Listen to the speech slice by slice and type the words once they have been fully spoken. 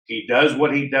He does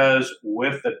what he does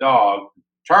with the dog.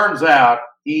 Turns out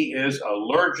he is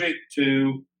allergic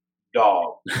to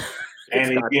dogs.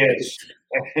 And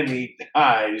he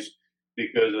dies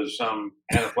because of some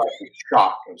anaphylactic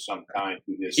shock of some kind.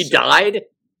 He died?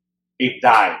 He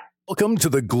died. Welcome to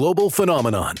the global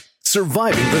phenomenon,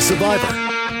 Surviving the Survivor,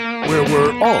 where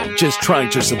we're all just trying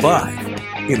to survive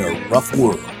in a rough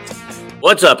world.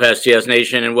 What's up, STS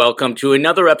Nation, and welcome to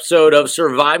another episode of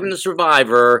Surviving the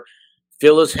Survivor.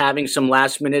 Phil is having some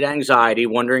last-minute anxiety,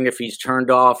 wondering if he's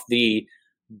turned off the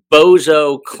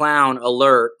bozo clown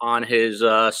alert on his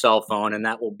cell phone, and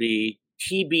that will be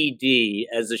TBD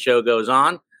as the show goes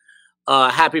on.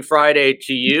 Happy Friday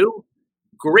to you.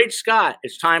 Great Scott,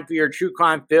 it's time for your True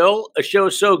Crime Phil. A show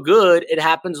so good, it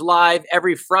happens live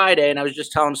every Friday, and I was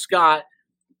just telling Scott,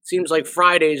 it seems like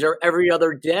Fridays are every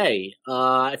other day.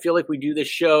 I feel like we do this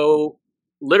show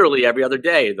literally every other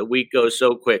day. The week goes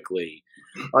so quickly.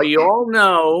 You all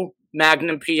know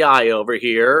Magnum PI over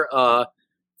here,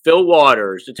 Phil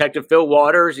Waters, Detective Phil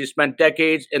Waters. He spent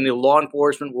decades in the law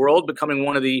enforcement world, becoming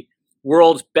one of the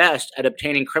world's best at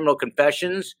obtaining criminal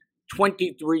confessions.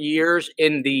 23 years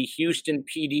in the Houston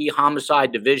PD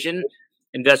Homicide Division,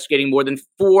 investigating more than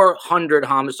 400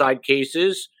 homicide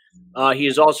cases. He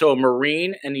is also a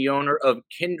Marine and the owner of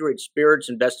Kindred Spirits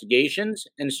Investigations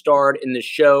and starred in the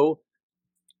show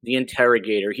The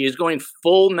Interrogator. He is going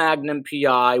full Magnum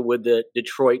PI with the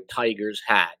Detroit Tigers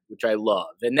hat, which I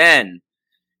love. And then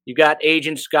you got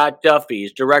Agent Scott Duffy.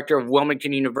 He's director of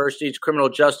Wilmington University's Criminal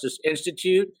Justice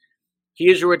Institute.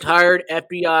 He is a retired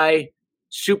FBI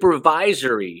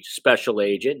supervisory special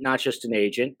agent, not just an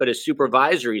agent, but a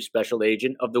supervisory special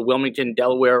agent of the Wilmington,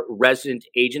 Delaware resident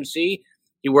agency.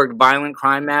 He worked violent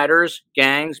crime matters,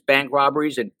 gangs, bank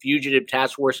robberies, and fugitive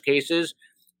task force cases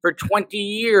for 20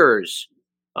 years.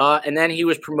 And then he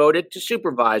was promoted to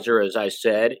supervisor, as I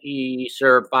said. He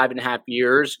served 5.5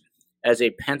 years as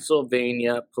a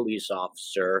Pennsylvania police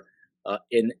officer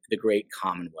in the great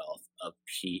Commonwealth of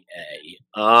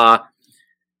PA.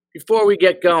 Before we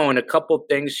get going, a couple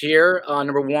things here.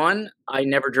 Number one, I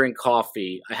never drink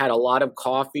coffee. I had a lot of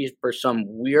coffee for some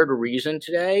weird reason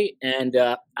today, and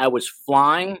I was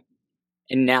flying,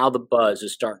 and now the buzz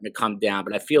is starting to come down,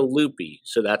 but I feel loopy,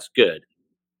 so that's good.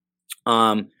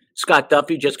 Scott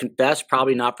Duffy just confessed,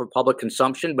 probably not for public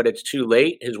consumption, but it's too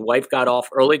late. His wife got off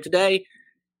early today.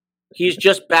 He's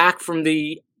just back from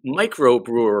the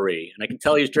microbrewery, and I can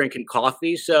tell he's drinking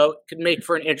coffee, so it could make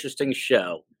for an interesting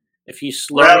show. If he's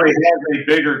slow, well, he has a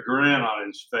bigger grin on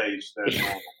his face than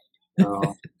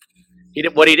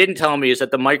what he didn't tell me is that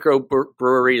the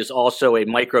microbrewery is also a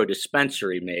micro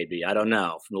dispensary. Maybe, I don't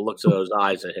know from the looks of those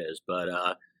eyes of his, but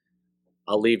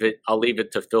I'll leave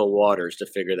it to Phil Waters to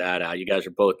figure that out. You guys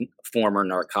are both former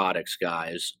narcotics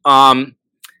guys.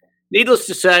 Needless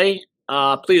to say,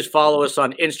 please follow us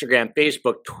on Instagram,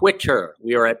 Facebook, Twitter.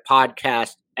 We are at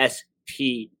Podcast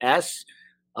STS.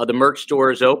 The merch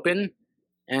store is open.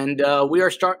 And we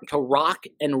are starting to rock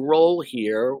and roll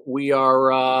here. We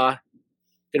are going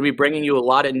to be bringing you a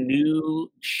lot of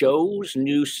new shows,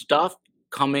 new stuff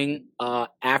coming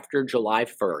after July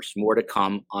 1st. More to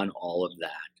come on all of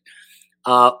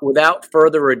that. Without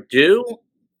further ado,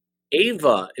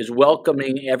 Ava is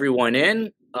welcoming everyone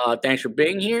in. Thanks for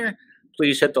being here.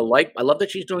 Please hit the like. I love that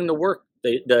she's doing the work,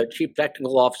 the Chief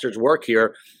Technical Officer's work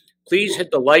here. Please hit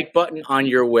the like button on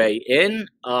your way in.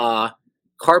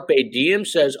 Carpe Diem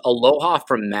says, aloha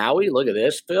from Maui. Look at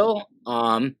this, Phil.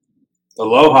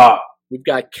 Aloha. We've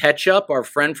got Ketchup, our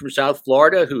friend from South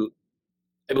Florida, who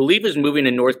I believe is moving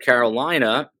to North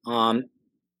Carolina.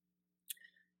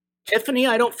 Tiffany,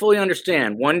 I don't fully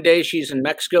understand. One day she's in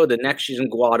Mexico, the next she's in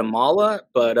Guatemala.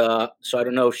 But so I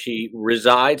don't know if she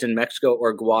resides in Mexico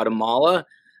or Guatemala.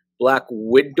 Black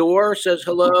Widdor says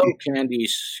hello. Candy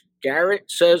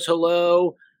Scarrett says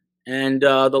hello. And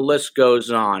the list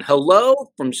goes on.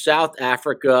 Hello from South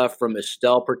Africa, from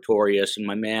Estelle Pretorius, and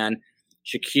my man,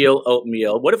 Shaquille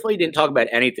Oatmeal. What if we didn't talk about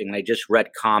anything and I just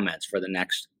read comments for the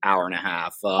next hour and a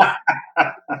half?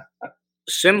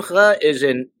 Simcha is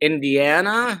in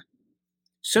Indiana.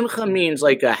 Simcha means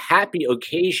like a happy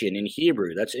occasion in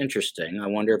Hebrew. That's interesting. I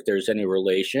wonder if there's any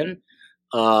relation.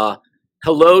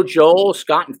 Hello, Joel,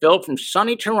 Scott, and Phil from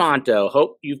sunny Toronto.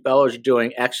 Hope you fellows are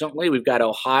doing excellently. We've got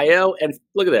Ohio, and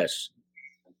look at this.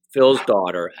 Phil's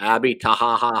daughter, Abby,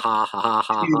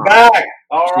 ta-ha-ha-ha-ha-ha-ha. She's back.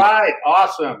 All right.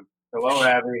 Awesome. Hello,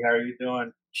 Abby. How are you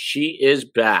doing? She is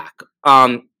back.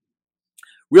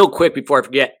 Real quick before I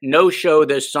forget, no show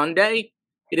this Sunday.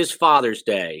 It is Father's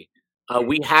Day.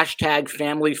 We hashtag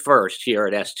family first here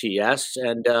at STS,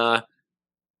 and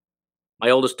my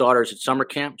oldest daughter is at summer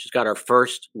camp. She's got our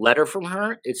first letter from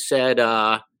her. It said,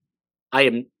 I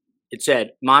am It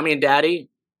said, "Mommy and Daddy,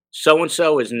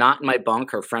 so-and-so is not in my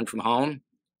bunk, her friend from home.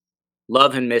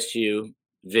 Love and miss you,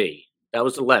 V." That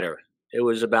was the letter. It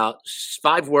was about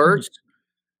 5 words.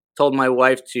 Told my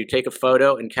wife to take a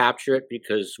photo and capture it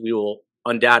because we will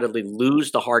undoubtedly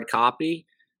lose the hard copy.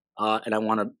 And I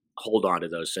want to hold on to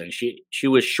those things. She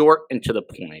was short and to the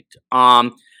point.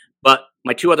 But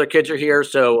my 2 other kids are here,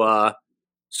 so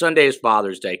Sunday is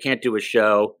Father's Day. Can't do a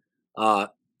show.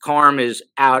 Carm is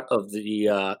out of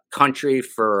the country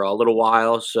for a little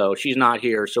while, so she's not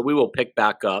here. So we will pick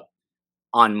back up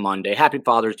on Monday. Happy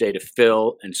Father's Day to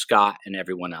Phil and Scott and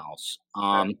everyone else.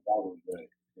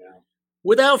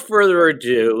 Without further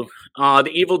ado,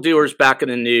 the evildoer's back in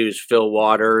the news, Phil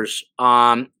Waters.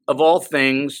 Of all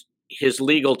things, his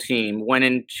legal team went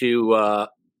into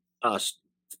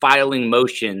filing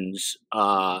motions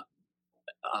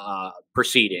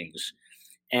proceedings.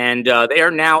 And they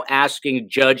are now asking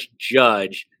Judge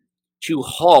to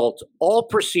halt all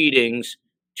proceedings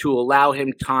to allow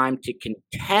him time to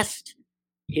contest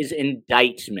his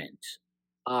indictment.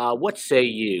 What say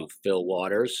you, Phil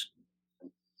Waters?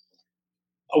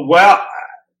 Well,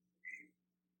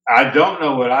 I don't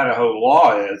know what Idaho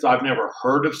law is. I've never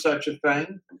heard of such a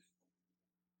thing,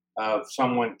 of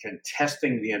someone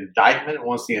contesting the indictment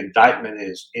once the indictment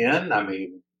is in. I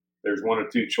mean, there's one or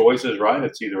two choices, right?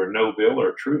 It's either a no bill or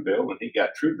a true bill, and he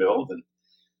got true billed. And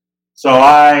so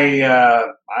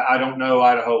I don't know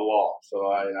Idaho law,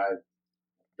 so I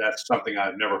that's something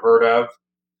I've never heard of.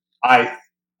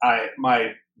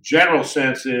 My general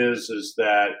sense is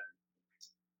that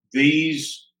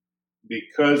these,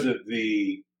 because of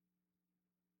the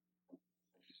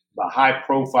high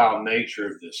profile nature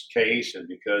of this case and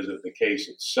because of the case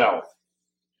itself,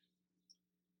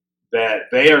 that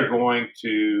they are going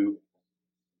to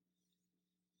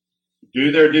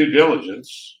do their due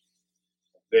diligence.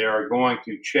 They are going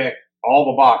to check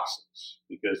all the boxes,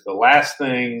 because the last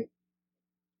thing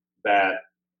that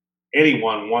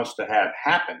anyone wants to have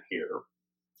happen here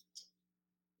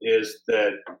is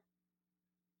that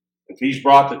if he's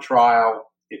brought to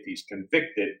trial, if he's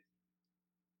convicted,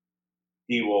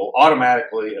 he will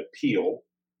automatically appeal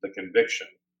the conviction.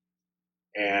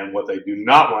 And what they do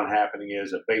not want happening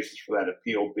is a basis for that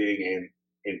appeal being an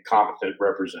incompetent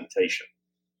representation.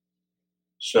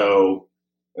 So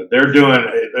they're doing,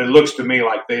 it looks to me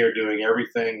like they are doing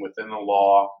everything within the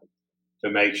law to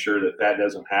make sure that that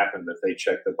doesn't happen, that they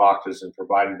check the boxes in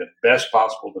providing the best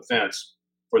possible defense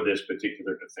for this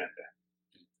particular defendant.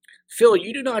 Phil,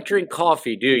 you do not drink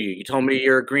coffee, do you? You told me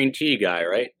you're a green tea guy,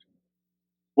 right?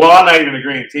 Well, I'm not even a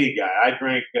green tea guy. I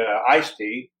drink iced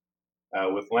tea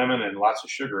with lemon and lots of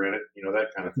sugar in it, that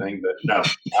kind of thing. But no,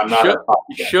 I'm not a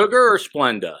coffee guy. Sugar or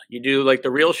Splenda? You do like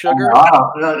the real sugar?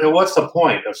 What's the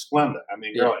point of Splenda? I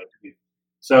mean, really.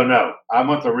 So no, I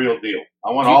want the real deal.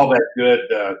 I want all that good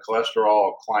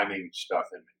cholesterol climbing stuff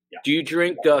in me. Yeah. Do you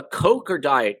drink Coke or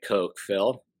Diet Coke,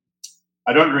 Phil?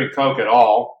 I don't drink Coke at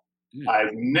all. I've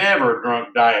never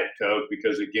drunk Diet Coke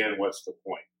because, again, what's the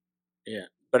point? Yeah.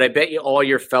 But I bet you all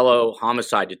your fellow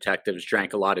homicide detectives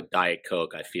drank a lot of Diet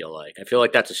Coke, I feel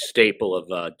like that's a staple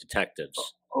of detectives.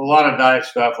 A lot of diet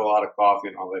stuff, a lot of coffee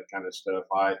and all that kind of stuff.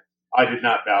 I did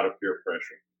not bow to peer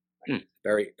pressure.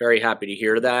 Very, very happy to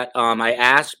hear that. I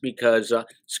asked because,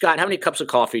 Scott, how many cups of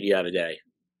coffee do you have a day?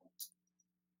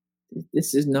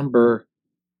 This is number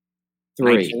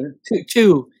 3.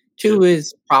 19? Two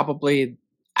is probably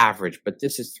average, but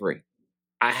this is 3.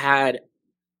 I had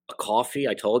a coffee,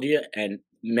 I told you, and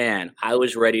man, I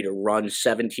was ready to run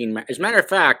 17. As a matter of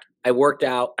fact, I worked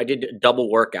out. I did a double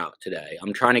workout today.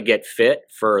 I'm trying to get fit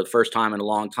for the first time in a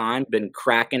long time. Been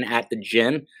cracking at the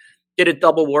gym. Did a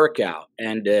double workout.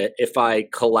 And if I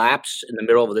collapse in the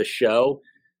middle of the show,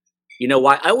 you know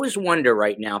why? I always wonder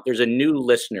right now if there's a new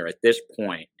listener at this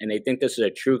point and they think this is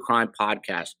a true crime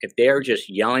podcast, if they're just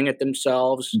yelling at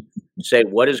themselves, say,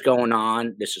 what is going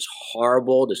on? This is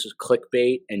horrible. This is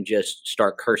clickbait, and just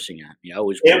start cursing at me. I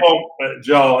always wonder.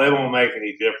 Joel, it won't make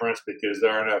any difference because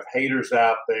there are enough haters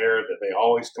out there that they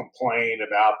always complain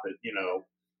about that,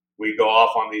 we go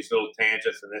off on these little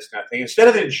tangents and this kind of thing. Instead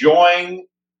of enjoying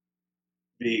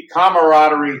the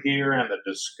camaraderie here and the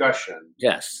discussion.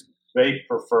 Yes. They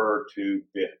prefer to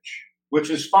bitch, which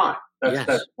is fine. That's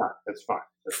fine. That's fine.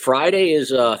 Friday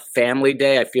is a family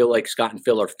day. I feel like Scott and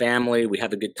Phil are family. We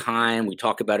have a good time. We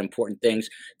talk about important things.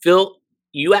 Phil,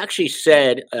 you actually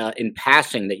said in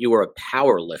passing that you were a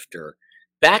power lifter.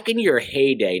 Back in your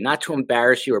heyday, not to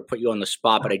embarrass you or put you on the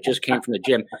spot, but I just came from the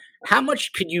gym. How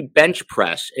much could you bench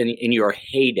press in your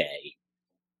heyday?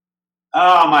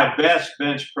 Oh, my best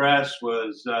bench press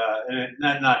was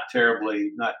not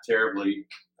terribly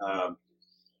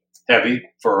heavy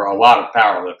for a lot of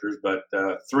power lifters, but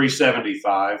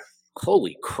 375.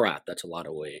 Holy crap, that's a lot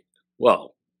of weight.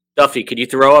 Whoa. Duffy, could you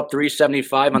throw up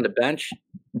 375 on the bench?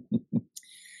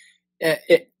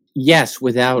 Yes,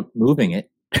 without moving it.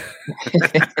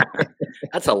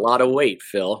 That's a lot of weight,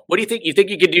 Phil. What do you think? You think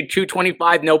you could do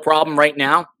 225 no problem right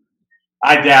now?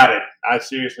 I doubt it. I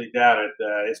seriously doubt it.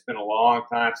 It's been a long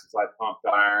time since I pumped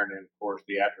iron, and of course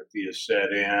the atrophy has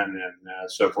set in, and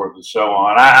so forth and so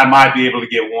on. I might be able to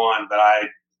get one, but I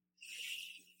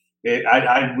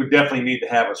would definitely need to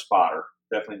have a spotter.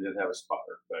 Definitely did have a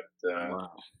spotter, but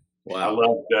Wow. I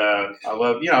love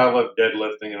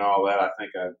deadlifting and all that. I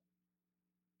think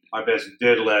my best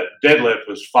deadlift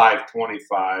was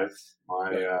 525.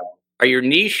 Are your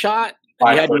knees shot?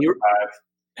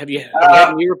 Have you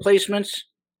had knee replacements?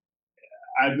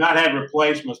 I've not had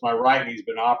replacements. My right knee's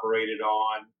been operated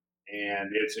on, and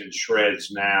it's in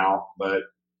shreds now. But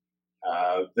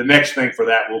the next thing for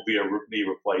that will be a knee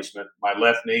replacement. My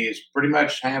left knee has pretty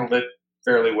much handled it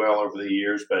fairly well over the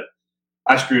years, but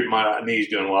I screwed my knees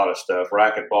doing a lot of stuff: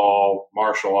 racquetball,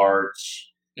 martial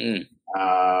arts.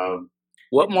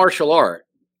 What martial art?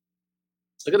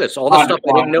 Look at this. All the stuff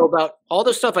I didn't know about. All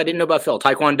the stuff I didn't know about Phil.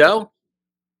 Taekwondo?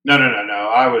 No.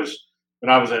 When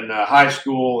I was in high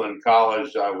school and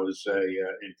college, I was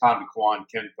in Kwan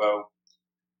Kenpo.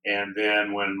 And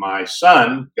then when my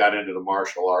son got into the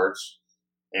martial arts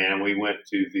and we went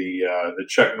to the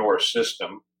Chuck Norris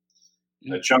system,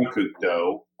 the Chung Kuk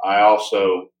Do, I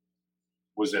also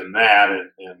was in that.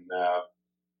 And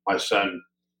my son,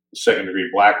 second degree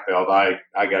black belt, I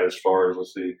got as far as,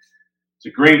 it's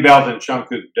a green belt in Chung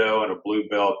Kuk Do and a blue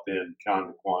belt in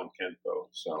Kwan Kenpo.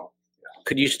 So.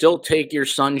 Could you still take your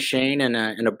son Shane in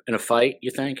a fight?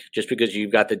 You think, just because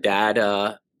you've got the dad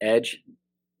edge?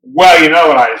 Well, you know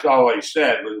what I always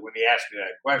said when he asked me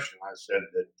that question. I said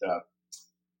that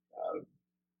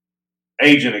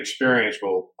age and experience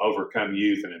will overcome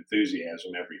youth and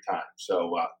enthusiasm every time.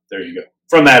 So there you go.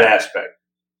 From that aspect,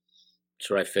 that's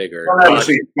what I figured. You'll never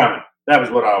see it coming. That was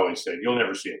what I always said. You'll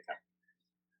never see it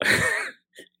coming.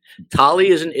 Tali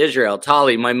is in Israel.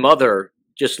 Tali, my mother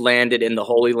just landed in the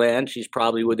Holy Land. She's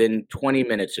probably within 20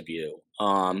 minutes of you.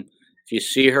 If you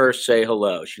see her, say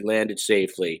hello. She landed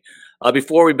safely.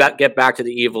 Before we get back to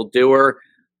the evildoer,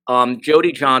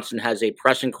 Jody Johnson has a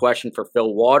pressing question for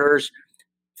Phil Waters.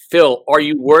 Phil, are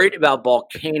you worried about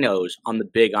volcanoes on the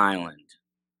Big Island?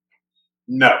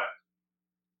 No.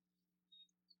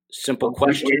 Simple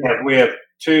question. We have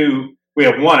two. We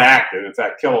have one active. In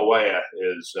fact, Kilauea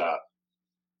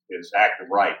is active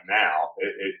right now.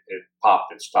 It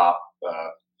popped its top a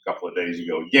couple of days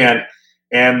ago again,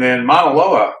 and then Mauna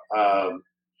Loa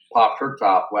popped her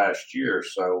top last year.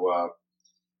 So,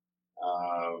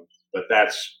 but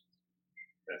that's,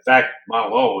 in fact,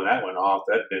 Mauna Loa, when that went off,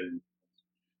 that'd been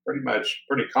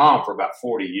pretty calm for about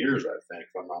 40 years, I think,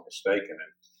 if I'm not mistaken.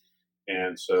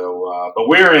 And so, but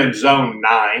we're in zone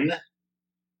 9,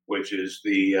 which is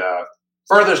the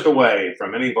furthest away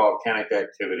from any volcanic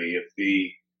activity.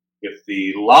 If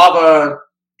the lava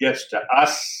gets to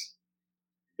us,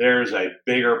 there's a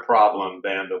bigger problem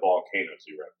than the volcanoes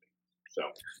erupting. So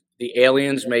the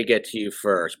aliens may get to you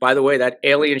first. By the way, that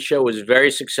alien show was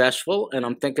very successful, and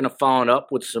I'm thinking of following up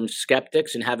with some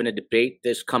skeptics and having a debate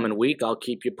this coming week. I'll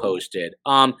keep you posted.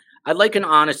 I'd like an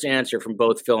honest answer from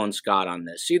both Phil and Scott on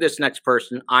this. See this next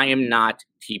person. I am not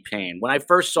T-Pain. When I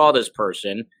first saw this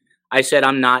person, I said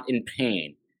I'm not in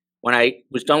pain. When I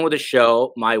was done with the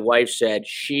show, my wife said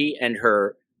she and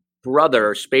her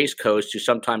brother, Space Coast, who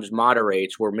sometimes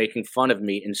moderates, were making fun of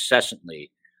me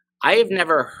incessantly. I have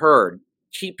never heard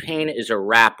T-Pain is a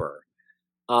rapper.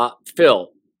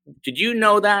 Phil, did you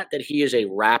know that he is a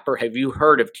rapper? Have you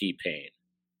heard of T-Pain?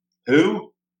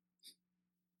 Who?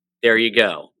 There you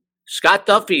go. Scott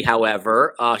Duffy,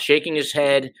 however, shaking his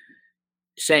head,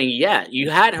 saying, yeah, you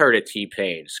had heard of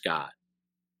T-Pain, Scott.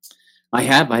 I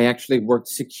have. I actually worked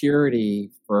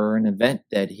security for an event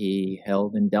that he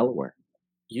held in Delaware.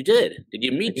 You did? Did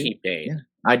you meet T-Pain? Yeah.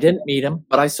 I didn't meet him,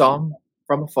 but I saw him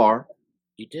from afar.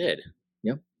 You did?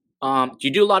 Yep. Do you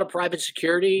do a lot of private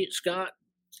security, Scott?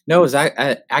 No, it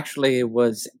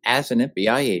was as an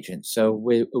FBI agent. So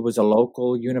it was a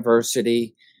local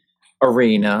university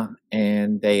arena,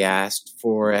 and they asked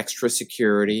for extra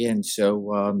security. And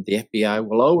so the FBI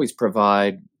will always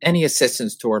provide any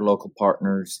assistance to our local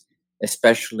partners,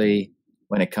 especially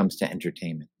when it comes to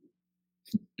entertainment.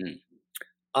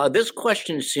 This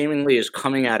question seemingly is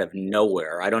coming out of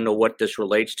nowhere. I don't know what this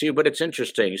relates to, but it's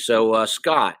interesting. So,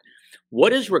 Scott,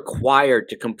 what is required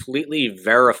to completely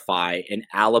verify an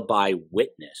alibi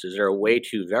witness? Is there a way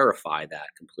to verify that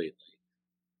completely?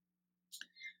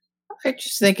 I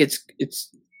just think it's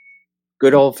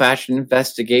good old-fashioned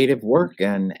investigative work.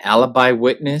 An alibi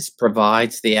witness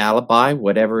provides the alibi,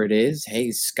 whatever it is. Hey,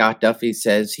 Scott Duffy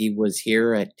says he was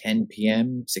here at 10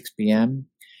 p.m., 6 p.m.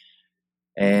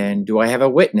 And do I have a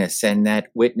witness? And that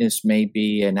witness may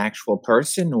be an actual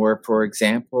person, or, for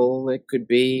example, it could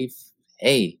be,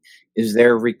 hey, is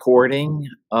there a recording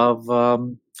of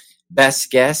Best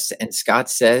Guess? And Scott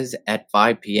says at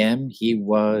 5 p.m. he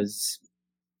was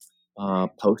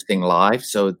posting live,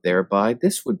 so thereby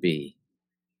this would be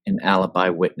an alibi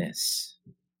witness.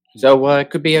 So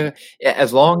it could be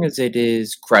as long as it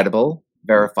is credible,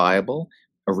 verifiable,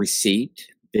 a receipt,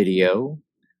 video,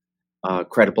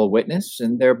 credible witness,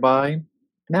 and thereby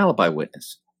an alibi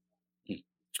witness.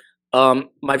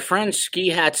 My friend Ski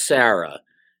Hat Sarah,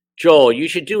 Joel, you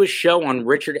should do a show on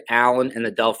Richard Allen and the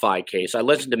Delphi case. I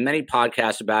listened to many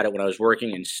podcasts about it when I was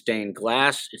working in stained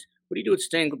glass. What do you do with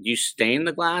stained? Do you stain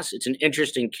the glass? It's an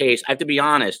interesting case. I have to be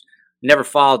honest, never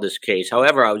followed this case.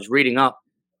 However, I was reading up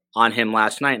on him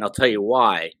last night, and I'll tell you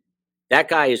why. That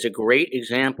guy is a great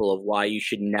example of why you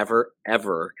should never,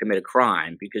 ever commit a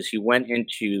crime, because he went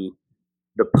into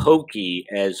the pokey,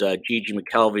 as Gigi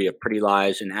McKelvey of Pretty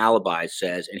Lies and Alibis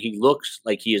says, and he looks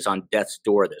like he is on death's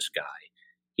door, this guy.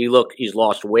 He's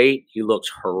lost weight. He looks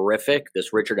horrific,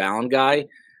 this Richard Allen guy.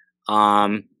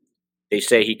 They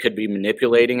say he could be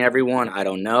manipulating everyone. I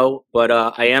don't know. But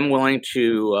I am willing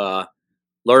to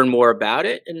learn more about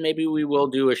it, and maybe we will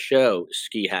do a show,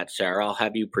 Ski Hat Sarah. I'll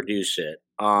have you produce it.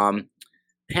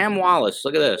 Pam Wallace,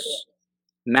 look at this.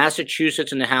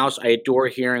 Massachusetts in the house. I adore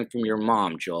hearing from your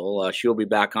mom, Joel. She'll be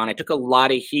back on. I took a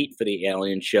lot of heat for the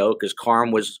Alien show because Carm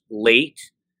was late,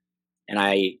 and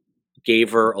I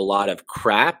gave her a lot of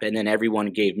crap, and then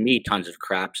everyone gave me tons of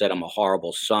crap, said I'm a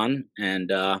horrible son,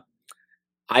 and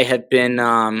I have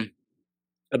been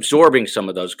absorbing some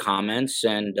of those comments,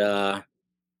 and I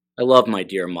love my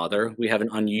dear mother. We have an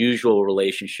unusual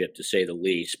relationship, to say the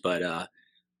least, but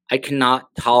I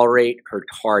cannot tolerate her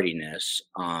tardiness,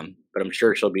 but I'm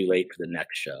sure she'll be late for the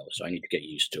next show, so I need to get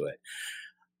used to it.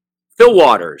 Phil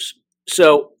Waters.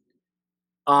 So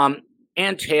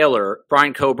Ann Taylor,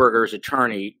 Bryan Kohberger's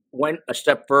attorney, went a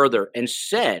step further and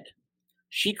said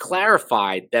she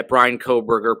clarified that Bryan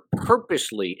Kohberger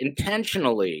purposely,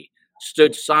 intentionally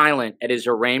stood silent at his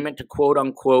arraignment to, quote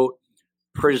unquote,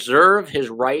 preserve his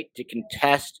right to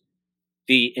contest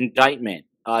the indictment.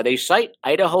 They cite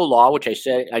Idaho law, which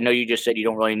I know you just said you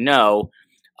don't really know.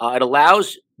 It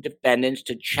allows defendants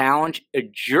to challenge a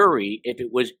jury if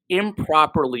it was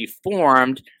improperly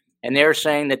formed, and they're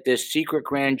saying that this secret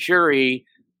grand jury,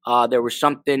 there was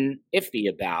something iffy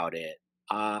about it.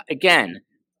 Again,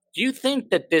 do you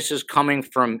think that this is coming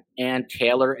from Ann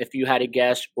Taylor, if you had to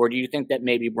guess, or do you think that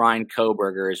maybe Bryan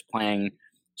Kohberger is playing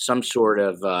some sort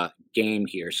of game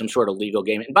here, some sort of legal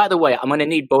game? And by the way, I'm going to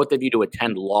need both of you to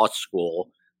attend law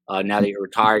school now that you're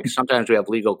retired, because sometimes we have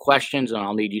legal questions, and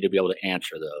I'll need you to be able to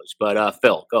answer those. But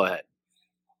Phil, go ahead.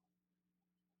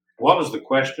 What was the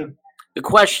question? The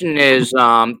question is,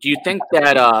 do you think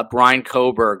that Bryan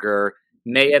Kohberger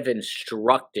may have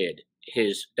instructed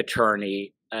his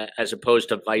attorney as opposed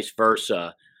to vice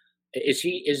versa?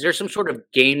 Is there some sort of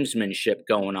gamesmanship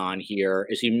going on here?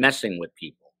 Is he messing with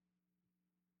people?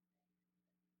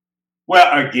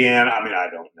 Well, again, I mean, I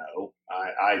don't know.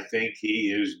 I think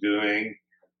he is doing,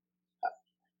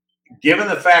 given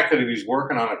the fact that he's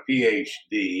working on a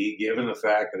PhD, given the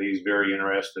fact that he's very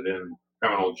interested in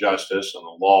criminal justice and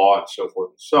the law and so forth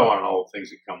and so on, all the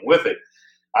things that come with it,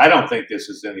 I don't think this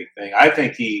is anything. I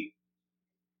think he,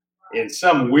 in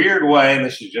some weird way, and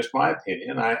this is just my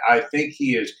opinion, I think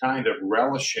he is kind of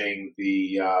relishing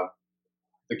the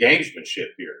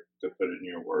gamesmanship here, to put it in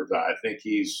your words. I think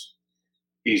he's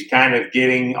kind of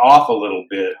getting off a little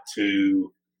bit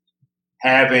to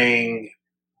having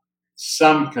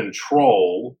some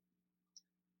control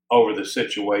over the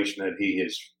situation that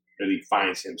he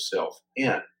finds himself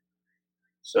in.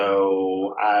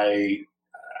 So I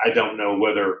don't know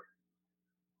whether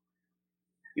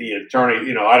the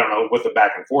attorney, I don't know what the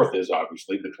back and forth is,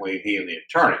 obviously, between he and the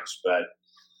attorneys, but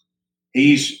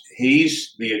he's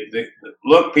the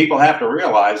look, people have to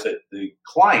realize that the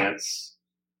clients,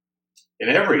 in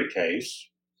every case,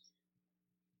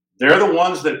 they're the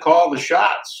ones that call the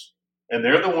shots, and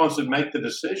they're the ones that make the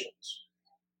decisions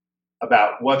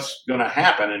about what's going to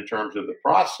happen in terms of the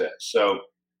process. So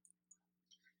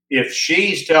if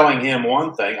she's telling him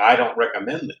one thing, I don't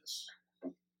recommend this,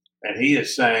 and he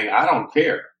is saying, I don't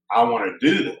care, I want to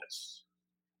do this,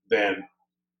 then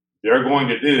they're going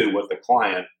to do what the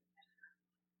client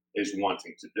is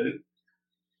wanting to do.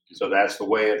 So that's the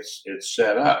way it's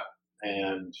set up.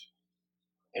 And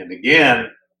again,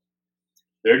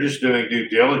 they're just doing due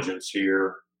diligence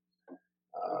here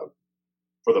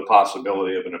for the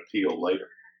possibility of an appeal later.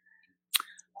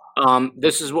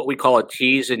 This is what we call a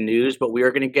tease in news, but we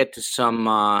are going to get to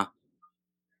some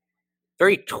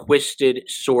very twisted,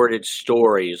 sordid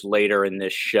stories later in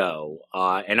this show.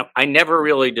 And I never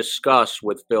really discuss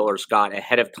with Phil or Scott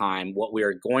ahead of time what we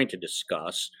are going to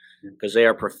discuss because they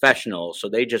are professionals, so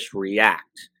they just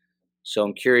react. So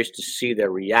I'm curious to see their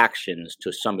reactions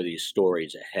to some of these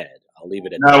stories ahead. I'll leave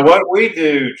it at that. Now, what we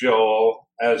do, Joel,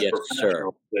 as Yes,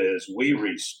 professionals, is we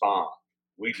respond.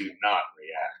 We do not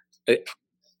react.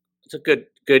 It's a good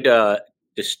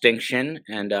distinction,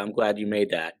 and I'm glad you made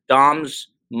that. Dom's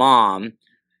mom,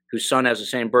 whose son has the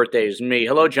same birthday as me.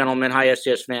 Hello, gentlemen. Hi,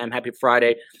 STS fam. Happy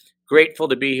Friday. Grateful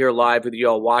to be here live with you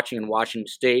all watching in Washington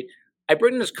State. I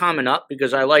bring this comment up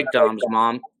because I like Dom's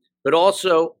mom, but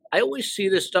also I always see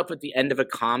this stuff at the end of a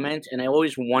comment, and I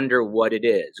always wonder what it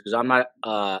is because I'm not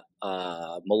a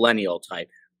millennial type.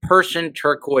 Person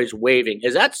turquoise waving.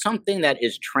 Is that something that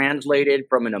is translated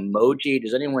from an emoji?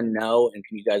 Does anyone know? And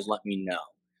can you guys let me know?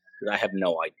 Because I have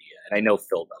no idea. And I know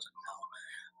Phil doesn't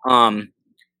know.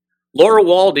 Laura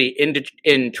Waldy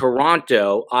in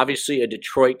Toronto, obviously a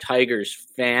Detroit Tigers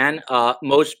fan.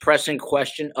 Most pressing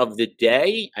question of the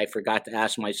day. I forgot to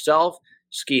ask myself.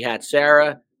 Ski Hat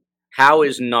Sarah, how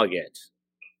is Nugget?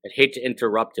 I'd hate to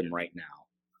interrupt him right now.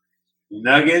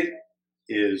 Nugget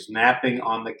is napping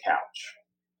on the couch.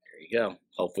 You go.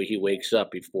 Hopefully he wakes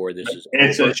up before this is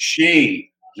It's over. a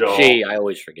she, Joel. She, I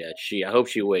always forget. She. I hope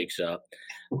she wakes up.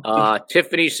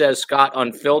 Tiffany says Scott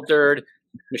Unfiltered.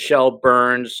 Michelle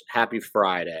Burns, happy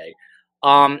Friday.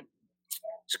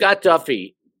 Scott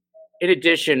Duffy, in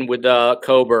addition with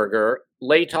Kohberger,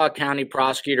 Latah County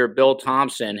Prosecutor Bill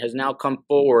Thompson has now come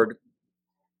forward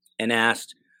and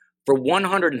asked for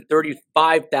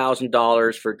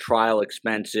 $135,000 for trial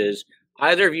expenses.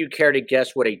 Either of you care to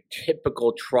guess what a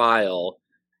typical trial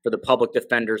for the public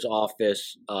defender's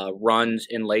office runs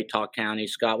in Latah County?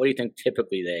 Scott, what do you think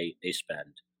typically they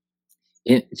spend?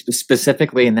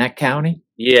 Specifically in that county?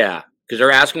 Yeah, because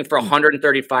they're asking for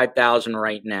 $135,000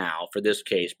 right now for this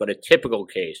case, but a typical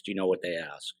case, do you know what they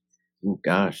ask? Oh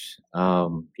gosh,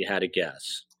 if you had to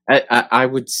guess. I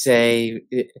would say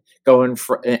going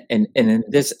for in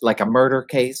this like a murder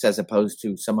case as opposed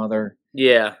to some other.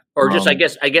 Yeah, or just I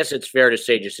guess it's fair to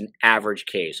say just an average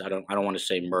case. I don't want to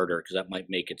say murder because that might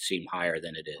make it seem higher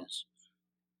than it is.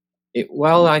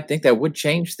 Well, I think that would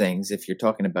change things if you're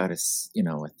talking about a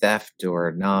theft or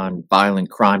a non-violent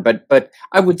crime. But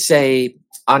I would say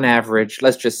on average,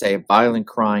 let's just say a violent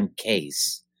crime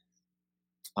case.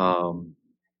 You're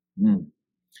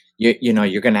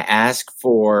going to ask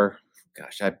for,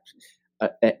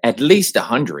 at least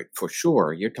 100 for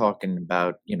sure. You're talking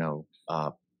about,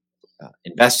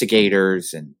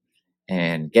 investigators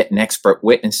and getting expert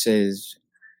witnesses.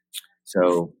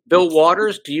 So, Bill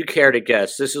Waters, do you care to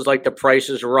guess? This is like The Price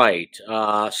is Right.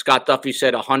 Scott Duffy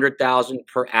said $100,000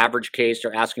 per average case.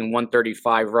 They're asking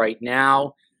 $135,000 right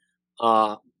now.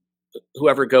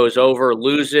 Whoever goes over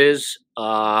loses.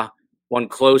 One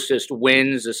closest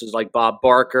wins. This is like Bob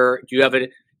Barker. Do you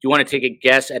want to take a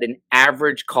guess at an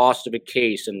average cost of a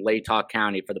case in Latah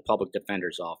County for the public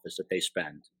defender's office that they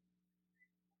spend?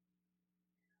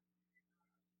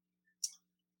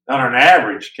 On an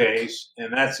average case,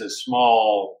 and that's a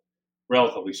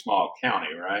relatively small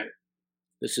county, right?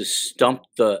 This is stump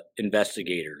the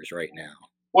investigators right now.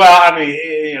 Well, I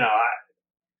mean,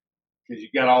 because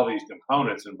you've got all these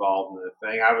components involved in the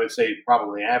thing, I would say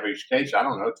probably average case, I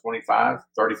don't know, $25,000,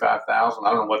 $35,000. I don't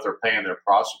know what they're paying their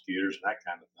prosecutors and that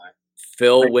kind of thing.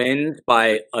 Phil wins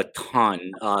by a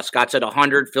ton. Scott said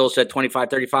 100. Phil said 25,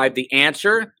 35. The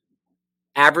answer,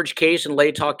 average case in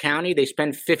Latah County, they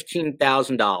spend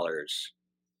 $15,000.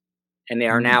 And they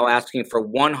are now asking for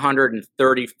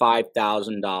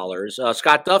 $135,000.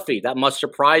 Scott Duffy, that must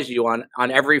surprise you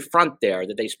on every front there,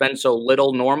 that they spend so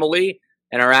little normally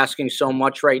and are asking so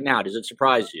much right now. Does it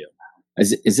surprise you?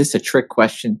 Is this a trick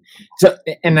question? So,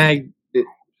 and I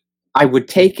would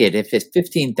take it if it's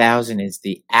 15,000 is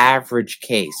the average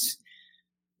case.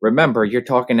 Remember, you're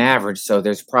talking average, so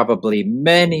there's probably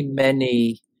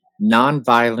many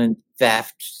nonviolent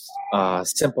thefts,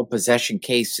 simple possession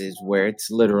cases where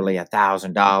it's literally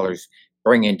 $1,000,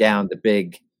 bringing down the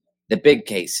big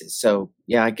cases. So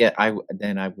yeah, I would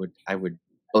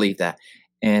believe that,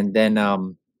 and then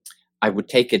I would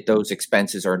take it those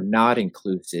expenses are not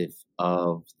inclusive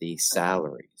of the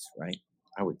salaries, right?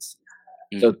 I would.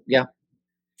 So yeah.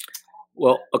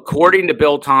 Well, according to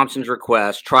Bill Thompson's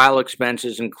request, trial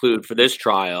expenses include for this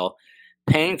trial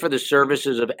paying for the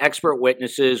services of expert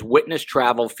witnesses, witness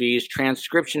travel fees,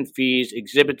 transcription fees,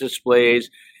 exhibit displays,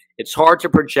 It's hard to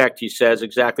project, he says,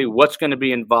 exactly what's going to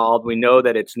be involved. We know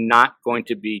that it's not going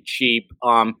to be cheap.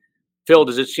 Phil,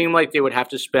 does it seem like they would have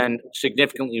to spend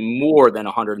significantly more than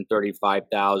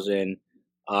 $135,000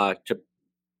 to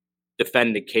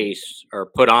defend the case or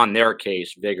put on their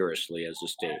case vigorously as a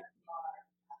state?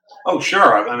 Oh,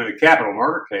 sure. I mean, the capital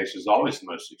murder case is always the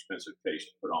most expensive case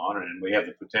to put on, and we have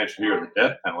the potential here of the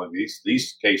death penalty.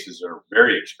 These cases are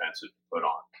very expensive to put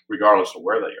on, regardless of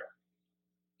where they are.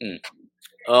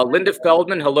 Linda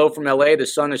Feldman, hello from LA. The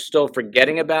sun is still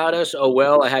forgetting about us. Oh,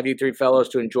 well, I have you three fellows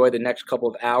to enjoy the next couple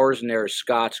of hours, and there's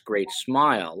Scott's great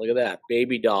smile. Look at that.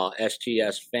 Baby doll,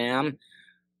 STS fam.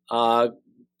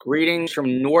 Greetings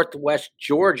from Northwest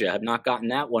Georgia. I've not gotten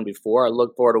that one before. I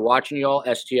look forward to watching you all.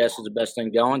 STS is the best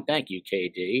thing going. Thank you,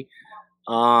 KD.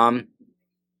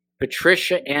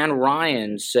 Patricia Ann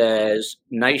Ryan says,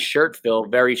 nice shirt, Phil.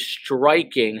 Very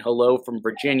striking. Hello from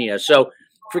Virginia. So,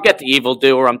 forget the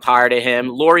evildoer. I'm tired of him.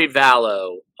 Lori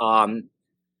Vallow.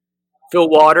 Phil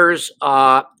Waters,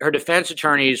 her defense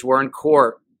attorneys were in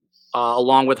court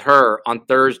along with her on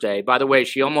Thursday. By the way,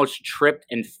 she almost tripped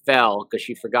and fell because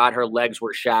she forgot her legs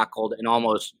were shackled and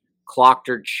almost clocked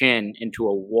her chin into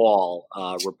a wall,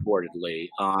 reportedly.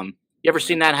 You ever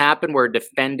seen that happen where a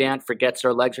defendant forgets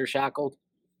their legs are shackled?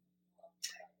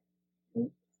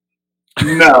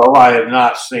 No, I have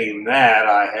not seen that.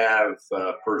 I have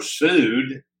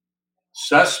pursued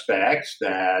suspects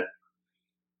that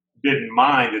didn't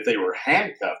mind that they were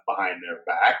handcuffed behind their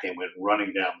back and went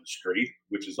running down the street,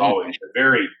 which is always a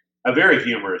very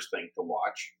humorous thing to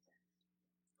watch.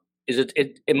 Is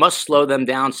it must slow them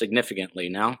down significantly,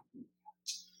 no?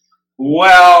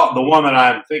 Well, the one that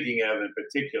I'm thinking of in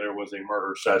particular was a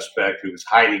murder suspect who was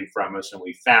hiding from us, and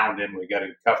we found him. We got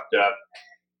him cuffed up,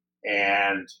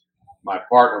 and my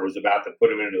partner was about to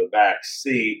put him into the back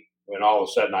seat when all of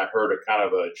a sudden I heard a kind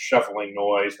of a shuffling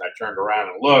noise, and I turned around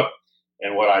and looked,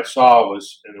 and what I saw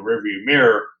was in the rearview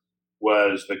mirror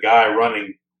was the guy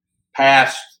running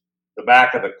past the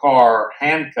back of the car,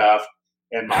 handcuffed,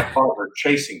 and my partner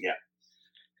chasing him.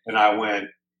 And I went,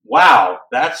 wow,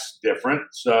 that's different.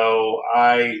 So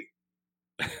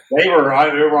they were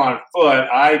on foot.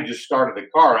 I just started the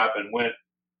car up and went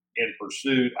in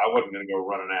pursuit. I wasn't going to go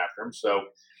running after him. So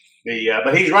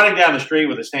but he's running down the street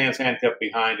with his hands handcuffed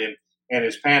behind him, and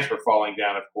his pants were falling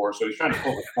down, of course. So he's trying to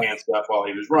pull his pants up while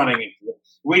he was running.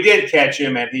 We did catch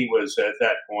him, and he was at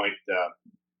that point.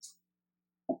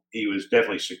 He was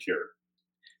definitely secured.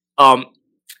 I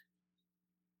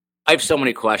have so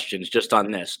many questions just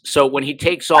on this. So when he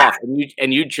takes off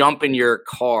and you jump in your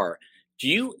car,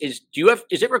 is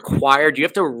it required? Do you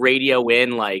have to radio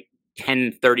in like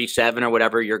 1037 or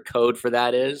whatever your code for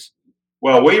that is?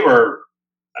 Well,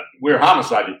 we're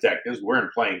homicide detectives. We're in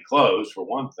plain clothes for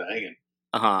one thing,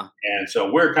 and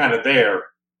so we're kind of there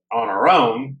on our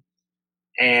own.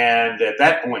 And at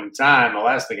that point in time, the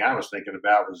last thing I was thinking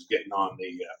about was getting on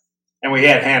and we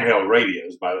had handheld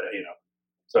radios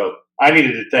so I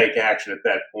needed to take action at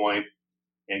that point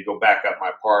and go back up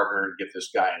my partner and get this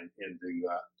guy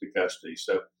into custody.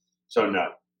 So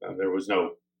no, there was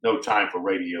no time for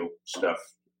radio stuff.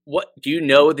 What do you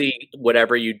know?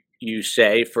 Whatever you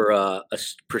say for a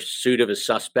pursuit of a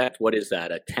suspect, what is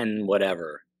that? A 10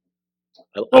 whatever?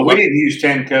 Well, we didn't use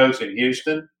 10 codes in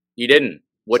Houston. You didn't?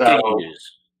 What did you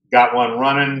use? Got one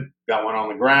running, got one on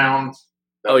the ground.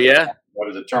 Oh, yeah? That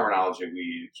was the terminology we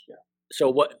used, yeah. So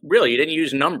what? Really, you didn't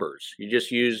use numbers. You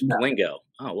just used lingo.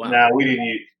 Oh, wow. No, we didn't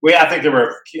use. I think there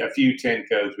were a few 10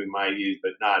 codes we might use,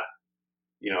 but not.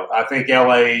 I think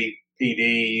LAPD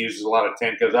uses a lot of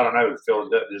 10 codes. I don't know.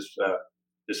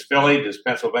 Does Philly, does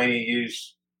Pennsylvania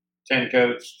use 10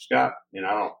 codes, Scott? I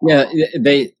don't. Yeah,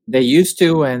 they used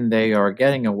to, and they are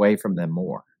getting away from them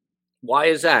more. Why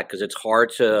is that? Because it's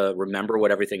hard to remember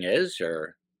what everything is,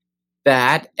 or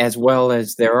that, as well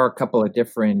as there are a couple of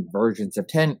different versions of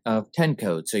 10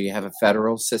 codes. So you have a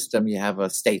federal system, you have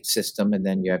a state system, and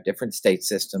then you have different state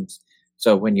systems.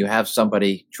 So when you have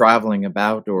somebody traveling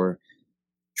about or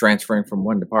transferring from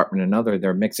one department to another,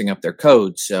 they're mixing up their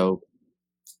codes. So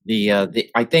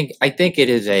I think it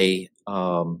is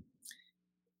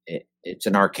it's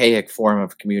an archaic form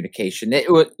of communication.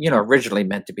 It was originally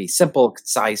meant to be simple,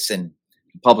 concise, and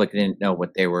the public didn't know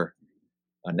what they were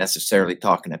necessarily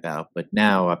talking about, but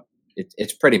now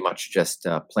it's pretty much just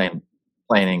plain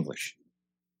English.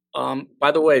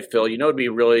 By the way, Phil, it'd be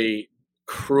really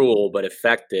cruel but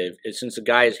effective is since the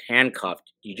guy is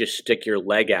handcuffed, you just stick your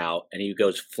leg out and he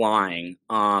goes flying.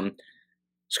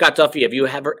 Scott Duffy, have you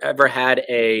ever had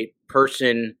a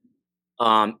person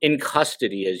in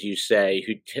custody, as you say,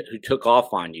 who took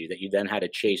off on you that you then had to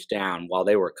chase down while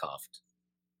they were cuffed?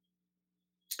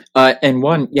 And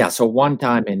one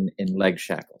time in leg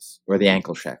shackles or the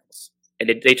ankle shackles. And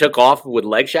they took off with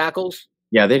leg shackles?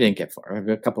 Yeah, they didn't get far.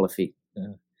 A couple of feet.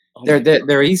 Oh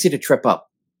They're easy to trip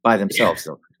up by themselves.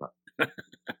 Though.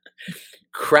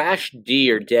 Crash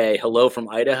D or Day. Hello from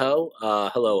Idaho.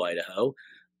 Hello, Idaho.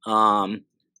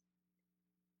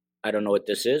 I don't know what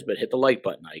this is, but hit the like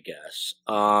button, I guess.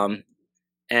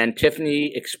 And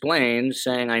Tiffany explains,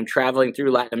 saying, I'm traveling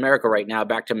through Latin America right now,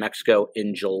 back to Mexico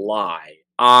in July.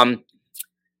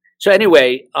 So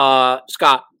anyway,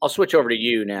 Scott, I'll switch over to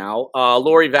you now.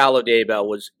 Lori Vallow Daybell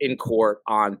was in court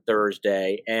on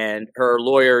Thursday, and her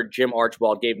lawyer, Jim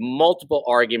Archibald, gave multiple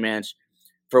arguments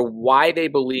for why they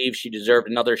believe she deserved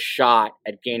another shot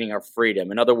at gaining her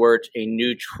freedom. In other words, a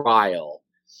new trial.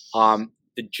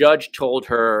 The judge told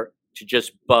her to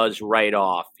just buzz right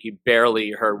off. He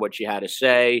barely heard what she had to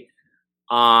say.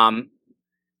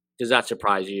 Does that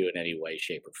surprise you in any way,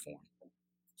 shape, or form?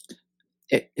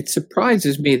 It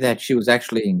surprises me that she was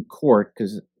actually in court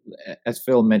because, as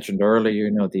Phil mentioned earlier,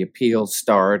 the appeals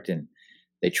start and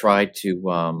they try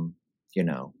to,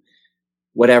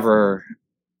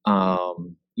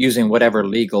 using whatever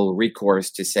legal recourse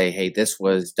to say, hey, this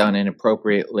was done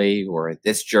inappropriately, or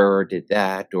this juror did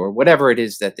that, or whatever it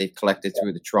is that they've collected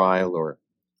through the trial or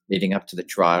leading up to the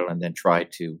trial, and then try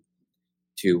to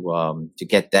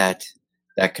get that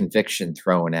conviction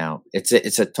thrown out. It's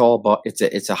a tall bar.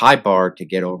 It's a high bar to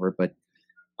get over, but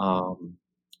I'm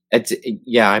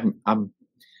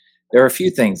there are a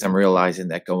few things I'm realizing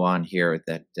that go on here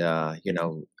that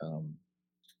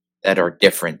that are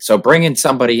different. So bringing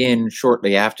somebody in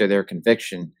shortly after their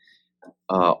conviction,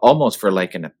 almost for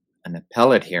like an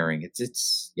appellate hearing,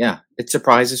 it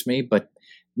surprises me, but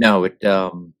no,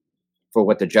 for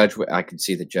what the judge, I can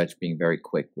see the judge being very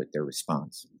quick with their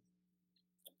response.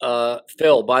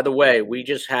 Phil, by the way, we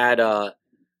just had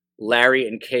Larry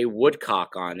and Kay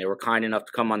Woodcock on. They were kind enough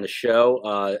to come on the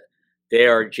show. They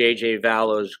are J.J.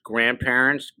 Vallow's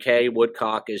grandparents. Kay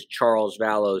Woodcock is Charles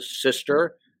Vallow's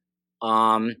sister.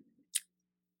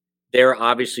 They're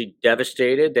obviously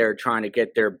devastated. They're trying to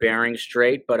get their bearings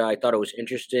straight, but I thought it was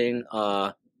interesting.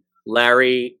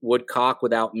 Larry Woodcock,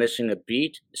 without missing a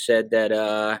beat, said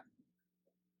that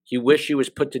he wished he was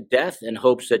put to death and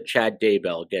hopes that Chad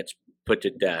Daybell gets put to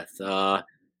death.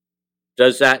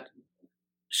 Does that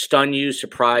stun you,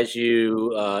 surprise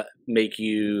you, make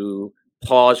you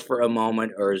pause for a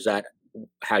moment, or is that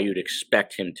how you'd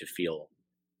expect him to feel?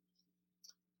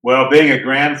 Well, being a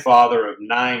grandfather of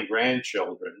 9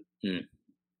 grandchildren,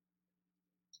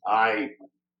 I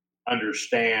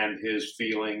understand his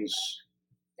feelings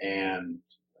and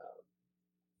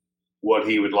what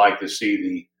he would like to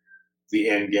see the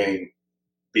end game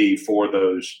be for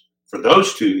those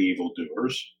 2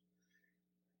 evildoers.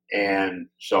 And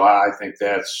so I think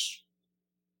that's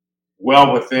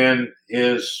well within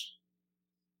his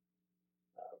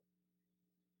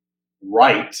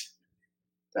right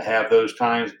to have those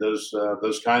kinds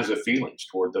of feelings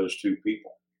toward those 2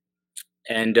 people.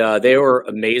 And they were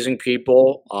amazing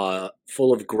people,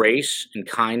 full of grace and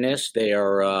kindness. They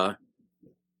are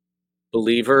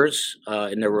believers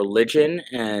in their religion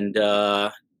and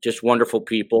just wonderful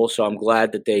people. So I'm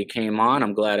glad that they came on.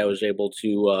 I'm glad I was able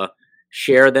to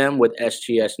share them with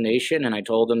STS Nation. And I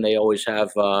told them they always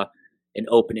have an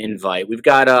open invite. We've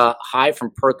got a hi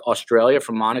from Perth, Australia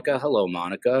from Monica. Hello,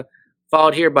 Monica.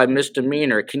 Followed here by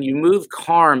Misdemeanor. Can you move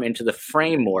Carm into the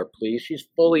frame more, please? She's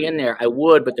fully in there. I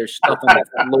would, but there's stuff on the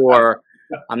floor.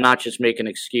 I'm not just making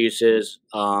excuses.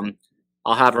 I'll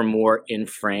have her more in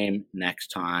frame next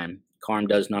time. Carm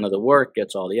does none of the work,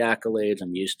 gets all the accolades.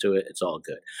 I'm used to it. It's all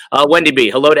good. Wendy B.,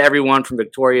 hello to everyone from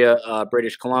Victoria,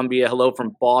 British Columbia. Hello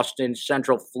from Boston,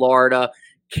 Central Florida,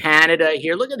 Canada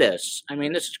here. Look at this. I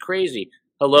mean, this is crazy.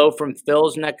 Hello from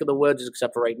Phil's neck of the woods,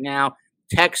 except for right now.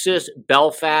 Texas,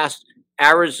 Belfast,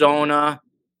 Arizona,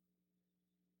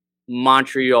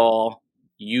 Montreal,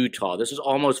 Utah. This is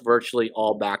almost virtually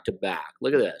all back to back.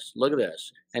 Look at this. Look at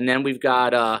this. And then we've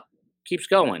got, keeps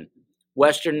going,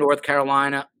 Western North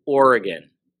Carolina,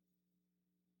 Oregon,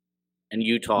 and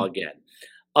Utah again.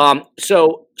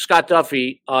 So Scott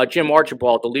Duffy, Jim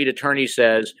Archibald, the lead attorney,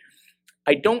 says,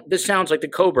 this sounds like the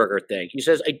Kohberger thing. He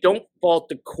says, I don't fault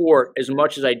the court as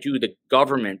much as I do the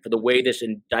government for the way this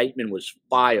indictment was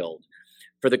filed.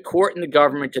 For the court and the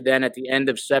government to then, at the end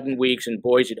of 7 weeks in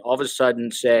Boise, all of a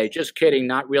sudden say, just kidding,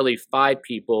 not really 5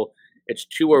 people, it's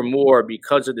 2 or more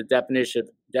because of the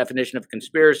definition of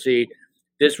conspiracy.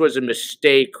 This was a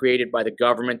mistake created by the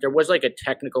government. There was like a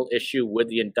technical issue with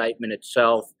the indictment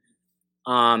itself.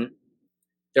 They're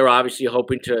obviously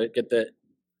hoping to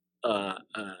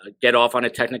get off on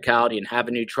a technicality and have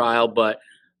a new trial, but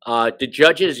Did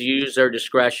judges use their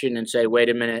discretion and say, wait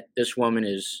a minute, this woman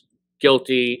is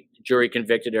guilty, jury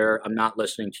convicted her, I'm not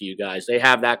listening to you guys? They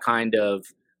have that kind of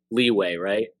leeway,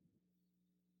 right?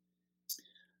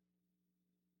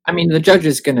 I mean, the judge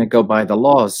is going to go by the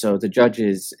law. So the judge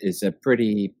is a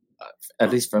pretty,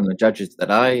 at least from the judges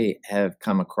that I have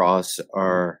come across,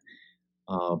 are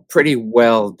pretty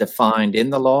well defined in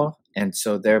the law. And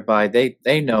so thereby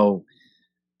they know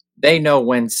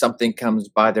when something comes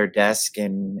by their desk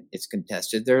and it's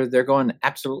contested, they're going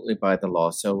absolutely by the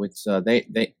law. So it's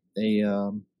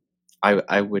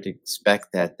I would expect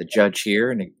that the judge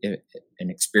here, an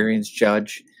experienced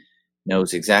judge,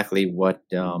 knows exactly what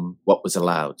was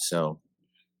allowed. So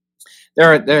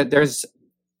there's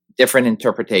different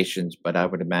interpretations, but I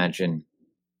would imagine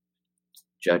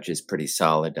judge is pretty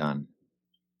solid on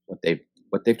what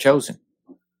they've chosen.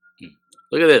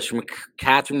 Look at this from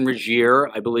Catherine Regier,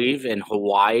 I believe, in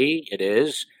Hawaii. It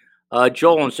is.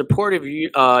 Joel, in support of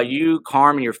you,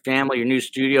 Carmen, your family, your new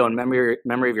studio, and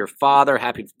memory of your father,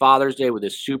 happy Father's Day with a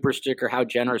super sticker. How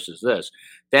generous is this?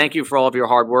 Thank you for all of your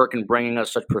hard work and bringing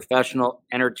us such professional,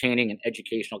 entertaining, and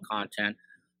educational content.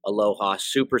 Aloha.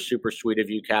 Super, super sweet of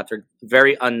you, Catherine.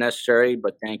 Very unnecessary,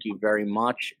 but thank you very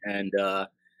much. And I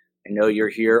know you're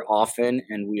here often,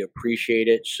 and we appreciate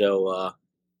it. So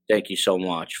thank you so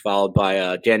much. Followed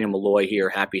by Daniel Malloy here.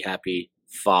 Happy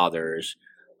Fathers.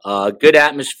 Good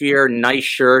atmosphere, nice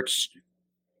shirts.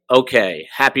 Okay,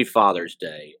 happy Father's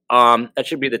Day. That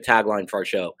should be the tagline for our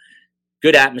show.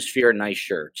 Good atmosphere, nice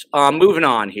shirts. Moving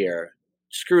on here.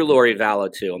 Screw Lori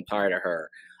Vallow too. I'm tired of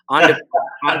her.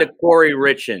 On to Corey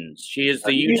Richens. She is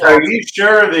the Utah. Are you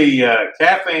sure the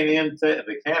caffeine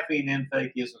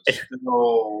intake isn't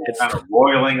still kind of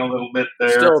roiling a little bit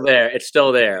there? It's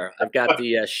still there. I've got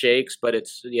the shakes, but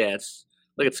it's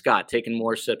look at Scott taking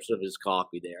more sips of his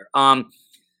coffee there.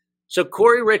 So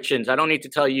Corey Richens, I don't need to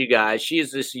tell you guys, she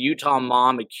is this Utah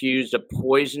mom accused of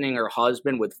poisoning her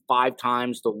husband with 5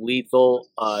 times the lethal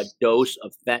dose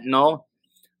of fentanyl.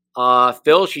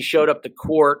 Phil, she showed up to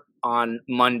court on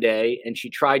Monday, and she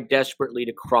tried desperately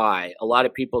to cry. A lot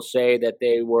of people say that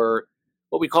they were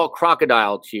what we call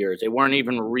crocodile tears. They weren't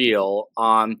even real.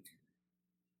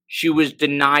 She was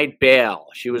denied bail.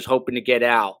 She was hoping to get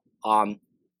out.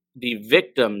 The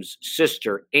victim's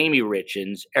sister, Amy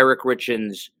Richens, Eric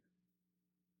Richens'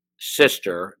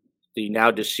 sister, the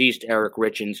now deceased Eric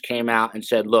Richens, came out and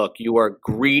said, look, you are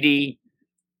greedy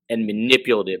and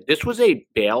manipulative. This was a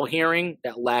bail hearing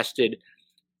that lasted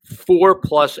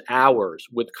 4+ hours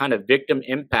with kind of victim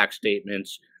impact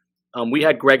statements. We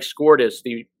had Greg Skordas,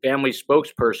 the family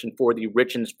spokesperson for the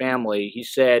Richens family. He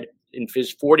said in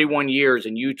his 41 years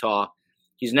in Utah,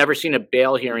 he's never seen a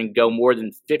bail hearing go more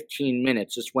than 15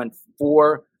 minutes. This went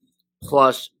 4+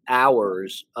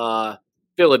 hours.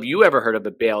 Phil, have you ever heard of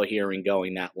a bail hearing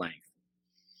going that length?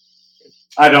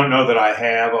 I don't know that I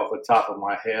have off the top of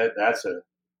my head. That's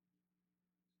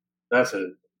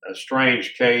a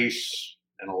strange case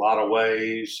in a lot of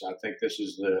ways. I think this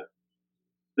is the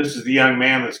young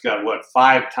man that's got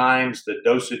 5 times the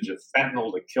dosage of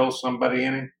fentanyl to kill somebody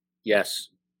in him. Yes.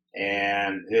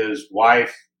 And his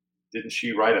wife, didn't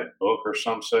she write a book or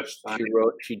some such thing?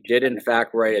 She did in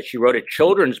fact write it. She wrote a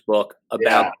children's book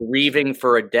about grieving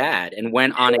for a dad and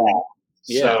went on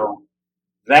So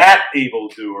that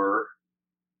evildoer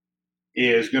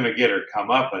is going to get her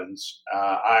comeuppance.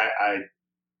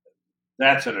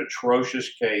 That's an atrocious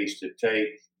case to take.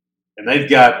 And they've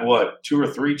got 2 or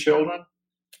 3 children?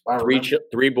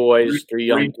 3 boys, 3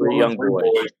 young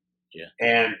boys. Yeah.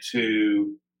 And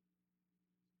to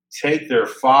take their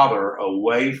father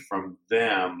away from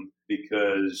them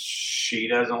because she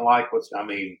doesn't like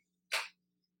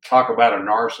talk about a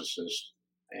narcissist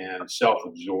and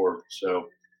self-absorbed. So,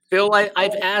 Phil,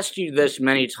 I've asked you this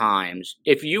many times.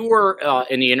 If you were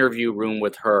in the interview room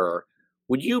with her,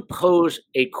 would you pose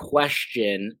a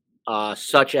question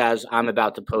such as I'm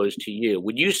about to pose to you?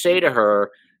 Would you say to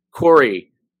her,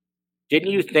 Corey,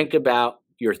 didn't you think about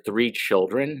your 3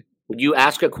 children? Would you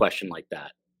ask a question like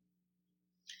that?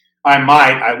 I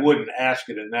might. I wouldn't ask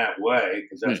it in that way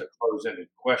because that's a closed-ended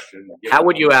question. How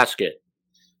would you ask it?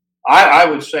 I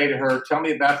would say to her, tell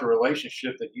me about the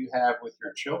relationship that you have with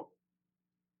your children.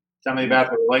 Tell me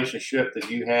about the relationship that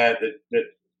you had that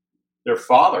their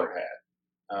father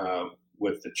had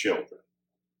with the children.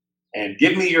 And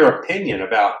give me your opinion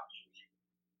about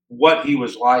what he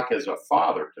was like as a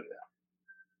father to them.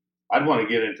 I'd want to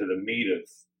get into the meat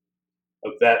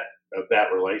of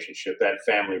that relationship, that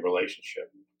family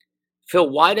relationship. Phil,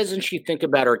 why doesn't she think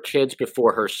about her kids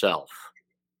before herself?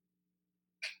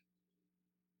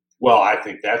 Well, I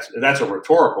think that's a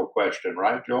rhetorical question,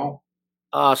 right, Joel?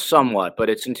 Somewhat, but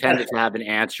it's intended to have an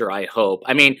answer, I hope.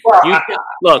 I mean,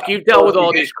 Well, you've dealt with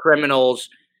all these criminals.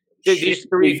 she-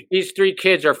 These three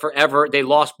kids are forever. They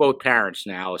lost both parents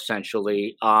now,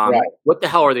 essentially. Right. What the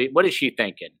hell are they? What is she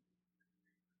thinking?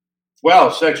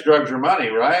 Well, sex, drugs, or money,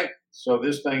 right? So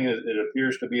this thing is. It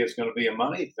appears to be. It's going to be a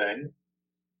money thing.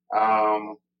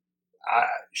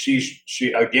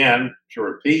 She again, to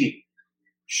repeat,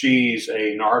 she's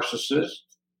a narcissist.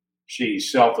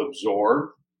 She's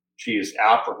self-absorbed. She is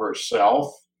out for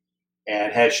herself.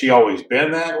 And has she always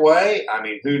been that way? I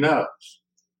mean, who knows?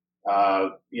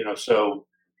 So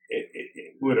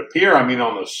it would appear, I mean,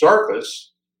 on the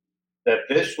surface, that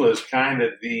this was kind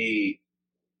of the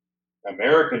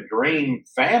American dream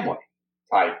family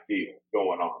type deal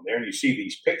going on there. And you see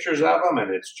these pictures of them,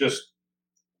 and it's just,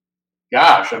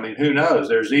 gosh, I mean, who knows?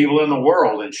 There's evil in the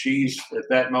world, and she's at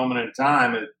that moment in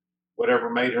time, whatever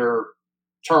made her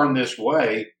turn this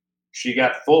way, she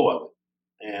got full of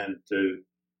it, and to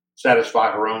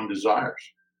satisfy her own desires.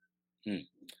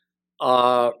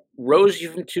 Rosie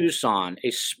from Tucson,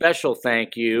 a special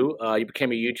thank you. You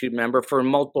became a YouTube member for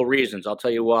multiple reasons. I'll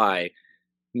tell you why.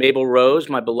 Mabel Rose,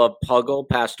 my beloved Puggle,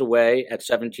 passed away at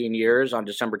 17 years on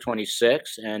December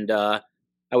 26th, and I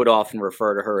would often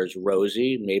refer to her as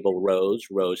Rosie, Mabel Rose,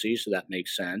 Rosie, so that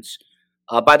makes sense.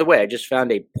 By the way, I just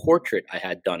found a portrait I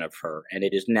had done of her, and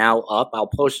it is now up.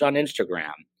 I'll post it on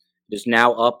Instagram. It is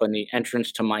now up on the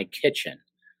entrance to my kitchen.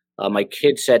 My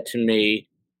kid said to me,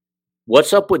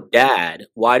 "What's up with Dad?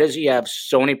 Why does he have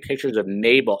so many pictures of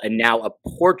Mabel and now a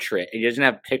portrait? He doesn't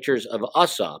have pictures of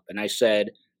us up." And I said,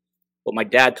 what my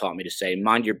dad taught me to say,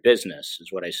 "Mind your business,"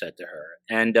 is what I said to her.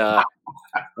 And I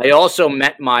also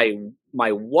met my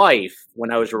wife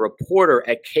when I was a reporter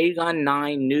at KGUN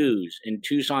 9 News in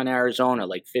Tucson, Arizona,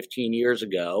 like 15 years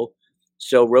ago.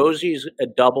 So Rosie's a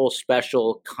double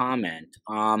special comment.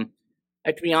 I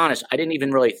have to be honest, I didn't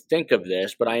even really think of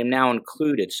this, but I am now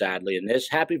included, sadly, in this.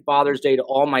 Happy Father's Day to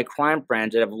all my crime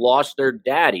friends that have lost their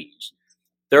daddies.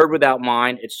 Third without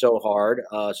mine, it's so hard.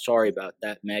 Sorry about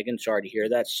that, Megan. Sorry to hear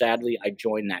that. Sadly, I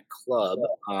joined that club.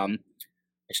 I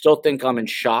still think I'm in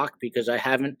shock because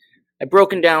I've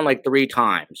broken down like 3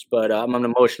 times, but I'm an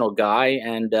emotional guy.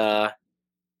 And let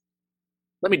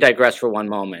me digress for one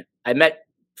moment. I met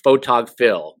Photog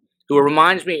Phil, who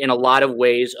reminds me in a lot of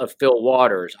ways of Phil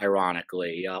Waters,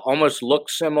 ironically. Almost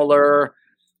looks similar-ish.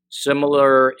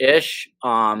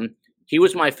 He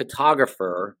was my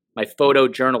photographer, my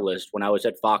photojournalist when I was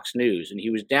at Fox News, and he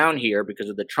was down here because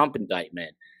of the Trump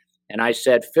indictment. And I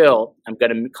said, "Phil, I'm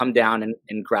going to come down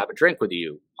and grab a drink with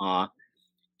you."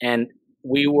 And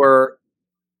we were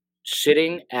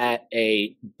sitting at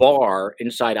a bar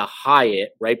inside a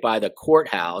Hyatt right by the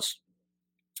courthouse.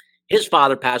 His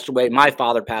father passed away. My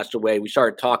father passed away. We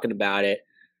started talking about it.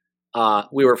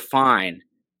 We were fine.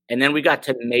 And then we got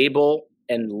to Mabel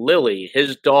and Lily.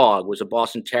 His dog was a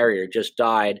Boston Terrier, just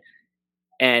died.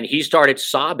 And he started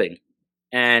sobbing.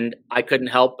 And I couldn't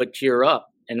help but tear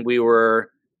up. And we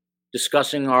were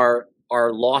discussing our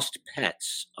lost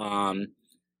pets.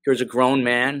 Here's a grown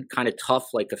man, kind of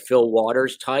tough, like a Phil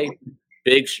Waters type,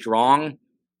 big, strong,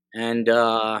 and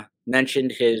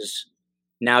mentioned his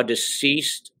now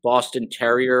deceased Boston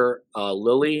Terrier,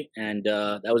 Lily, and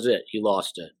that was it. He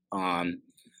lost it.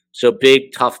 So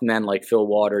big, tough men like Phil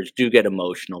Waters do get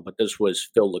emotional, but this was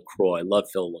Phil LaCroix. I love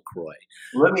Phil LaCroix.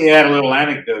 Let me add a little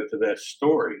anecdote to that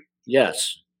story.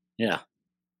 Yes. Yeah.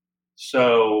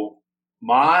 So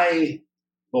my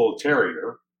bull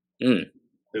terrier,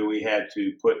 who we had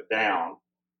to put down.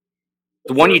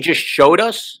 The one you just showed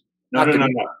us? No. Okay,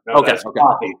 That's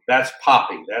Poppy. That's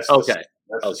Poppy. That's okay.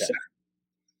 The second.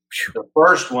 The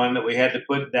first one that we had to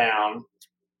put down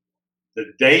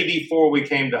the day before we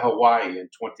came to Hawaii in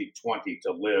 2020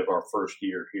 to live our first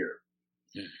year here.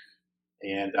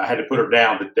 And I had to put her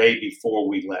down the day before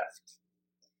we left.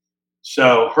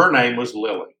 So her name was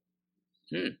Lily.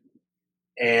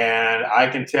 And I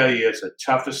can tell you it's the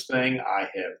toughest thing I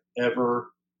have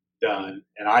ever done.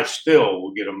 And I still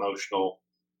will get emotional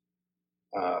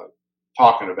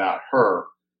talking about her.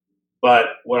 But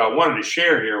what I wanted to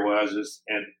share here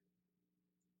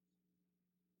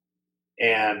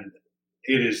and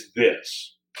it is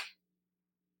this.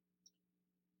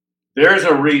 There's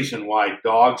a reason why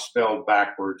dog spelled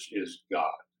backwards is God.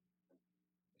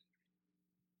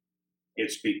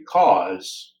 It's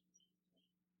because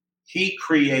he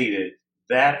created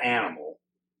that animal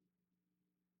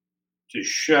to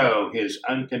show his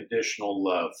unconditional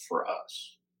love for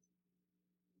us.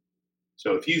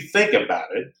 So if you think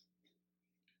about it,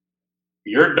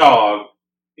 your dog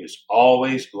is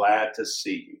always glad to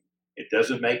see you. It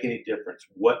doesn't make any difference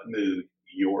what mood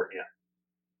you're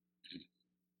in.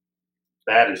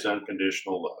 That is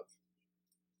unconditional love.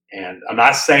 And I'm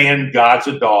not saying God's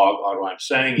a dog. All I'm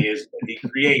saying is that he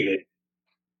created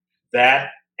that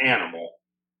animal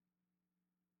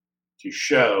to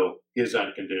show his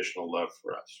unconditional love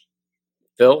for us.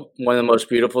 Phil, one of the most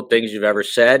beautiful things you've ever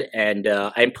said. And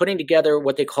I'm putting together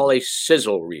what they call a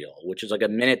sizzle reel, which is like a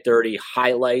minute 30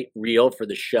 highlight reel for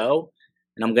the show.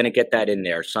 And I'm going to get that in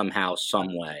there somehow, some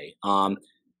way.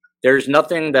 There's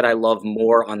nothing that I love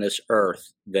more on this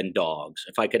earth than dogs.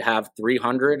 If I could have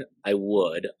 300, I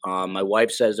would. My wife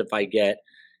says if I get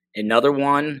another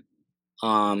one,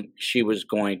 she was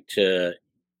going to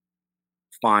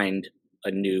find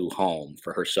a new home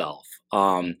for herself.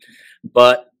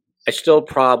 But I still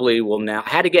probably will now. I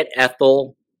had to get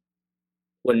Ethel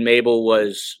when Mabel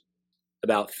was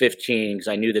about 15 because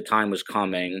I knew the time was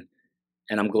coming,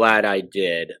 and I'm glad I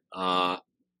did.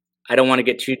 I don't want to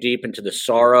get too deep into the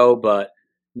sorrow, but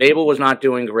Mabel was not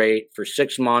doing great. For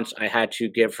 6 months, I had to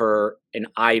give her an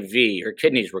IV. Her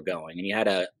kidneys were going, and you had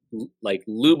to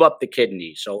lube up the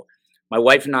kidneys. So my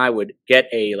wife and I would get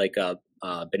a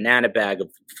banana bag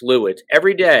of fluids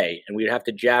every day, and we'd have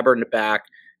to jab her in the back,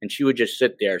 and she would just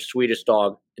sit there, sweetest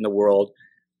dog in the world.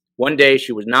 One day,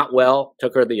 she was not well,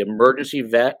 took her to the emergency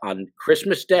vet on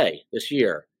Christmas Day this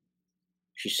year.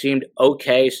 She seemed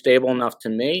okay, stable enough to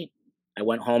me. I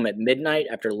went home at midnight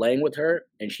after laying with her,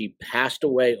 and she passed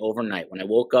away overnight. When I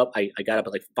woke up, I got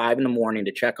up at 5 in the morning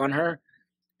to check on her,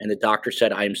 and the doctor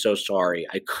said, I am so sorry.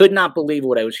 I could not believe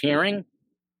what I was hearing,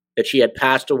 that she had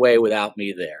passed away without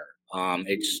me there.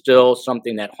 It's still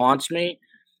something that haunts me.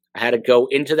 I had to go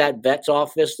into that vet's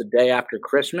office the day after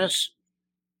Christmas,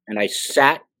 and I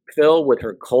sat, Phil, with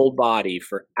her cold body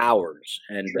for hours,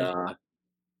 and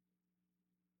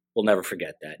we'll never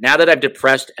forget that. Now that I've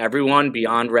depressed everyone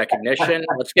beyond recognition,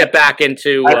 let's get back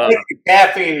into... I think the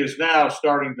caffeine is now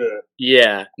starting to...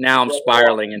 Yeah, now I'm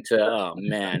spiraling into... Oh,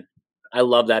 man. I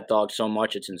love that dog so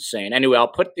much. It's insane. Anyway, I'll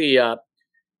put the...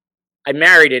 I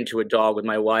married into a dog with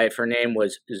my wife. Her name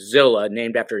was Zilla,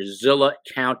 named after Zilla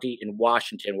County in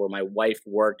Washington, where my wife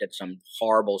worked at some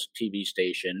horrible TV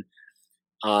station.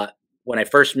 When I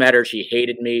first met her, she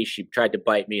hated me. She tried to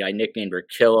bite me. I nicknamed her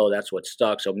Killa. That's what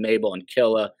stuck. So Mabel and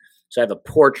Killa. So I have a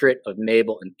portrait of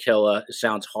Mabel and Killa. It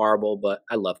sounds horrible, but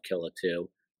I love Killa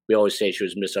too. We always say she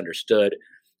was misunderstood.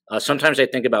 Sometimes I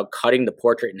think about cutting the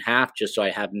portrait in half just so I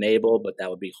have Mabel, but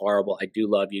that would be horrible. I do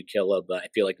love you, Killa, but I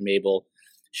feel like Mabel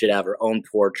should have her own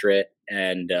portrait,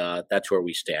 and that's where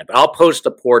we stand. But I'll post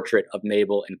a portrait of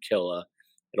Mabel and Killa.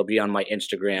 It'll be on my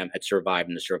Instagram at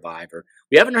Surviving the Survivor.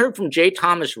 We haven't heard from J.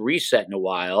 Thomas Reset in a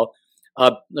while.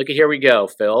 Look, here we go,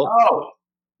 Phil. Oh,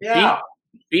 yeah.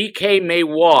 BK may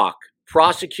walk.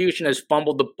 Prosecution has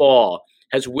fumbled the ball,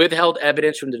 has withheld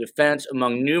evidence from the defense,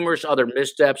 among numerous other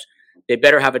missteps. They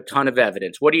better have a ton of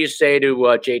evidence. What do you say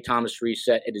to J. Thomas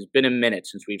Reset? It has been a minute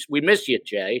since we missed you,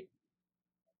 Jay.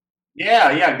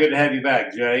 Yeah, good to have you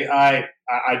back, Jay.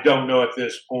 I don't know at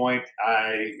this point.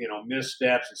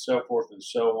 Missteps and so forth and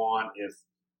so on. If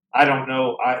I don't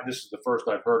know, this is the first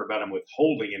I've heard about him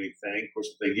withholding anything. Of course,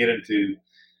 if they get into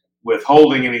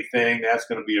withholding anything, that's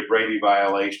going to be a Brady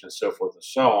violation and so forth and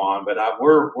so on. But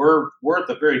we're at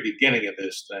the very beginning of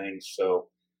this thing, so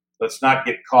let's not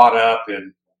get caught up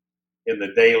in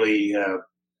the daily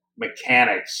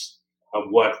mechanics of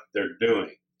what they're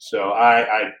doing. So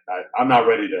I'm not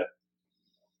ready to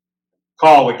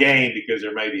call the game because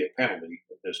there may be a penalty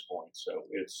at this point. So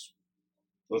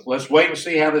let's wait and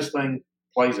see how this thing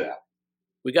plays out.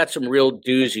 We got some real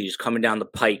doozies coming down the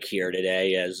pike here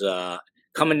today. As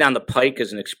coming down the pike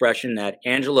is an expression that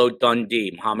Angelo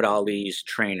Dundee, Muhammad Ali's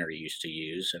trainer, used to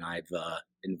use, and I've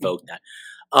invoked that.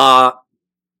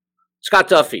 Scott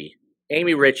Duffy,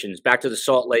 Amy Richins, back to the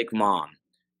Salt Lake mom.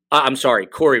 I'm sorry,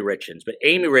 Corey Richins, but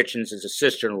Amy Richins is a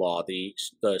sister-in-law,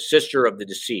 the sister of the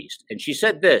deceased. And she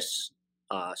said this,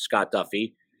 Scott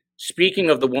Duffy, speaking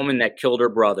of the woman that killed her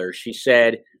brother, she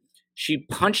said, she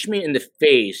punched me in the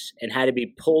face and had to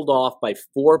be pulled off by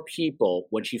 4 people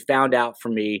when she found out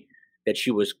from me that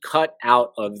she was cut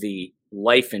out of the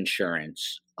life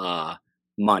insurance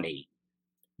money.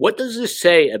 What does this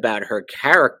say about her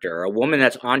character? A woman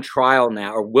that's on trial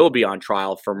now, or will be on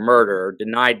trial for murder,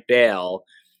 denied bail,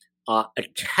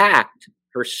 attacked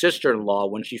her sister-in-law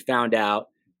when she found out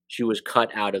she was cut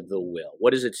out of the will.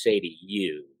 What does it say to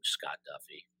you, Scott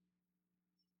Duffy?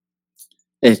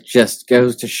 It just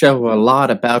goes to show a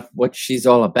lot about what she's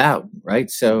all about,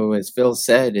 right? So as Phil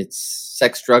said, it's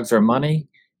sex, drugs, or money.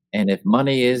 And if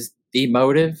money is the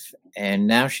motive, and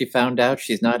now she found out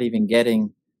she's not even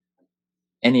getting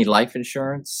any life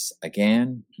insurance,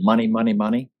 again,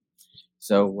 money.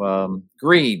 So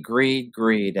greed,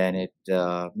 and it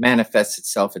manifests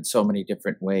itself in so many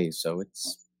different ways. So it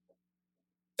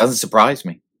doesn't surprise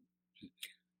me.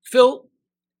 Phil,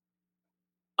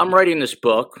 I'm writing this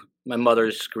book. My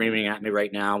mother's screaming at me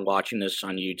right now, watching this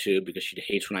on YouTube because she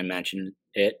hates when I mention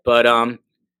it. But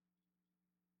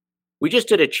we just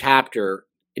did a chapter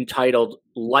entitled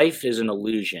 "Life is an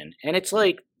Illusion," and it's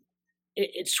like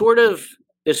it's sort of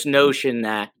this notion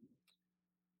that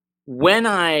when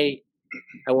I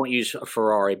won't use a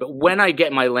Ferrari, but when I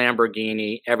get my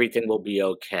Lamborghini, everything will be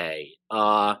okay.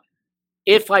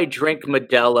 If I drink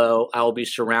Modelo, I'll be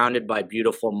surrounded by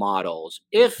beautiful models.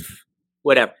 If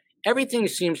whatever, everything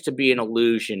seems to be an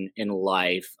illusion in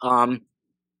life.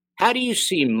 How do you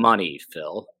see money,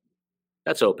 Phil?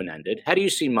 That's open-ended. How do you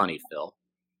see money, Phil?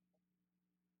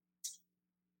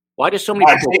 Why do so many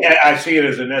people... I see it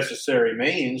as a necessary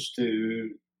means to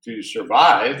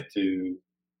survive, to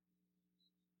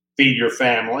feed your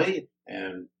family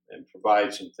and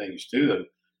provide some things to them.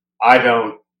 I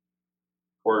don't,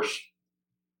 of course,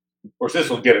 this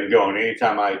will get it going.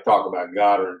 Anytime I talk about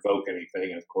God or invoke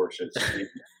anything, of course, it's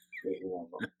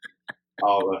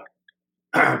all the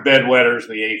bedwetters,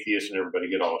 the atheists, and everybody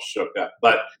get all shook up.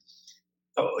 But,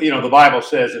 the Bible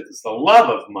says that it's the love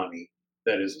of money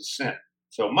that is a sin.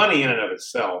 So money in and of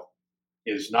itself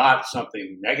is not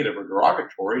something negative or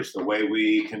derogatory. It's the way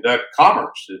we conduct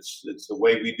commerce. It's the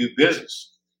way we do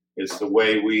business. It's the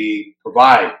way we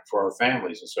provide for our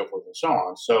families and so forth and so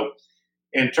on. So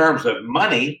in terms of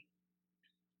money,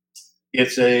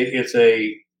 it's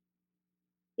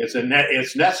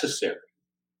necessary.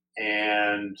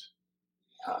 And,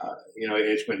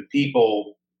 it's when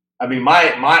people, I've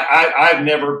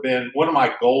never been, one of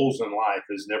my goals in life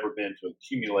has never been to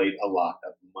accumulate a lot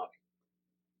of money.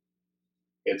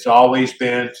 It's always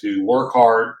been to work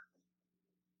hard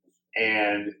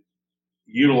and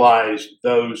utilize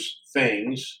those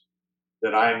things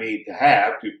that I need to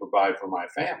have to provide for my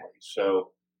family.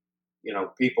 So,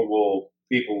 people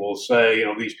will say,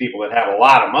 these people that have a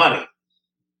lot of money,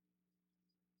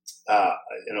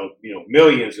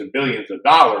 millions and billions of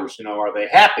dollars, are they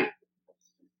happy?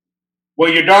 Well,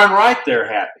 you're darn right they're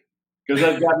happy because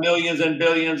they've got millions and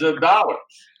billions of dollars.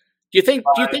 Do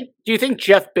you think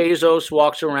Jeff Bezos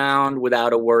walks around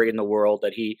without a worry in the world,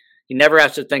 that he never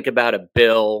has to think about a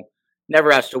bill, never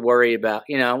has to worry about,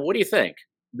 what do you think?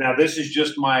 Now, this is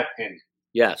just my opinion.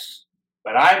 Yes.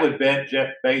 But I would bet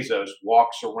Jeff Bezos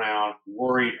walks around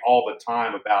worried all the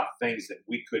time about things that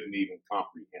we couldn't even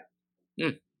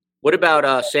comprehend. What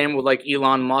about same with like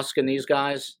Elon Musk and these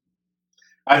guys?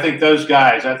 I think those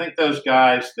guys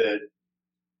that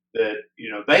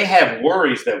they have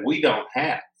worries that we don't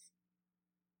have.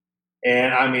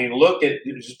 And look at,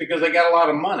 just because they got a lot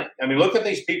of money. Look at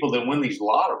these people that win these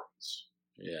lotteries.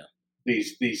 Yeah.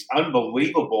 These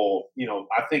unbelievable,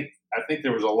 I think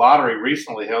there was a lottery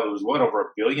recently held. It was over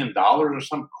 $1 billion or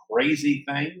some crazy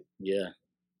thing. Yeah.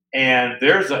 And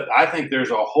I think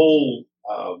there's a whole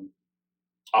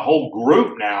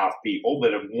group now of people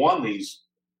that have won these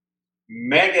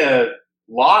mega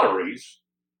lotteries,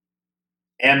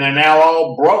 and they're now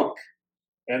all broke,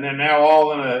 and they're now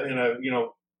all in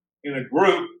a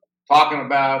group talking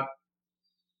about,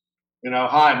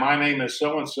 hi, my name is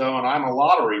so and so, and I'm a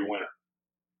lottery winner.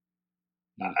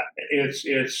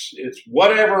 It's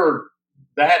whatever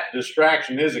that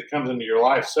distraction is that comes into your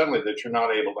life suddenly that you're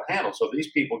not able to handle. So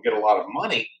these people get a lot of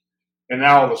money, and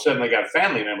now all of a sudden they got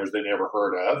family members they never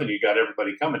heard of, and you got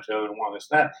everybody coming to them and want this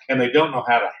and that, and they don't know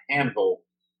how to handle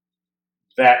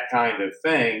that kind of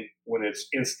thing when it's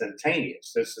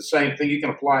instantaneous. It's the same thing. You can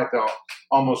apply it to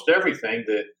almost everything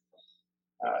that,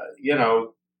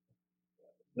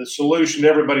 the solution to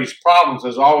everybody's problems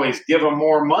is always give them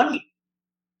more money.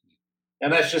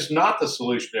 And that's just not the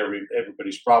solution to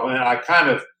everybody's problem. And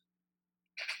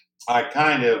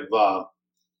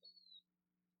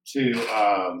do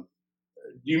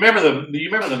you remember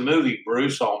the movie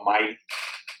Bruce Almighty?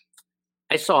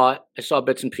 I saw it. I saw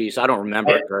bits and pieces. I don't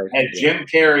remember it very. Had Jim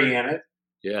Carrey in it.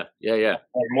 Yeah.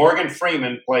 And Morgan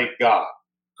Freeman played God.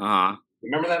 Uh-huh.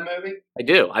 Remember that movie? I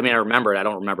do. I rember it. I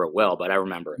don't remember it well, but I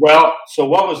remember it. Well, so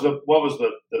what was the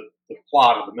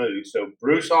plot of the movie? So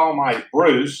Bruce Almighty,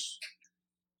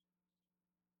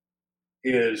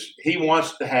 he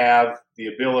wants to have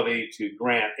the ability to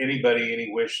grant anybody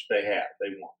any wish they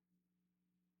want.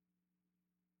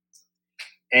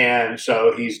 And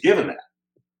so he's given that.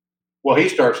 Well, he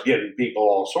starts giving people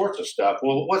all sorts of stuff.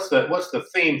 Well, what's the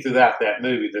theme throughout that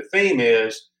movie? The theme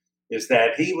is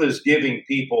that he was giving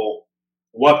people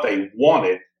what they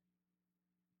wanted,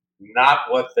 not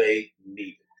what they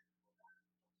needed.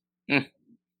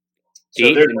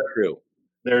 So true.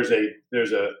 there's a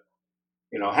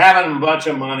having a bunch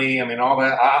of money. I mean, all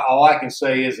that. All I can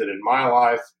say is that in my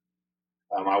life,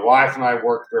 my wife and I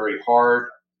worked very hard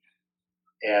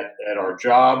at our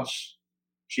jobs.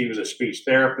 She was a speech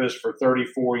therapist for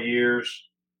 34 years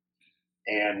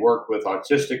and worked with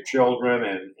autistic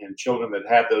children and children that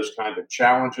had those kind of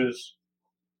challenges.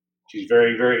 She's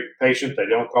very, very patient. They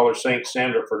don't call her Saint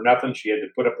Sandra for nothing. She had to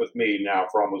put up with me now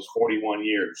for almost 41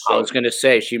 years. So, I was going to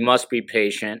say she must be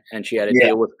patient, and she had to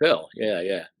deal with Phil.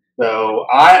 Yeah. So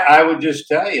I would just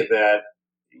tell you that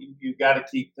you've got to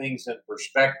keep things in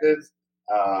perspective.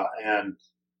 And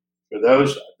for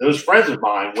those friends of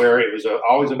mine, where it was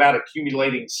always about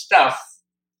accumulating stuff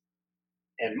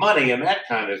and money and that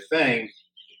kind of thing,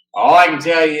 all I can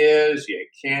tell you is you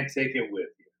can't take it with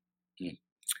you.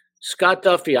 Scott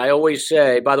Duffy, I always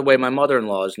say, by the way, my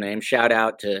mother-in-law's name, shout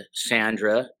out to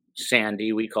Sandra,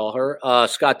 Sandy, we call her,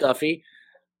 Scott Duffy.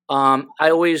 I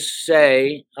always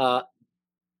say,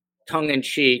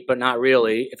 tongue-in-cheek, but not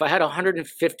really, if I had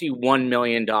 $151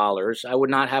 million, I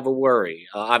would not have a worry.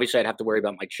 Obviously, I'd have to worry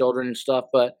about my children and stuff,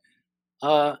 but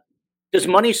does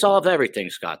money solve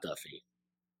everything, Scott Duffy?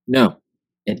 No,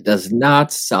 it does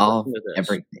not solve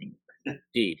everything.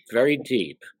 Deep, very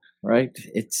deep. Right?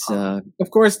 It's,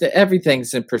 of course,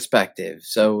 everything's in perspective.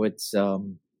 So it's, Jeff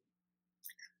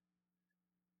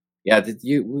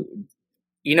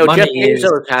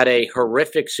Bezos had a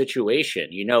horrific situation.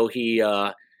 He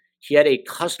had a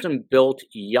custom-built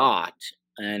yacht,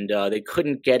 and they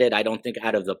couldn't get it, I don't think,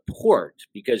 out of the port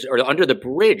or under the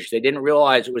bridge. They didn't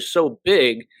realize it was so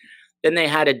big. Then they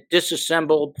had to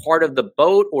disassemble part of the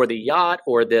boat or the yacht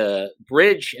or the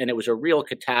bridge, and it was a real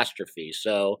catastrophe.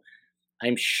 So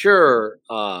I'm sure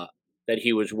that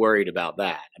he was worried about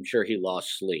that. I'm sure he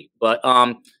lost sleep. But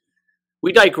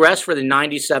we digress for the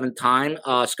 97th time.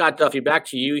 Scott Duffy, back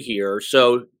to you here.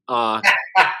 So my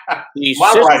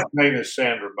wife's name is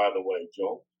Sandra, by the way,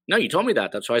 Joel. No, you told me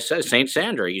that. That's why I said Saint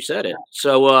Sandra. You said it.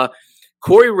 So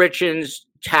Corey Richins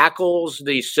tackles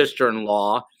the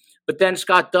sister-in-law, but then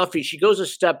Scott Duffy, she goes a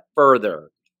step further.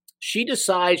 She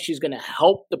decides she's going to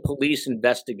help the police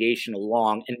investigation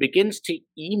along and begins to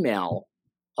email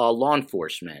law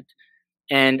enforcement.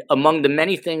 And among the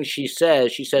many things she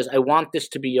says, I want this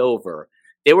to be over.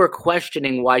 They were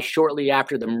questioning why shortly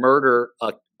after the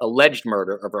alleged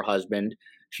murder of her husband,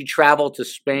 she traveled to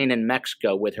Spain and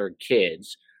Mexico with her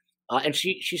kids. And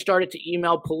she started to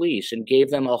email police and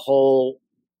gave them a whole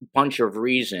bunch of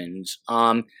reasons.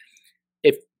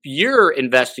 If you're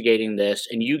investigating this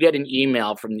and you get an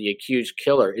email from the accused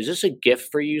killer, is this a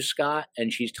gift for you, Scott?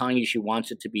 And she's telling you she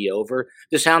wants it to be over?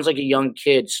 This sounds like a young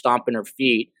kid stomping her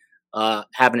feet,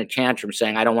 having a tantrum,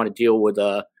 saying, I don't want to deal with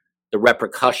the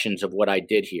repercussions of what I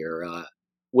did here.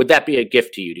 Would that be a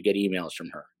gift to you to get emails from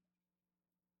her?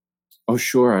 Oh,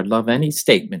 sure. I'd love any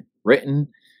statement, written,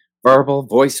 verbal,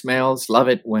 voicemails. Love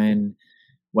it when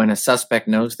a suspect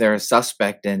knows they're a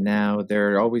suspect and now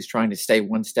they're always trying to stay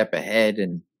one step ahead.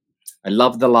 And I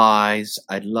love the lies.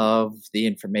 I love the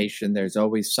information. There's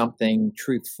always something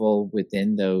truthful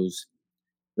within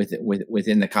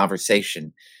within the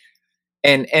conversation.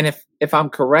 And if I'm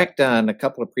correct on a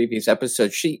couple of previous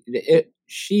episodes,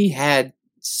 she had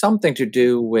something to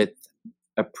do with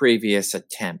a previous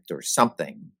attempt or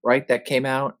something, right? That came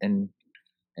out, and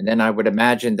then I would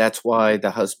imagine that's why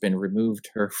the husband removed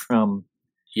her from.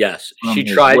 Yes, she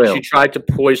tried to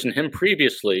poison him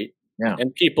previously. Yeah.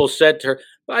 And people said to her,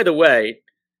 by the way,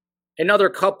 another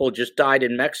couple just died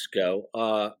in Mexico.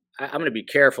 I'm going to be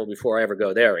careful before I ever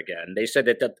go there again. They said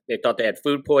that they thought they had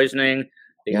food poisoning.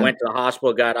 They went to the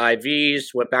hospital, got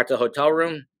IVs, went back to the hotel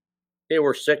room. They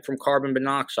were sick from carbon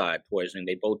monoxide poisoning.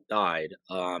 They both died.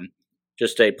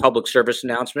 Just a public service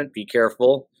announcement. Be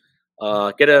careful.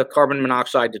 Get a carbon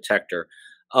monoxide detector.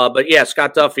 But yeah,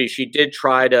 Scott Duffy, she did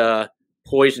try to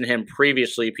poison him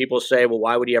previously. People say, well,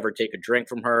 why would he ever take a drink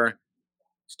from her?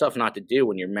 It's tough not to do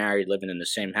when you're married, living in the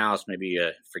same house. Maybe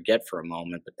you forget for a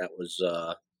moment, but that was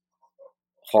a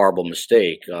horrible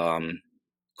mistake.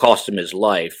 Cost him his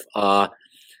life.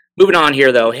 Moving on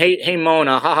here, though. Hey,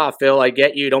 Mona. Haha, Phil, I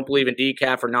get you. Don't believe in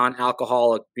decaf or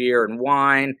non-alcoholic beer and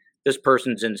wine. This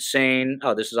person's insane.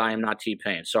 Oh, this is I am not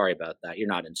T-Pain. Sorry about that. You're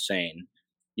not insane.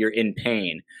 You're in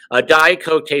pain. Diet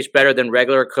Coke tastes better than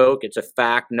regular Coke. It's a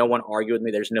fact. No one argue with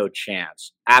me. There's no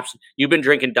chance. You've been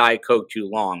drinking Diet Coke too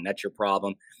long. That's your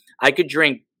problem. I could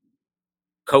drink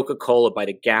Coca-Cola by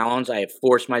the gallons. I have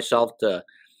forced myself to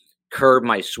curb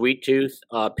my sweet tooth.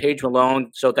 Paige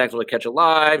Malone, so thankful to catch a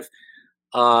live.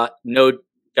 No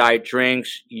diet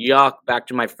drinks. Yuck. Back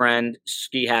to my friend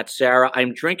Ski Hat Sarah.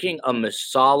 I'm drinking a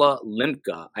Masala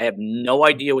Limca. I have no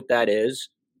idea what that is.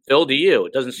 Phil, do you?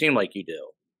 It doesn't seem like you do.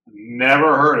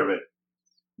 Never heard of it.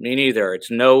 Me neither.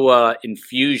 It's no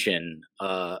infusion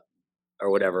or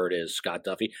whatever it is, Scott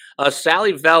Duffy.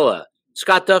 Sally Vella.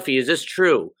 Scott Duffy, is this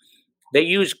true? They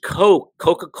use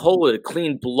Coca-Cola to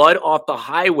clean blood off the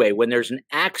highway when there's an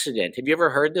accident. Have you ever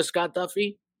heard this, Scott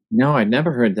Duffy? No, I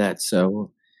never heard that.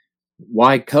 So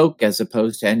why Coke as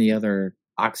opposed to any other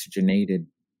oxygenated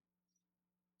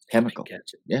chemical?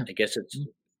 I guess it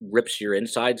rips your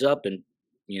insides up and,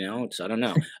 I don't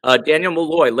know. Daniel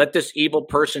Malloy, let this evil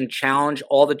person challenge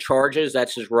all the charges.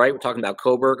 That's his right. We're talking about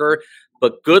Kohberger.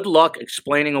 But good luck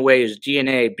explaining away his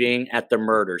DNA being at the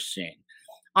murder scene.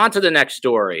 On to the next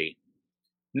story.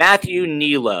 Matthew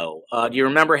Nilo. Do you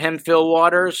remember him, Phil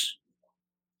Waters?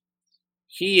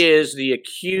 He is the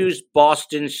accused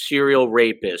Boston serial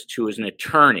rapist who is an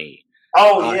attorney.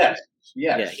 Oh, yes.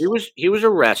 Yeah, he was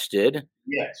arrested.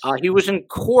 Yes. He was in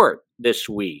court this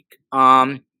week.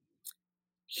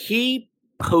 He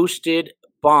posted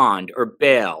bond or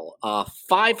bail,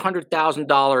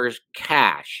 $500,000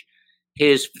 cash.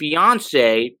 His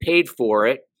fiance paid for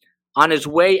it. On his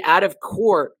way out of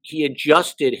court, he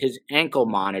adjusted his ankle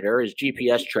monitor, his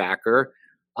GPS tracker.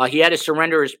 He had to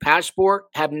surrender his passport,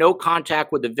 have no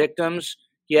contact with the victims.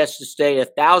 He has to stay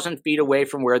 1,000 feet away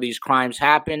from where these crimes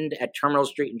happened at Terminal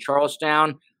Street in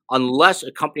Charlestown, unless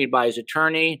accompanied by his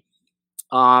attorney.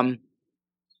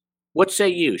 What say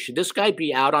you? Should this guy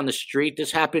be out on the street?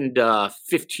 This happened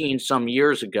 15 some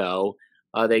years ago.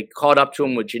 They caught up to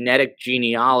him with genetic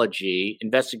genealogy,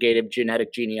 investigative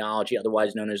genetic genealogy,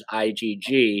 otherwise known as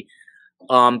IgG.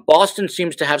 Boston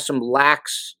seems to have some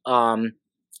lax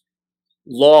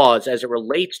laws as it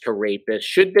relates to rapists.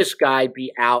 Should this guy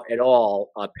be out at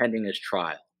all pending his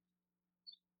trial?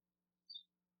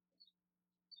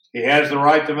 He has the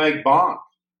right to make bond.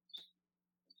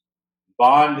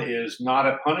 Bond is not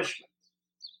a punishment.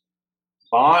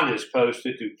 Bond is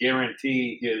posted to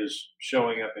guarantee his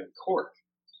showing up in court.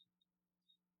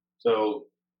 So,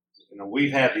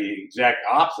 we've had the exact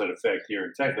opposite effect here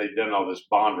in Texas. They've done all this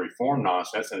bond reform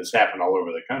nonsense, and it's happened all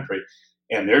over the country.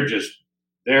 And they're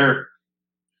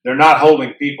not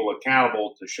holding people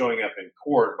accountable to showing up in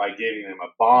court by giving them a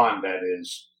bond that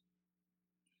is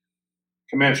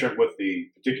commensurate with the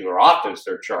particular offense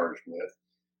they're charged with.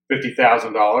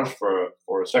 $50,000 for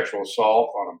a sexual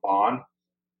assault on a bond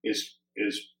is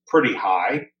pretty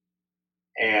high.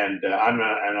 And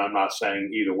I'm not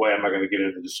saying either way. I'm not going to get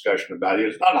into the discussion about it.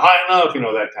 It's not high enough,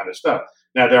 that kind of stuff.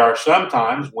 Now, there are some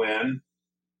times when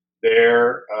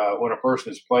when a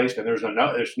person is placed and there's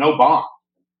no bond.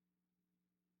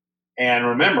 And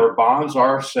remember, bonds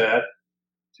are set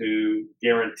to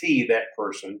guarantee that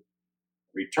person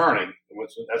returning. And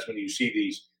that's when you see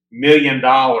these $1 million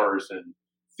and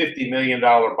 $50 million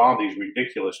bond, these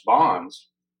ridiculous bonds,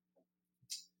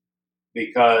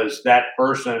 because that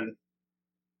person,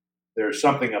 there's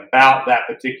something about that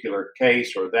particular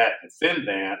case or that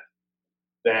defendant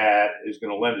that is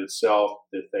going to lend itself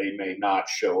that they may not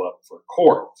show up for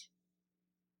court.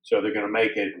 So they're going to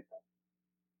make it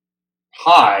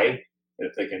high.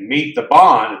 If they can meet the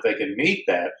bond, if they can meet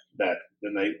that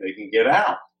then they can get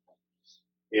out.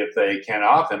 If they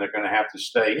cannot, then they're going to have to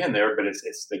stay in there. But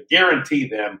it's to guarantee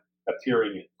them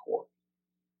appearing in court.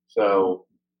 So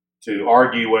to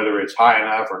argue whether it's high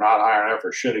enough or not high enough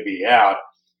or should it be out,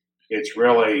 it's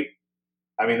really,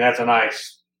 that's a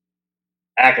nice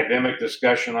academic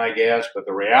discussion, I guess. But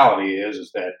the reality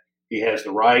is that he has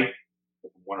the right,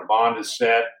 when a bond is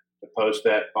set, to post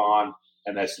that bond,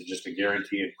 and that's just a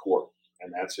guarantee in court.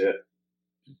 And that's it,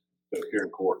 to appear in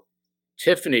court.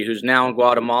 Tiffany, who's now in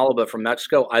Guatemala, but from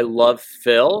Mexico. I love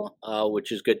Phil,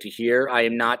 which is good to hear. I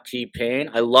am not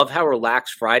T-Pain. I love how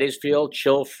relaxed Fridays feel.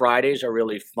 Chill Fridays are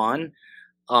really fun.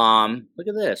 Look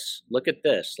at this. Look at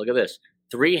this.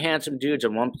 3 handsome dudes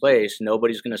in one place.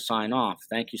 Nobody's going to sign off.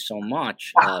 Thank you so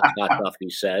much, Scott Duffy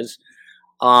says.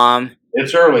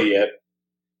 It's early yet.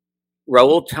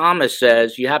 Raul Thomas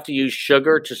says you have to use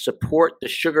sugar to support the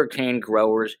sugarcane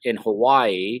growers in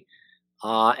Hawaii.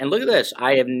 And look at this.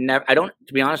 To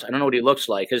be honest, I don't know what he looks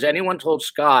like. Has anyone told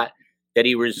Scott that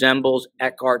he resembles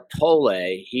Eckhart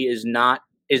Tolle? He is not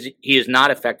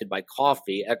affected by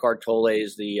coffee. Eckhart Tolle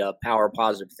is the power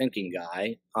positive thinking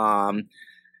guy.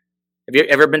 Have you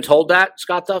ever been told that,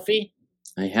 Scott Duffy?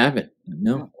 I haven't.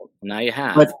 No. Well, now you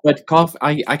have. But coffee,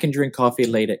 I can drink coffee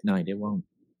late at night. It won't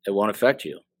affect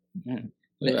you.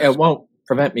 It won't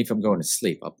prevent me from going to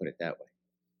sleep. I'll put it that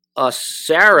way.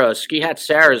 Sarah, Ski Hat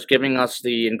Sarah is giving us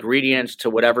the ingredients to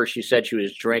whatever she said she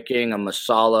was drinking, a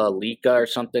masala lika or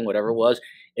something, whatever it was.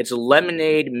 It's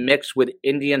lemonade mixed with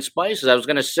Indian spices. I was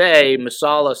going to say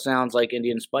masala sounds like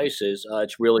Indian spices.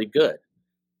 It's really good.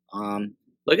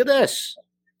 Look at this.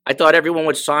 I thought everyone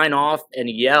would sign off and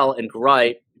yell and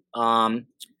gripe.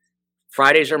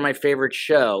 Fridays are my favorite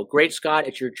show. Great Scott,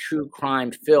 it's your true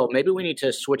crime Phil. Maybe we need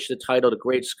to switch the title to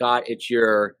Great Scott, it's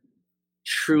your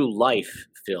true life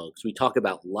Phil, because we talk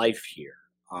about life here,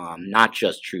 not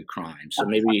just true crime. So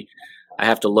maybe I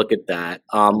have to look at that.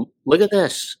 Look at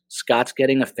this. Scott's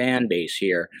getting a fan base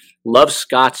here. Love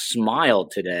Scott's smile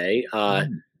today.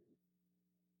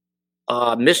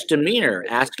 Misdemeanor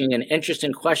asking an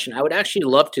interesting question. I would actually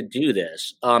love to do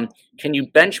this. Can you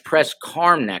bench press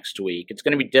Carm next week? It's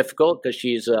going to be difficult because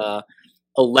she's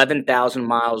 11,000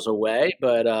 miles away,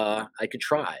 but I could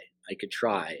try.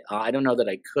 I don't know that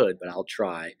I could, but I'll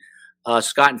try.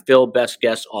 Scott and Phil, best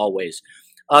guests always.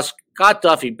 Scott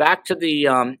Duffy, back to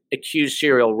the accused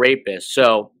serial rapist.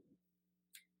 So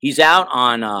he's out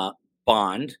on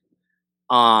bond,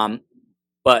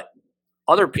 but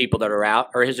other people that are out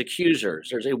are his accusers.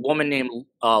 There's a woman named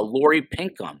Lori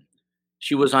Pinkham.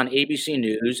 She was on ABC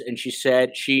News, and she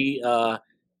said she,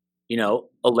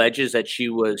 alleges that she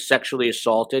was sexually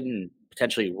assaulted and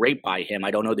potentially raped by him.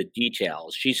 I don't know the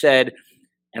details. She said,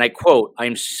 and I quote, "I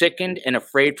am sickened and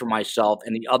afraid for myself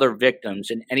and the other victims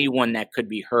and anyone that could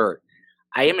be hurt.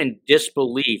 I am in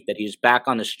disbelief that he's back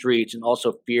on the streets and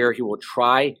also fear he will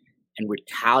try and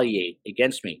retaliate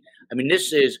against me." I mean,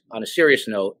 this is, on a serious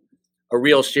note, a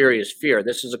real serious fear.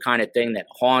 This is the kind of thing that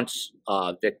haunts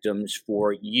victims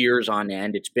for years on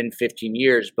end. It's been 15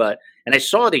 years, and I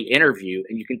saw the interview,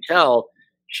 and you can tell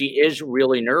she is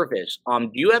really nervous. Do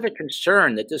you have a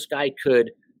concern that this guy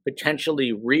could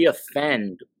potentially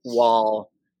reoffend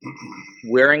while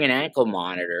wearing an ankle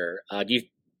monitor?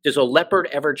 Does a leopard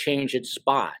ever change its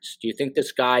spots? Do you think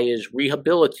this guy is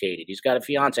rehabilitated? He's got a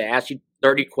fiance. I asked you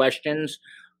 30 questions.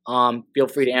 Feel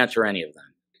free to answer any of them.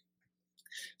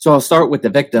 So I'll start with the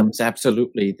victims.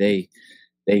 Absolutely. They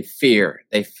fear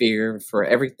for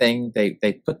everything.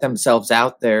 They put themselves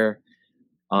out there.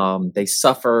 They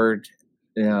suffered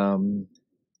the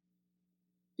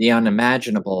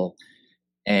unimaginable.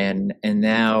 And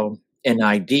now an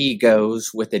ID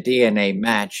goes with a DNA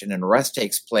match and an arrest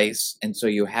takes place. And so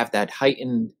you have that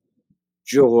heightened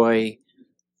joy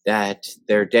that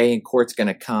their day in court's going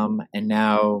to come. And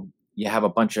now you have a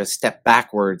bunch of step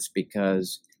backwards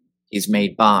because he's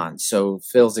made bond. So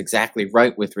Phil's exactly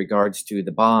right with regards to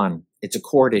the bond. It's a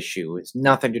court issue. It's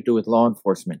nothing to do with law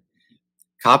enforcement.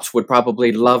 Cops would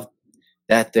probably love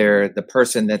that the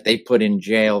person that they put in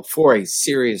jail for a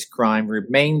serious crime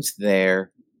remains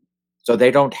there, so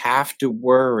they don't have to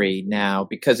worry now,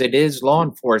 because it is law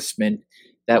enforcement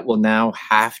that will now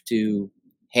have to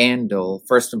handle,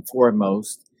 first and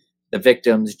foremost, the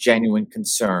victim's genuine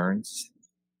concerns,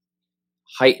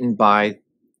 heightened by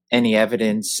any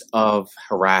evidence of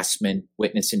harassment,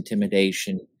 witness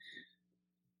intimidation,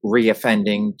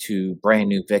 reoffending to brand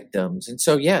new victims. And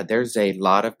so, yeah, there's a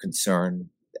lot of concern,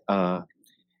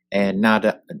 and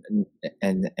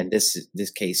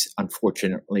this case,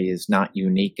 unfortunately, is not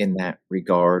unique in that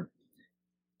regard.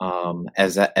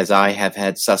 As I have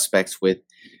had suspects with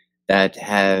that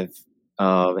have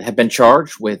been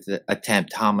charged with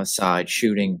attempt homicide,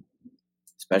 shooting,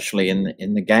 especially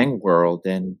in the gang world,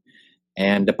 and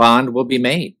the bond will be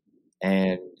made,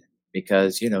 and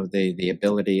because the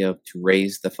ability to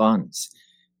raise the funds,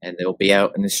 and they'll be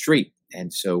out in the street,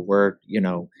 and so we're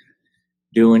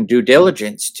doing due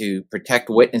diligence to protect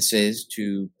witnesses,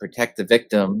 to protect the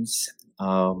victims,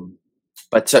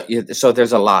 but so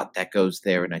there's a lot that goes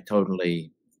there, and I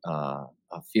totally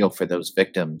feel for those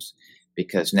victims,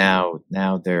 because now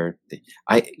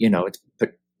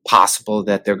it's possible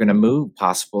that they're going to move,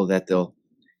 possible that they'll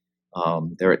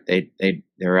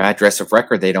their address of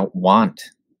record, they don't want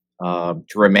to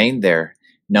remain there,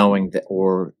 knowing that,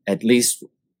 or at least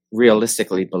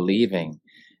realistically believing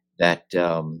that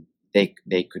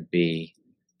they could be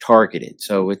targeted.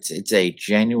 So it's a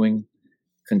genuine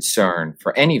concern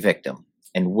for any victim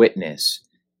and witness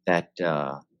that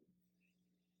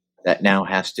now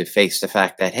has to face the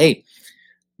fact that, hey,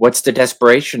 what's the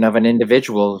desperation of an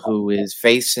individual who is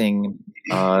facing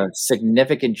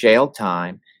significant jail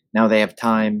time? Now they have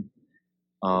time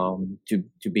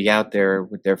to be out there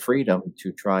with their freedom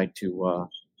to try to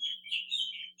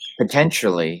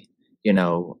potentially,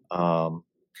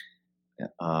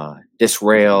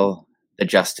 disrail the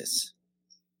justice.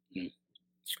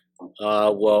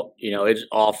 Well, it's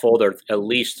awful. There are at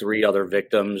least 3 other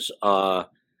victims.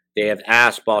 They have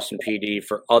asked Boston PD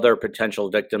for other potential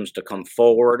victims to come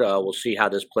forward. We'll see how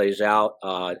this plays out.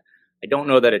 I don't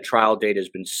know that a trial date has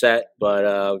been set, but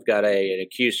we've got an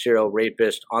accused serial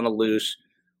rapist on the loose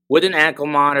with an ankle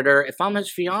monitor. If I'm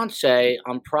his fiance,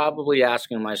 I'm probably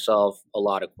asking myself a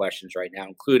lot of questions right now,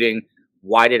 including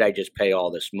why did I just pay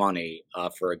all this money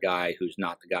for a guy who's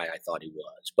not the guy I thought he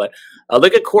was? But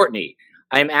look at Courtney.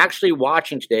 I'm actually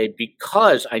watching today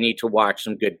because I need to watch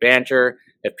some good banter.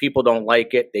 If people don't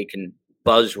like it, they can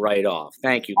buzz right off.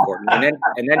 Thank you, Courtney.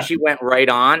 And then she went right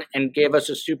on and gave us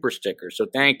a super sticker. So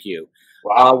thank you.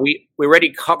 Wow. We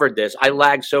already covered this. I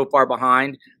lagged so far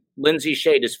behind. Lindsay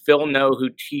Shea, does Phil know who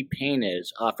T-Pain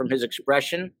is? From his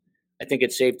expression, I think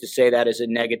it's safe to say that is a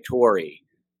negatory.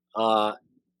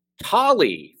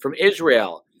 Tali from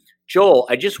Israel. Joel,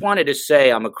 I just wanted to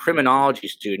say I'm a criminology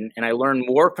student, and I learned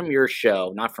more from your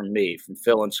show, not from me, from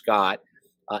Phil and Scott,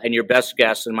 and your best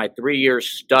guests in my 3 years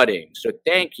studying. So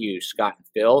thank you, Scott and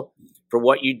Phil, for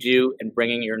what you do and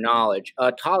bringing your knowledge.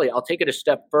 Tali, I'll take it a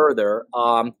step further.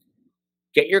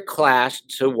 Get your class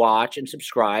to watch and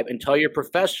subscribe, and tell your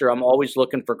professor I'm always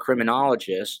looking for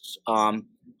criminologists. I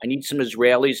need some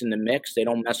Israelis in the mix. They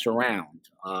don't mess around.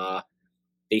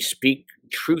 They speak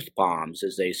truth bombs,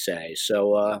 as they say.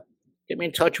 So get me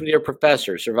in touch with your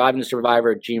professor,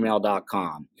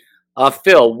 survivingthesurvivor@gmail.com.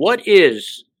 Phil, what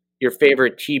is your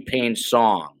favorite T-Pain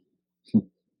song?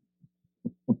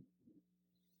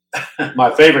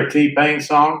 My favorite T-Pain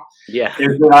song Yeah.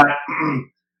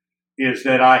 is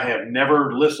that I have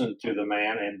never listened to the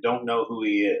man and don't know who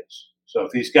he is. So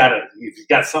if he's got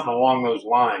something along those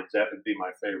lines, that would be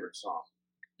my favorite song.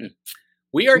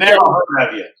 We are Never heard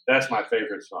of you. That's my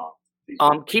favorite song.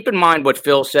 Keep in mind what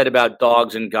Phil said about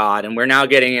dogs and God, and we're now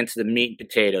getting into the meat and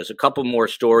potatoes. A couple more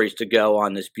stories to go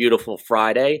on this beautiful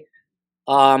Friday.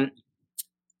 Phil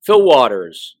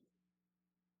Waters,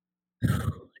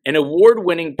 an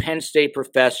award-winning Penn State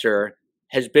professor,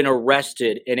 has been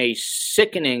arrested in a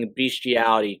sickening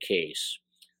bestiality case.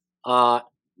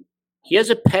 He has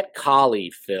a pet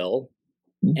collie, Phil,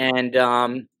 and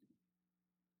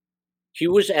he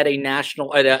was at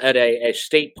a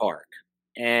state park.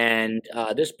 And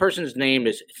this person's name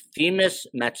is Themis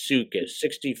Matsoukas,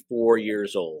 64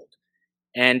 years old.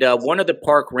 And one of the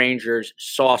park rangers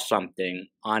saw something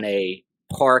on a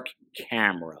park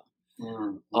camera.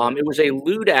 Mm-hmm. It was a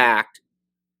lewd act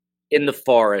in the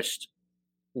forest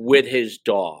with his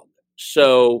dog.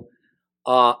 So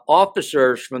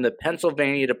officers from the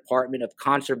Pennsylvania Department of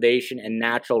Conservation and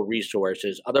Natural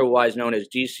Resources, otherwise known as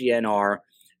DCNR,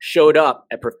 showed up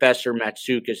at Professor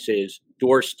Matsoukas'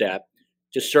 doorstep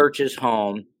to search his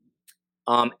home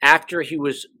after he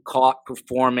was caught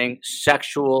performing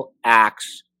sexual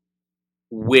acts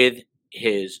with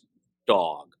his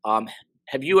dog.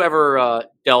 Have you ever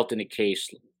dealt in a case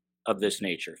of this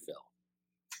nature, Phil?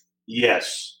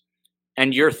 Yes.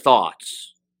 And your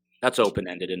thoughts? That's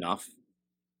open-ended enough.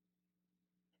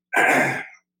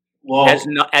 Well,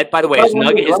 by the way, is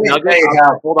Nugget?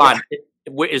 Hold on.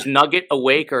 Is Nugget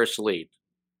awake or asleep?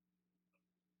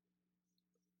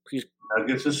 Please.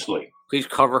 Nugget's asleep. Please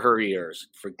cover her ears,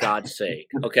 for God's sake.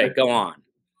 Okay, go on.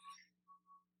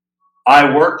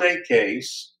 I worked a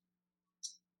case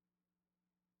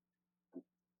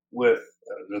with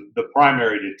the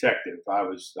primary detective. I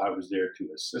was there to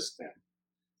assist them.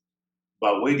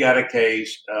 But we got a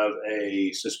case of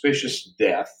a suspicious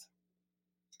death.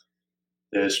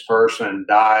 This person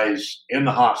dies in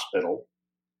the hospital,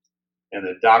 and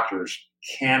the doctors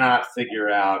cannot figure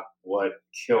out what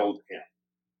killed him.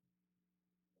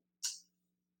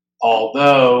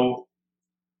 Although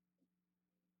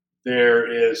there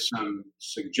is some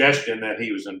suggestion that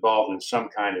he was involved in some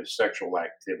kind of sexual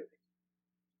activity.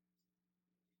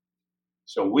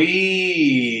 So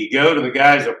we go to the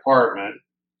guy's apartment,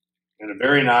 in a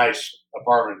very nice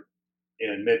apartment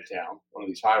in Midtown, one of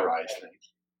these high-rise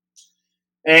things.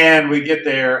 And we get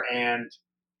there and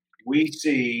we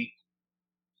see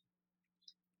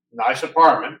nice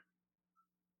apartment,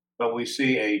 but we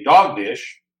see a dog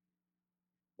dish,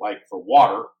 like for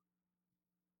water.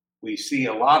 We see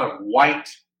a lot of white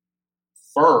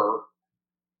fur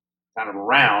kind of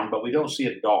around, but we don't see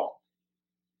a dog.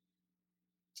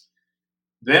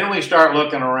 Then we start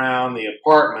looking around the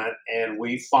apartment and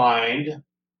we find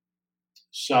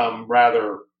some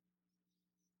rather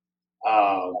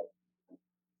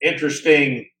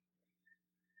interesting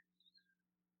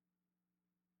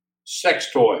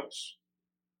sex toys.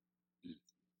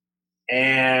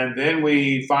 And then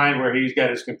we find where he's got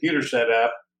his computer set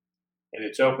up and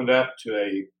it's opened up to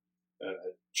a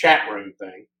chat room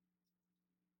thing.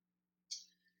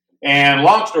 And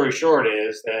long story short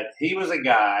is that he was a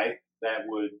guy that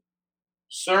would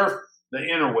surf the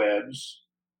interwebs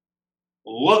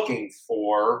looking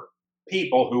for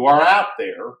people who are out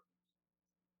there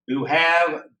who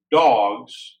have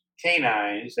dogs,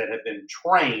 canines, that have been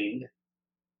trained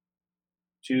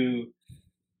to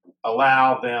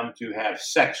allow them to have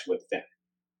sex with them.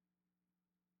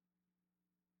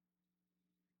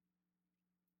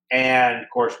 And of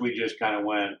course, we just kind of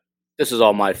went. This is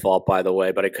all my fault, by the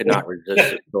way, but I could not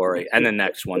resist the story and the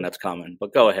next one that's coming.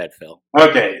 But go ahead, Phil.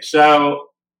 Okay, so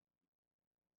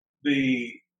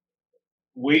we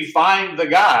find the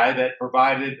guy that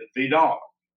provided the dog,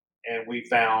 and we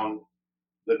found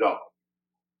the dog.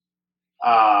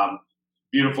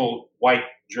 Beautiful white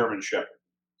German Shepherd.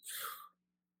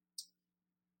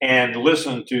 And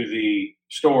listen to the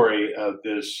story of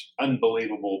this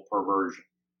unbelievable perversion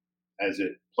as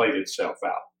it played itself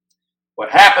out.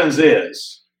 What happens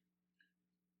is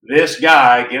this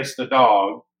guy gets the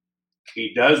dog.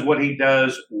 He does what he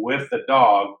does with the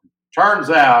dog. Turns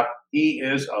out he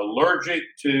is allergic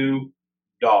to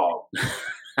dogs.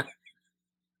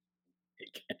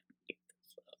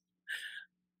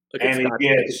 And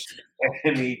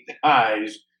he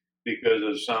dies because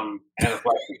of some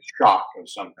anaphylactic shock of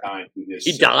some kind.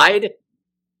 He died?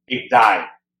 He died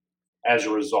as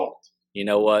a result. You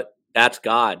know what? That's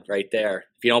God right there.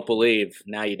 If you don't believe,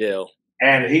 now you do.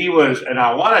 And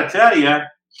I want to tell you,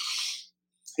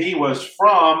 he was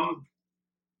from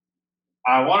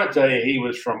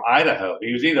Idaho.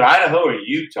 He was either Idaho or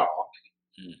Utah.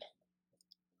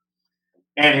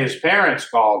 And his parents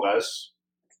called us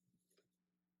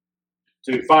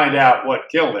to find out what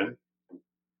killed him.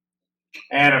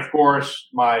 And of course,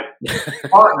 my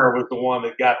partner was the one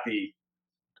that got the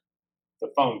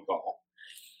phone call.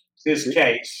 It's his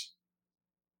case.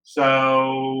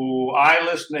 So I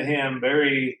listened to him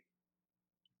very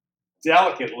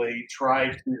delicately,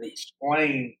 try to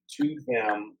explain to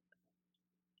him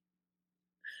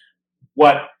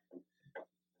what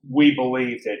we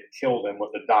believed had killed him,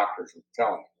 what the doctors were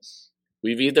telling us.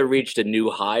 We've either reached a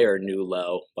new high or a new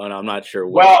low, but I'm not sure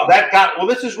what. Well,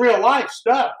 this is real life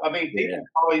stuff. I mean, people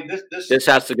probably this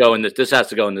has to go in this. This has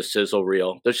to go in the sizzle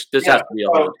reel. This has to be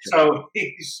a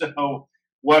so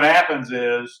what happens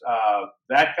is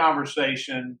that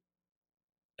conversation.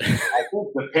 I think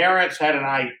the parents had an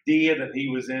idea that he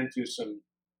was into some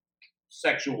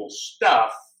sexual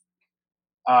stuff,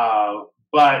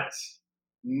 but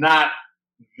not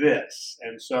this.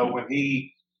 And so when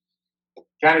he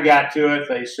kind of got to it,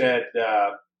 they said,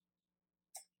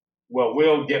 well,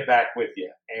 we'll get back with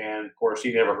you. And of course,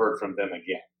 he never heard from them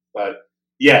again. But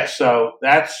yes, so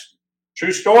that's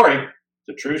true story. It's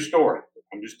a true story.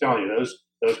 I'm just telling you,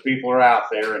 those people are out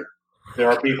there, and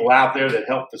there are people out there that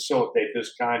help facilitate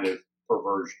this kind of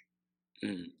perversion.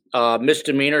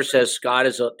 Misdemeanor says Scott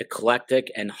is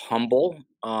eclectic and humble.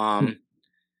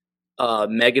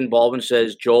 Megan Baldwin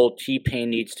says Joel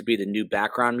T-Pain needs to be the new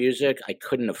background music. I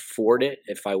couldn't afford it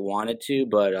if I wanted to,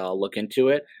 but I'll look into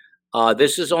it.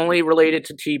 This is only related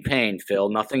to T-Pain, Phil,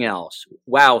 nothing else.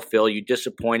 Wow, Phil, you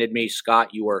disappointed me. Scott,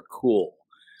 you are cool.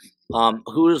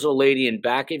 Who is a lady in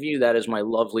back of you? That is my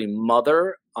lovely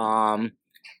mother. A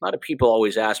lot of people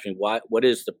always ask me what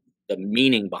is the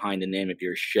meaning behind the name of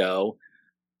your show.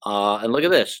 And look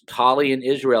at this. Tali in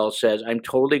Israel says, I'm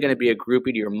totally going to be a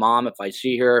groupie to your mom if I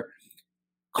see her.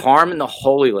 Carm in the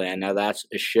Holy Land. Now that's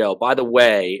a show. By the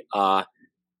way, I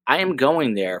am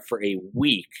going there for a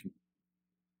week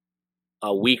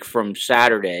from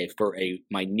Saturday for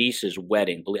my niece's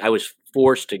wedding. I was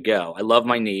forced to go. I love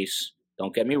my niece.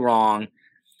 Don't get me wrong.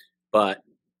 But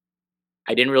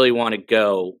I didn't really want to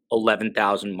go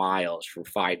 11,000 miles for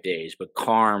 5 days. But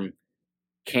Carm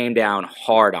came down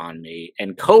hard on me.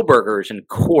 And Kohberger is in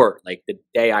court like the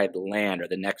day I had to land or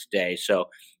the next day. So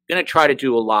I'm going to try to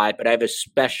do a live, but I have a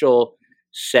special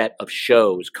set of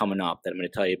shows coming up that I'm going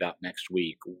to tell you about next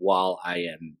week while I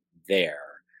am there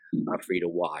for you to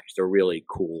watch. They're really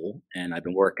cool, and I've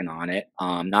been working on it.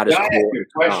 Not as cool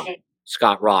as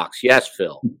Scott Rocks. Yes,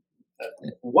 Phil.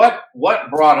 What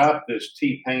brought up this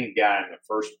T-Pain guy in the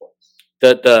first place?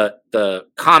 The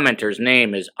commenter's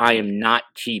name is I am not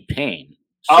T-Pain.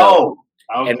 So,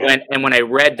 okay. And when I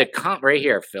read the comment right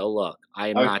here, Phil, look, I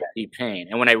am not T-Pain.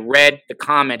 And when I read the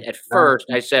comment at first,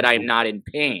 I said I am not in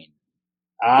pain.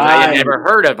 I had never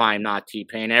heard of I am not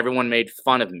T-Pain. Everyone made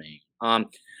fun of me.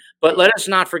 But let us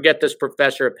not forget this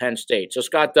professor at Penn State. So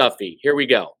Scott Duffy, here we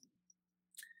go.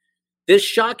 This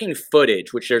shocking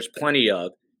footage, which there's plenty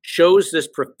of, shows this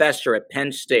professor at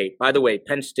Penn State. By the way,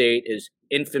 Penn State is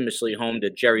infamously home to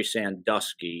Jerry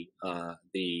Sandusky,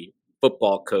 the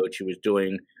football coach who was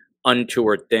doing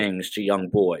untoward things to young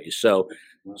boys. So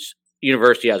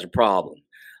university has a problem.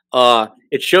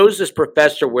 It shows this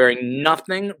professor wearing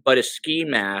nothing but a ski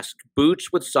mask,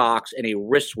 boots with socks, and a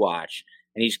wristwatch.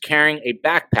 And he's carrying a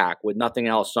backpack with nothing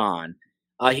else on.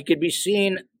 He could be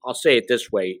seen, I'll say it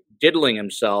this way, diddling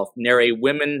himself near a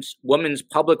women's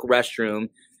public restroom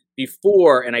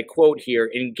before, and I quote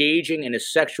here, engaging in a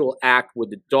sexual act with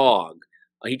the dog.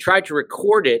 He tried to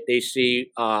record it. They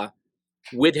see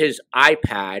with his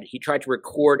iPad. He tried to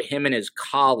record him and his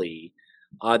collie.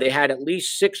 They had at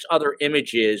least 6 other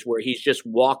images where he's just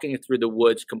walking through the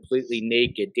woods completely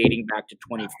naked, dating back to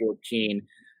 2014.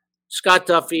 Scott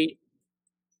Duffy,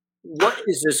 what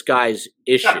is this guy's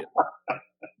issue?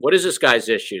 What is this guy's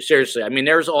issue? Seriously, I mean,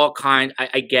 there's all kinds.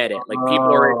 I get it. Like,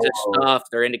 people are into stuff.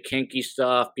 They're into kinky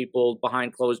stuff. People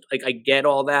behind closed. Like, I get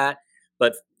all that.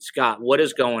 But Scott, what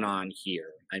is going on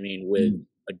here? I mean, with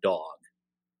a dog.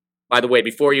 By the way,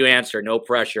 before you answer, no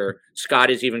pressure.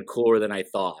 Scott is even cooler than I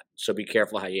thought. So be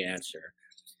careful how you answer.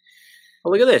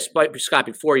 Well, look at this. But Scott,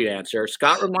 before you answer,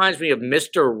 Scott reminds me of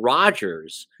Mr.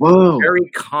 Rogers. Whoa. Very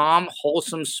calm,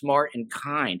 wholesome, smart, and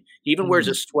kind. He even wears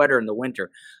a sweater in the winter.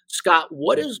 Scott,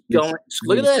 what is going?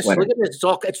 Look at this. Sweater. Look at this.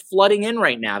 It's flooding in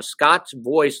right now. Scott's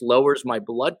voice lowers my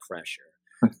blood pressure.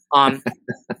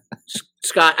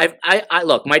 Scott, I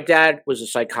look. My dad was a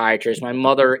psychiatrist. My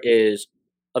mother is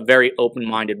a very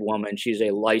open-minded woman. She's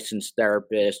a licensed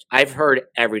therapist. I've heard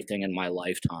everything in my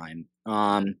lifetime.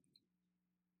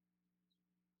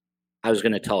 I was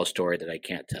going to tell a story that I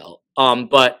can't tell.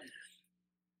 But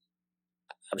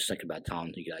I was thinking about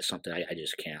telling you guys something. I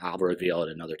just can't. I'll reveal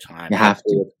it another time. You have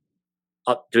to.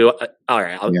 All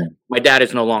right. My dad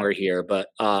is no longer here, but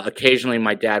occasionally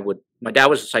my dad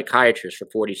was a psychiatrist for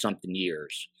 40-something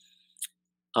years.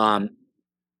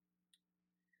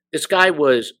 This guy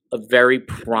was a very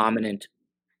prominent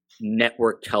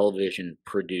network television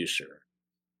producer.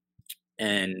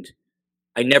 And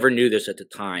I never knew this at the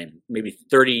time. Maybe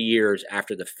 30 years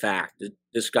after the fact,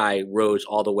 this guy rose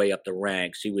all the way up the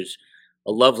ranks. He was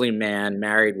a lovely man,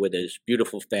 married with his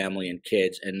beautiful family and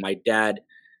kids. And my dad,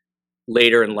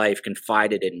 later in life,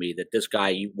 confided in me that this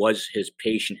guy was his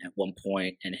patient at one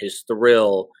point, and his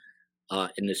thrill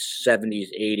in the 70s,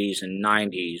 80s, and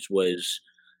 90s was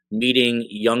meeting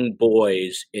young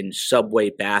boys in subway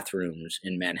bathrooms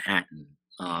in Manhattan.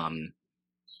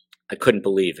 I couldn't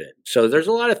believe it. So there's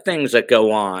a lot of things that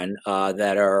go on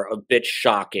that are a bit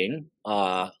shocking,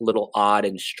 a little odd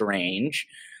and strange.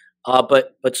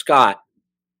 But Scott,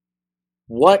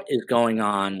 what is going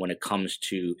on when it comes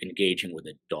to engaging with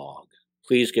a dog?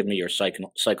 Please give me your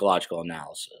psychological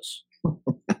analysis.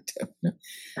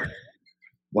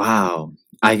 Wow.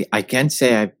 I can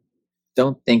say I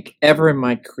don't think ever in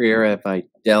my career have I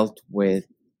dealt with,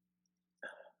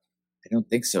 I don't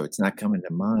think so. It's not coming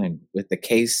to mind, with the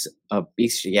case of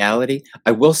bestiality.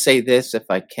 I will say this, if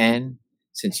I can,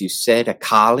 since you said a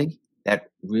collie, that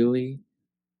really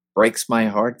breaks my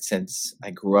heart, since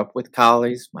I grew up with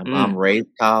collies. My mom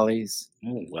raised collies.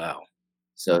 Oh, wow.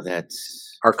 So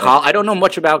that's... I don't know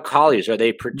much about collies. Are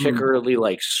they particularly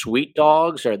like sweet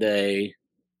dogs? Are they...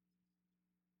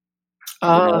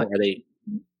 are they...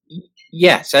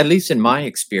 Yes, at least in my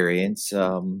experience,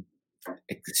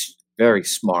 it's very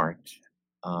smart,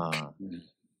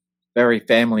 very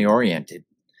family oriented.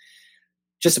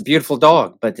 Just a beautiful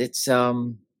dog, but it's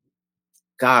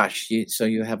gosh. So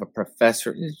you have a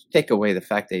professor. Take away the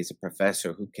fact that he's a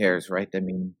professor. Who cares, right? I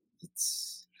mean,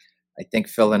 it's. I think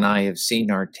Phil and I have seen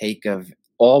our take of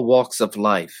all walks of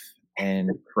life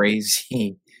and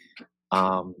crazy.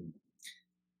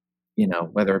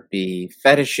 Whether it be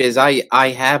fetishes. I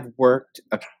have worked,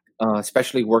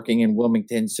 especially working in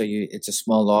Wilmington. So it's a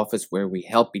small office where we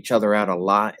help each other out a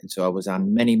lot. And so I was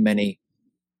on many, many,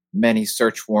 many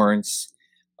search warrants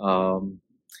for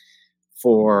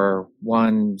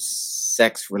one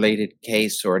sex-related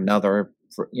case or another,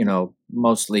 for,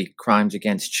 mostly crimes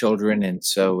against children. And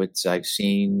so I've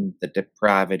seen the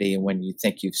depravity. And when you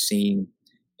think you've seen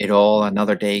it all,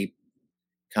 another day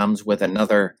comes with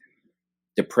another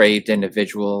depraved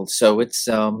individual. So it's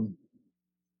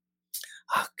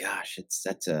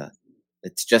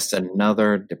it's just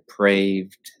another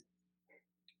depraved,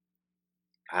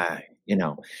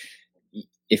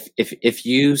 if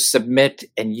you submit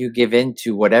and you give in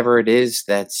to whatever it is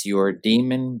that's your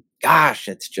demon, gosh,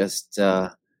 it's just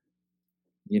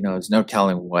there's no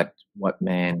telling what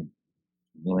man,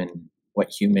 woman, what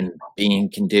human being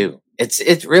can do.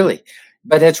 It's really,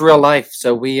 but it's real life.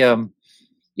 So we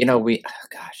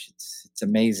it's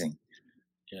amazing.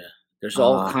 Yeah, there's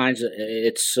all kinds of.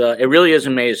 It really is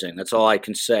amazing. That's all I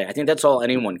can say. I think that's all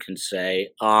anyone can say.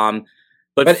 But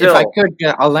Phil, if I could,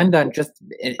 I'll end on just.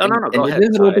 No. Go ahead.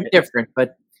 It is a little bit different,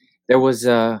 but there was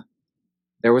a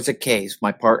case.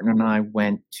 My partner and I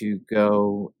went to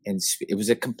go, and it was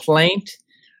a complaint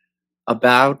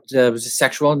about it was a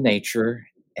sexual nature.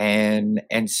 And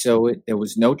so there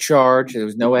was no charge, there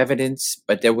was no evidence,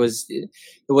 but it was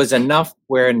enough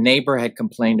where a neighbor had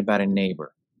complained about a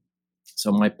neighbor.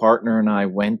 So my partner and I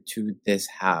went to this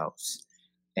house,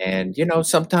 And,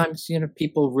 sometimes,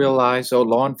 people realize, oh,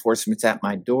 law enforcement's at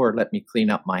my door. Let me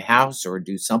clean up my house or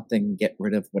do something, get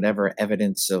rid of whatever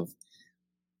evidence of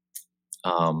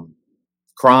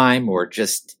crime, or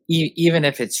just even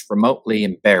if it's remotely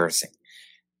embarrassing.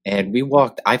 And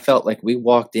I felt like we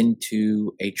walked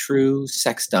into a true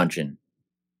sex dungeon.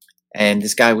 And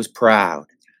this guy was proud.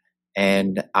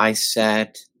 And I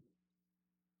sat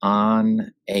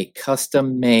on a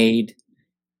custom-made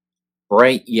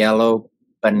bright yellow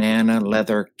banana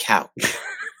leather couch.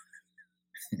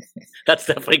 That's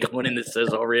definitely going in the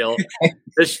sizzle reel.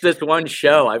 This one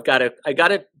show, I gotta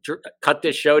cut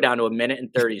this show down to 1 minute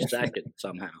and 30 seconds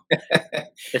somehow.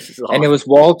 This is awesome. And it was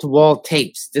wall to wall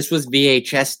tapes. This was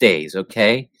VHS days.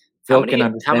 Okay, Phil can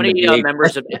understand. How many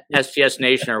members of STS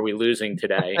Nation are we losing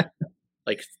today?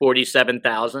 Like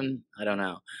 47,000? I don't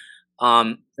know.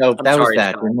 So that was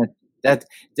that. That's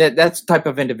the type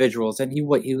of individuals, and he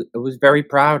was very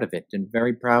proud of it, and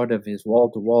very proud of his wall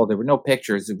to wall. There were no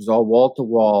pictures; it was all wall to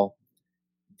wall,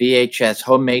 VHS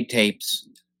homemade tapes.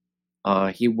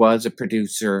 He was a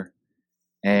producer,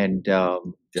 and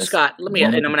Scott, and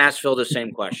I'm going to ask Phil the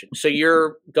same question. So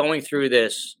you're going through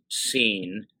this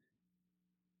scene.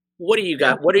 What do you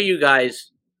got? What are you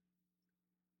guys,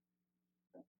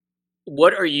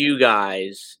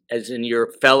 as in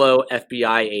your fellow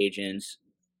FBI agents?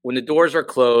 When the doors are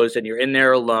closed and you're in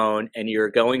there alone and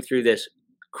you're going through this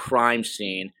crime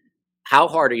scene, how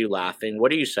hard are you laughing?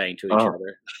 What are you saying to each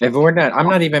other? If I'm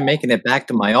not even making it back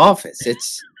to my office.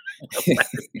 It's.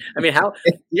 I mean, how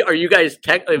are you guys?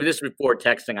 This is before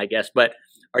texting, I guess. But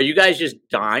are you guys just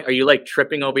dying? Are you like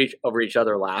tripping over each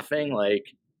other, laughing? Like,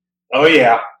 oh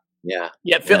yeah,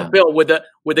 Phil, with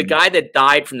the guy that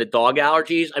died from the dog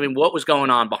allergies. I mean, what was going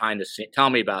on behind the scene?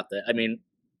 Tell me about that. I mean.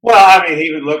 Well,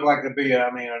 he would look like to be a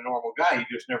normal guy. You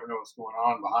just never know what's going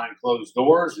on behind closed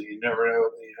doors, and you never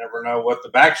know what the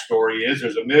backstory is.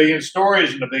 There's a million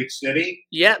stories in the big city.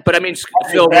 Yeah, but I mean,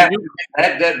 Phil, that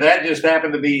just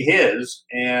happened to be his.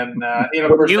 And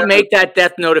when you make that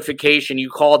death notification,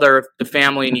 you call the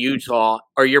family in Utah.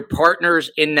 Are your partners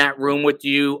in that room with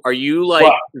you? Are you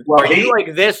like you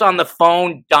like this on the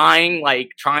phone, dying, like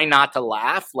trying not to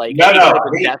laugh? Like no.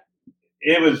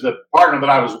 It was the partner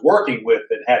that I was working with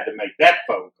that had to make that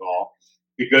phone call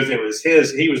because it was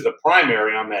he was the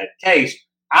primary on that case.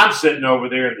 I'm sitting over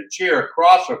there in the chair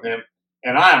across from him,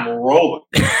 and I am rolling.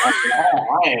 I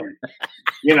am,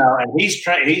 and he's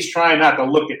trying not to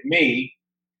look at me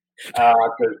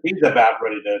because he's about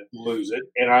ready to lose it.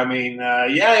 And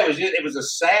it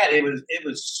was sad. It was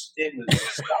sad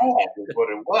is what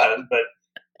it was, but.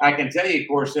 I can tell you, of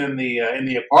course, in the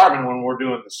apartment when we're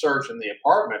doing the search in the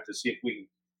apartment to see if we can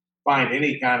find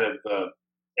any kind of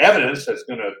evidence that's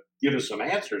going to give us some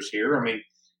answers here. I mean,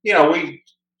 we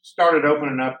started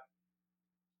opening up,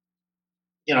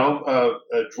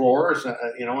 drawers,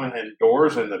 and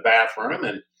doors in the bathroom,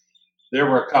 and there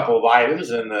were a couple of items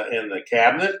in the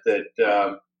cabinet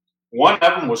that one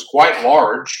of them was quite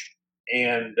large,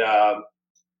 and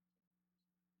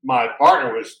my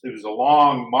partner it was a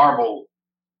long marble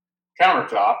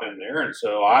countertop in there, and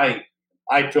so I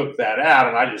took that out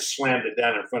and I just slammed it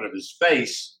down in front of his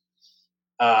face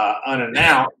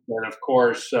unannounced, and of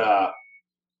course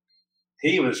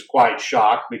he was quite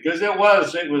shocked because it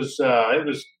was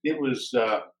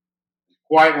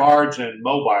quite large and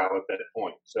mobile at that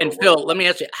point. So, and Phil, let me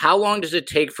ask you, how long does it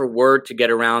take for word to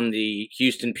get around the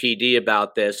Houston PD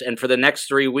about this? And for the next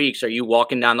 3 weeks, are you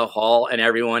walking down the hall and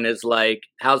everyone is like,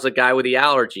 how's the guy with the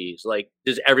allergies? Like,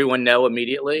 does everyone know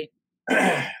immediately?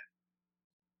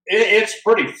 It's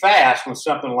pretty fast with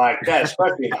something like that,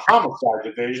 especially in the homicide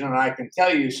division. And I can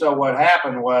tell you, so what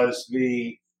happened was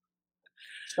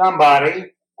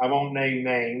somebody, I won't name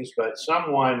names, but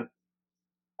someone,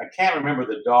 I can't remember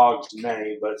the dog's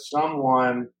name, but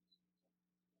someone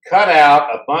cut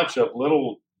out a bunch of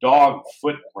little dog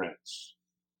footprints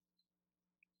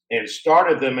and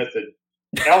started them at the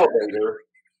elevator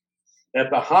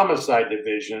at the homicide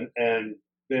division and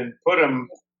then put them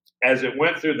as it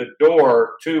went through the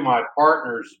door to my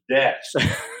partner's desk.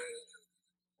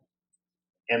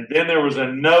 And then there was a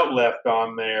note left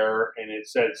on there, and it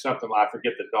said something like, I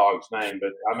forget the dog's name,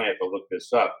 but I may have to look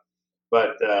this up.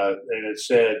 But and it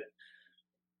said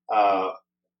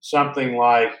something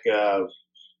like,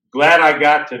 glad I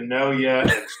got to know you,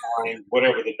 and signed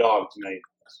whatever the dog's name is.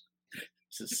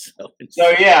 So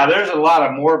yeah, there's a lot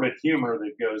of morbid humor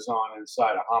that goes on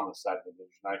inside a homicide division.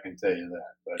 I can tell you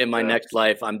that. But, in my next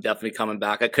life, I'm definitely coming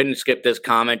back. I couldn't skip this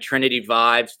comment. Trinity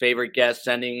Vibes, favorite guest,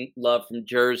 sending love from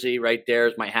Jersey. Right there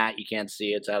is my hat. You can't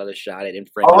see it. It's out of the shot. I didn't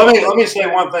frame it. Let me say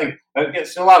one thing. I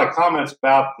get a lot of comments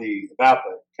about the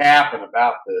cap and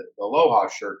about the Aloha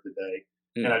shirt today.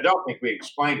 And I don't think we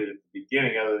explained it at the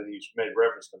beginning, other than you made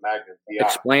reference to Magnum PI.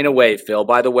 Explain away, Phil.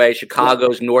 By the way,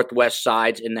 Chicago's northwest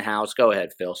side's in the house. Go ahead,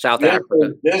 Phil. South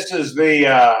Africa. This is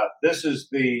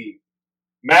the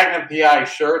Magnum PI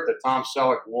shirt that Tom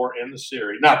Selleck wore in the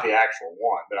series. Not the actual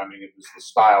one, but I mean it was the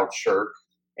styled shirt.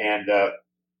 And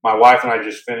my wife and I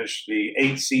just finished the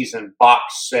 8-season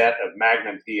box set of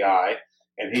Magnum PI,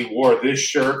 and he wore this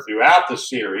shirt throughout the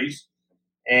series.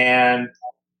 And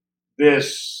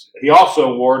he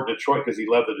also wore Detroit because he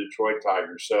loved the Detroit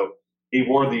Tigers. So he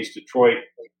wore these Detroit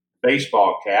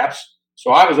baseball caps. So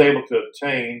I was able to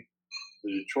obtain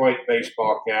the Detroit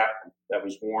baseball cap that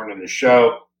was worn in the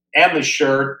show and the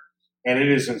shirt. And it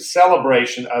is in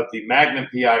celebration of the Magnum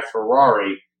PI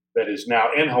Ferrari that is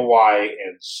now in Hawaii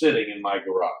and sitting in my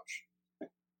garage.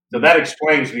 So that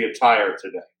explains the attire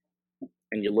today.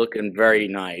 And you're looking very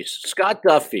nice. Scott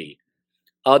Duffy,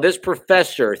 this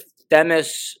professor,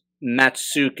 Themis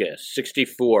Matsoukas,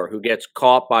 64, who gets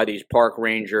caught by these park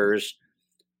rangers.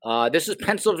 This is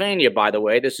Pennsylvania, by the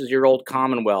way. This is your old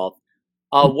Commonwealth.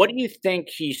 What do you think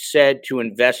he said to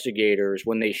investigators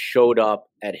when they showed up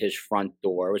at his front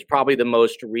door? It was probably the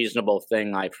most reasonable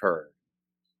thing I've heard.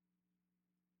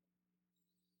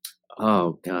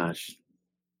 Oh, gosh.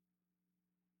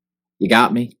 You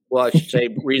got me? Well, I should say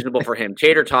reasonable for him.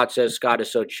 Tater Tot says Scott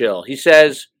is so chill. He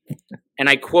says, and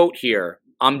I quote here,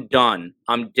 "I'm done.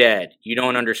 I'm dead. You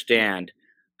don't understand.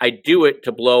 I do it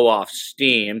to blow off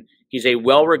steam." He's a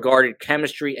well-regarded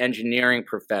chemistry engineering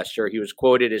professor. He was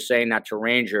quoted as saying that to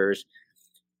Rangers.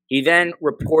 He then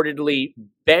reportedly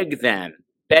begged them,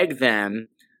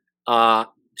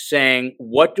 saying,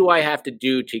 "What do I have to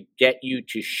do to get you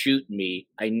to shoot me?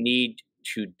 I need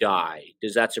to die."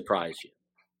 Does that surprise you?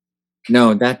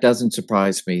 No, that doesn't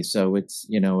surprise me. So it's,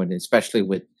 and especially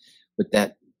with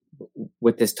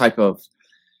this type of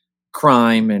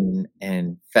crime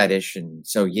and fetish. And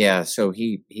so, yeah, so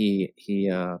he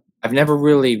I've never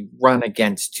really run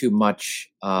against too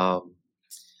much, holding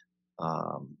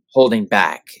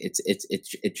back.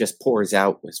 It just pours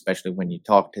out, especially when you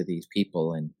talk to these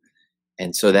people.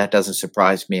 And so that doesn't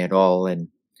surprise me at all. And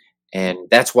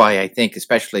that's why I think,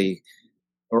 especially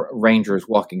Rangers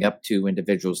walking up to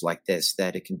individuals like this,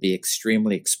 that it can be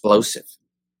extremely explosive.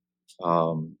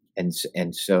 And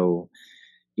so,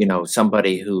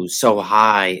 somebody who's so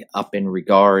high up in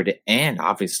regard and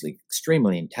obviously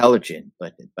extremely intelligent,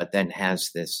 but then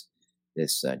has this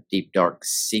deep dark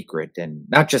secret, and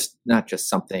not just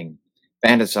something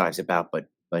fantasized about, but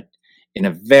in a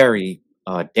very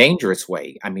dangerous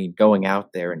way. I mean, going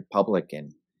out there in public,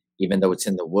 and even though it's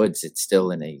in the woods, it's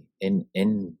still in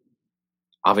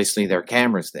obviously there are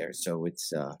cameras there. So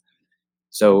it's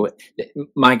so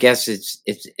my guess is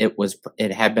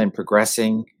it had been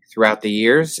progressing throughout the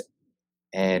years,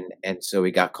 and so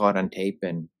he got caught on tape,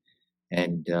 and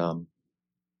no,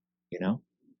 it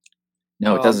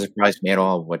doesn't surprise me at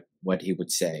all what he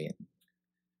would say, and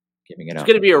giving it up. It's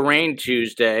going to be a rain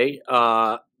Tuesday.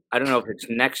 I don't know if it's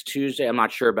next Tuesday. I'm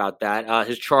not sure about that.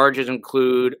 His charges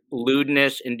include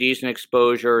lewdness, indecent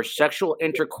exposure, sexual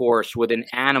intercourse with an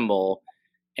animal,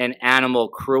 and animal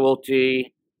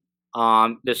cruelty.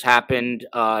 This happened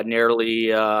nearly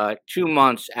 2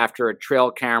 months after a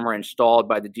trail camera installed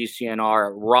by the DCNR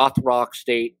at Rothrock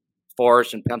State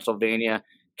Forest in Pennsylvania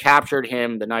captured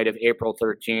him the night of April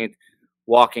 13th,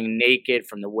 walking naked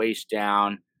from the waist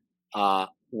down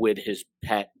with his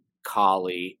pet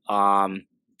collie.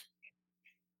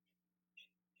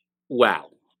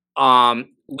 Wow.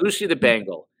 Lucy the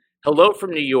Bengal. Hello from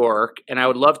New York, and I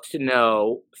would love to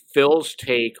know Phil's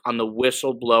take on the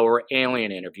whistleblower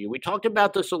alien interview. We talked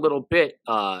about this a little bit,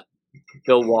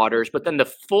 Phil Waters, but then the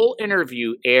full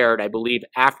interview aired, I believe,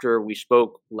 after we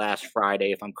spoke last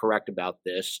Friday, if I'm correct about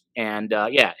this. And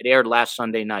it aired last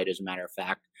Sunday night, as a matter of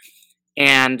fact.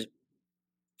 And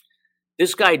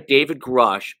this guy, David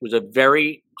Grush, was a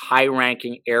very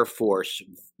high-ranking Air Force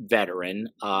veteran.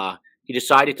 He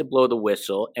decided to blow the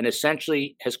whistle and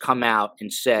essentially has come out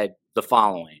and said the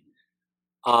following.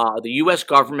 The U.S.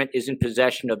 government is in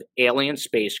possession of alien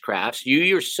spacecrafts. You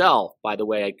yourself, by the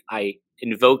way, I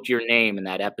invoked your name in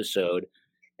that episode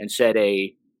and said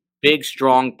a big,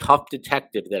 strong, tough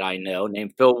detective that I know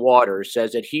named Phil Waters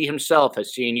says that he himself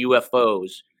has seen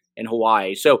UFOs in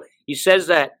Hawaii. So he says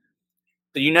that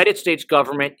the United States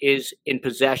government is in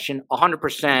possession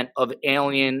 100% of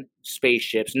alien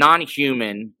spaceships,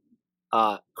 non-human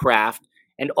craft,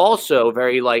 and also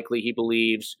very likely he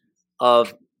believes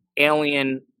of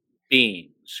alien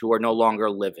beings who are no longer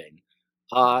living.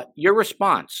 Your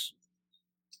response?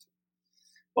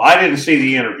 Well, I didn't see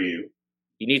the interview.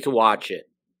 You need to watch it.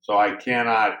 so I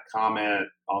cannot comment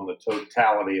on the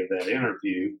totality of that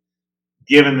interview.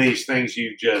 Given these things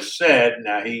you just said,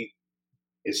 now do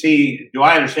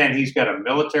I understand he's got a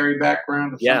military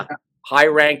background of some kind?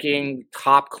 High-ranking,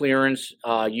 top clearance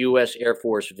U.S. Air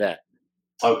Force vet.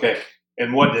 Okay.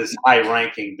 And what does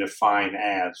high-ranking define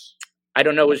as? I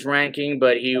don't know his ranking,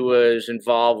 but he was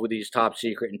involved with these top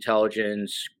secret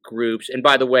intelligence groups. And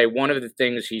by the way, one of the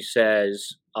things he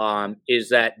says is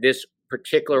that this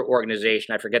particular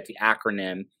organization, I forget the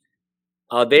acronym,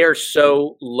 they are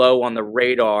so low on the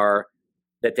radar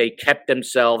that they kept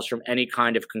themselves from any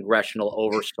kind of congressional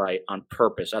oversight on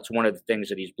purpose. That's one of the things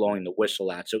that he's blowing the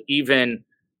whistle at. So even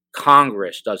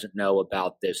Congress doesn't know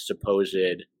about this supposed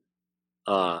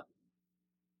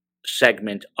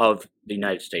segment of the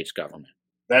United States government.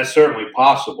 That's certainly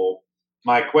possible.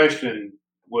 My question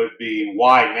would be,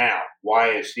 why now?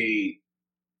 Why is he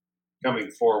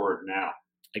coming forward now?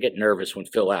 I get nervous when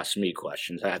Phil asks me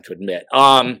questions, I have to admit.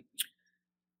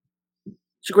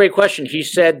 It's a great question. He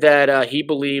said that he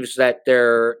believes that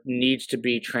there needs to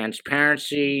be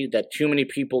transparency, that too many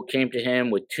people came to him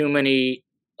with too much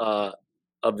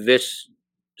of this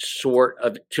sort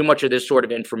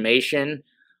of information.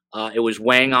 It was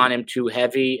weighing on him too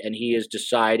heavy, and he has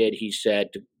decided, he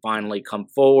said, to finally come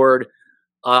forward.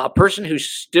 A person who's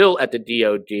still at the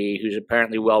DOD, who's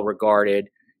apparently well regarded,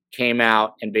 came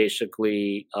out and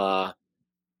basically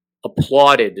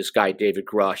applauded this guy, David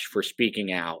Grush, for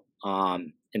speaking out.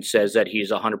 And says that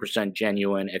he's 100%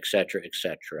 genuine, et cetera, et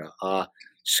cetera.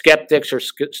 Skeptics are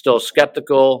still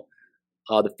skeptical.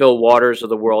 The Phil Waters of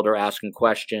the world are asking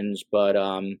questions. But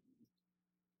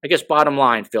I guess bottom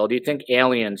line, Phil, do you think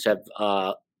aliens have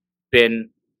been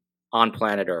on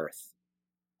planet Earth?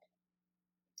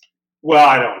 Well,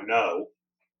 I don't know,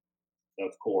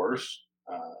 of course.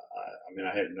 I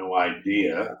have no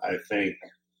idea. I think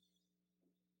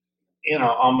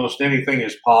almost anything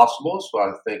is possible. So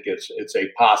I think it's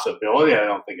a possibility. I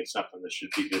don't think it's something that should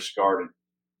be discarded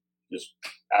just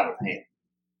out of hand.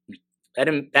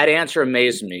 That answer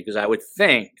amazed me, because I would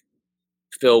think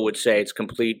Phil would say it's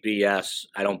complete BS.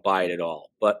 I don't buy it at all.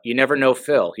 But you never know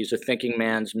Phil. He's a thinking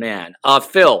man's man.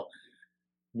 Phil,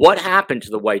 what happened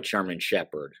to the white German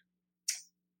Shepherd?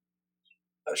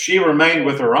 She remained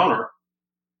with her owner,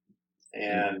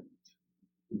 and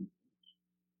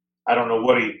I don't know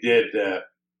what he did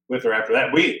with her after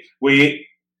that.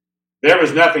 There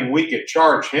was nothing we could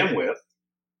charge him with.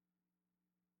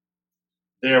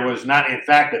 There was not. In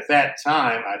fact, at that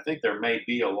time, I think there may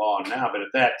be a law now, but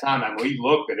at that time, we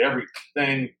looked at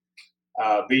everything,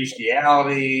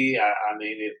 bestiality.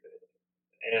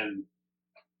 And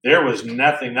there was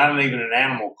nothing, not even an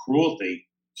animal cruelty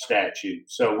statute.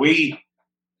 So we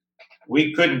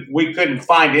couldn't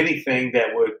find anything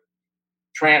that would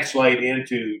translate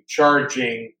into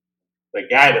charging the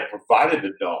guy that provided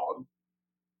the dog,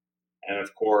 and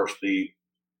of course the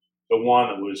one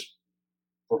that was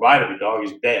provided the dog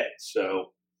is dead.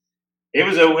 So it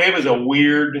was a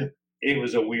weird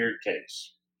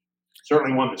case.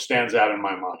 Certainly one that stands out in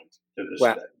my mind to this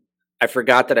day. I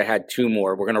forgot that I had two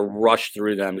more. We're going to rush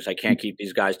through them because I can't keep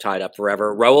these guys tied up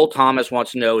forever. Raul Thomas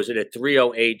wants to know, is it a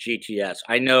 308 GTS?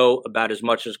 I know about as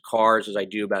much as cars as I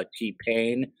do about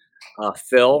T-Pain.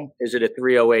 Phil, is it a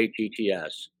 308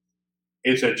 GTS?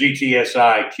 It's a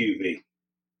GTSI QV,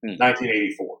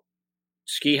 1984.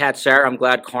 Ski Hat Sarah, I'm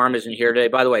glad Carm isn't here today.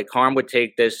 By the way, Carm would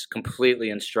take this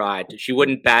completely in stride. She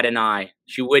wouldn't bat an eye.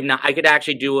 She would not. I could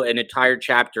actually do an entire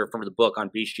chapter from the book on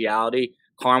bestiality.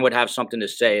 Carm would have something to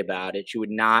say about it. She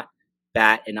would not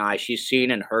bat an eye. She's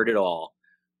seen and heard it all.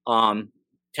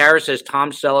 Tara says,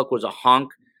 Tom Selleck was a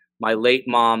hunk. My late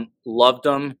mom loved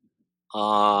him.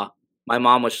 My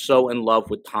mom was so in love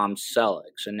with Tom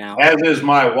Selleck. So now, as is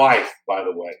my wife, by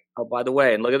the way. Oh, by the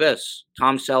way, and look at this.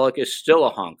 Tom Selleck is still a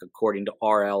hunk, according to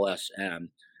RLSM.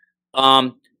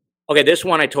 Okay, this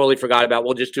one I totally forgot about.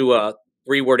 We'll just do a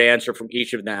 3-word answer from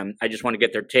each of them. I just want to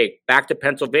get their take. Back to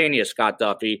Pennsylvania, Scott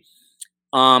Duffy.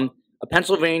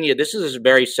 Pennsylvania, this is a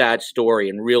very sad story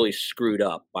and really screwed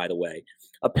up, by the way.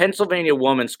 A Pennsylvania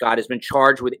woman, Scott, has been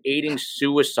charged with aiding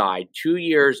suicide 2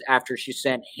 years after she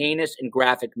sent heinous and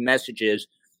graphic messages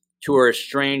to her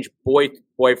estranged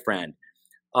boyfriend.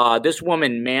 This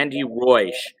woman, Mandy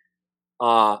Roysh,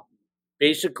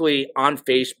 basically on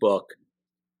Facebook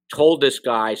told this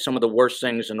guy some of the worst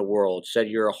things in the world. Said,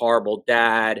 you're a horrible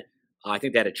dad. I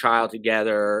think they had a child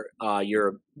together.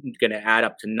 You're going to add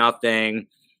up to nothing.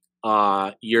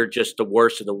 You're just the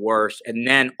worst of the worst. And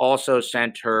then also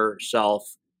sent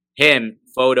him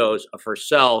photos of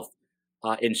herself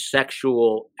in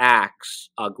sexual acts,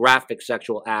 graphic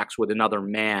sexual acts with another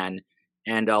man.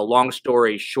 And long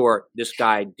story short, this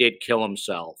guy did kill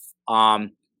himself.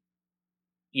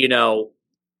 You know,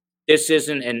 this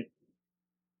isn't an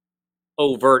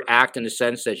overt act in the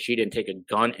sense that she didn't take a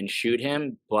gun and shoot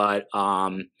him, but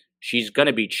she's going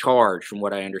to be charged, from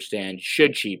what I understand.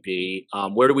 Should she be?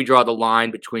 Where do we draw the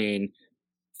line between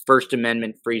First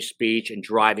Amendment free speech and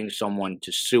driving someone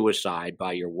to suicide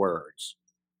by your words?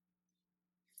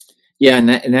 Yeah,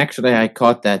 and actually, I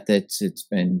caught that. It's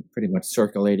been pretty much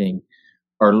circulating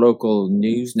our local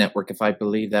news network. If I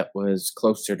believe that was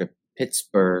closer to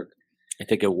Pittsburgh. I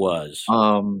think it was.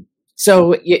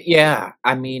 So yeah,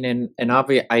 I mean, and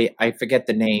obviously, I forget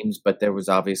the names, but there was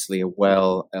obviously a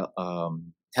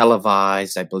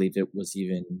televised. I believe it was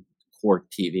even court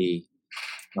TV,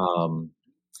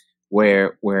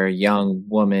 where a young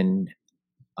woman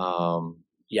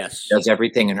yes, does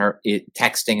everything in her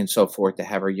texting and so forth to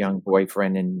have her young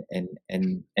boyfriend and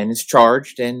is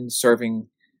charged and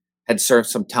had served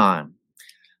some time.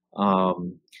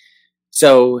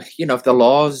 So if the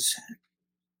laws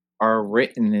are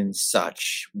written in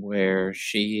such where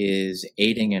she is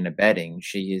aiding and abetting,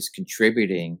 she is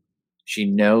contributing, she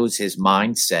knows his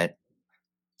mindset,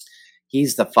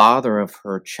 he's the father of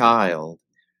her child.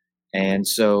 And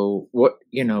so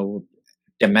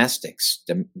domestics,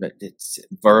 it's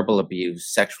verbal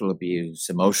abuse, sexual abuse,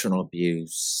 emotional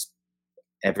abuse,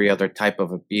 every other type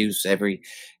of abuse,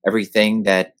 everything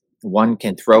that one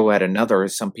can throw at another.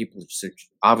 Some people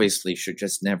should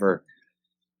just never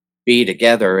be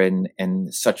together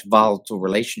in such volatile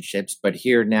relationships, but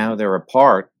here now they're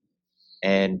apart.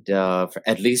 And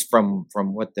at least from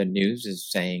what the news is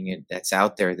saying, that's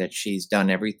out there, that she's done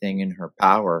everything in her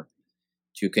power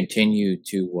to continue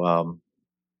to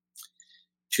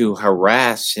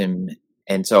harass him.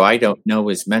 And so I don't know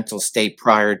his mental state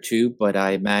prior to, but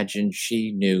I imagine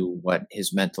she knew what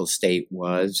his mental state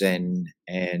was, and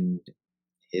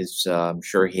his I'm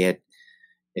sure he had,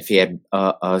 if he had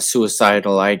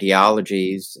suicidal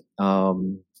ideologies,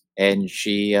 and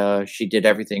she did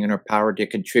everything in her power to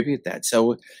contribute that.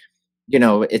 So,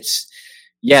 it's,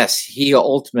 yes, he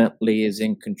ultimately is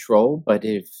in control, but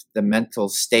if the mental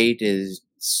state is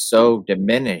so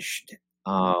diminished,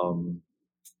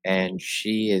 and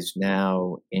she is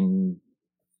now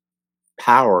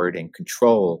empowered and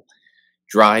control,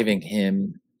 driving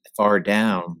him far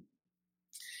down,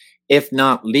 if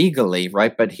not legally,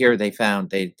 right? But here they found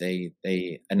they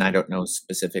and I don't know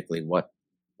specifically what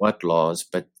laws,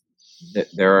 but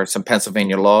there are some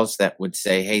Pennsylvania laws that would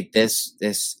say, hey, this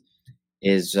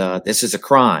is a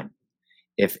crime.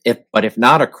 If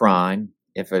not a crime,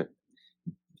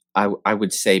 I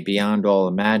would say beyond all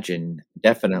imagine,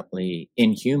 definitely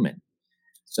inhuman.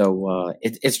 So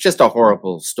it's just a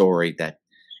horrible story that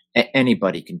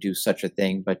anybody can do such a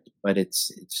thing, but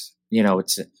it's a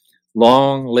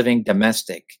long living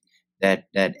domestic that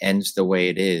ends the way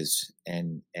it is,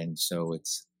 and so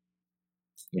it's,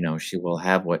 she will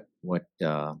have what's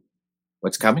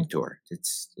coming to her.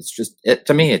 It's just,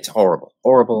 to me, it's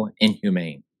horrible,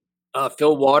 inhumane.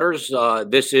 Phil Waters,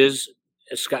 this is,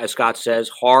 as Scott says,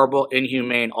 horrible,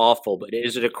 inhumane, awful, but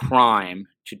is it a crime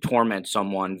to torment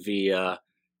someone via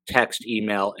text,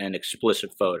 email, and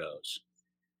explicit photos?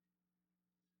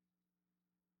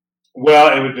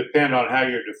 Well, it would depend on how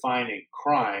you're defining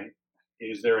crime.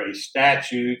 Is there a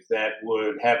statute that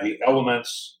would have the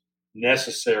elements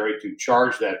necessary to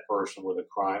charge that person with a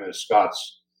crime, as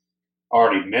Scott's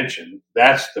already mentioned?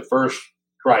 That's the first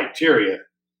criteria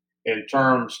in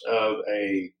terms of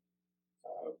an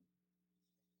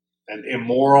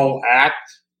immoral act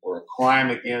or a crime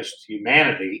against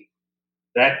humanity,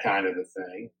 that kind of a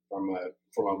thing. From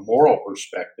a moral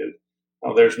perspective,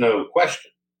 well, there's no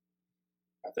question.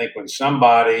 I think when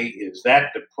somebody is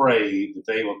that depraved that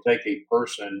they will take a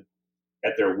person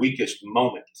at their weakest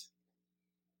moment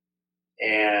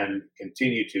and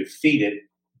continue to feed it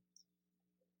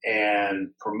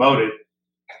and promote it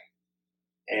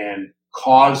and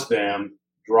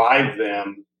drive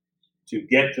them to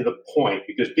get to the point,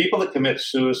 because people that commit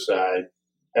suicide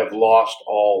have lost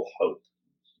all hope.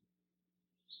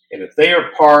 And if they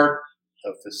are part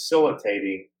of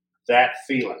facilitating that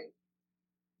feeling,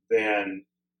 then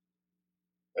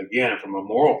again, from a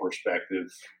moral perspective,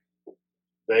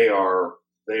 they are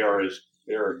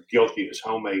guilty as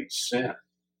homemade sin.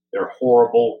 They're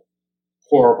horrible,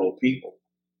 horrible people.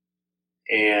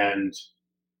 And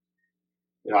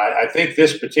I think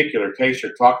this particular case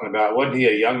you're talking about, wasn't he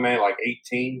a young man, like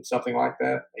 18, something like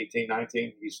that? 18,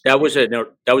 19? That was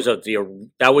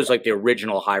like the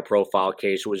original high profile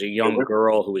case. It was a young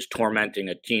girl who was tormenting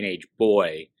a teenage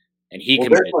boy, and he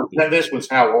committed. This one's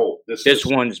how old? This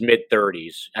one's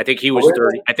mid-30s. I think he was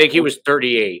 30. I think he was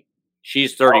 38.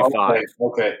 She's 35. Oh,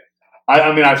 okay.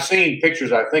 I mean, I've seen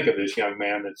pictures. I think of this young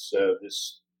man. That's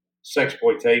this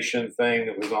sexploitation thing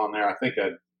that was on there. I think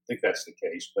that's the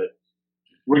case. But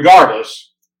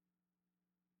regardless,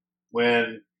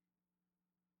 when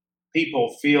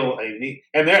people feel a need,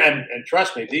 and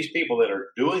trust me, these people that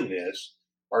are doing this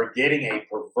are getting a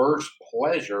perverse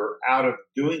pleasure out of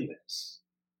doing this.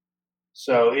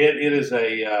 So it is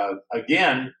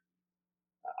again,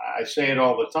 I say it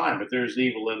all the time, but there's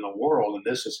evil in the world, and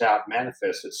this is how it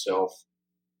manifests itself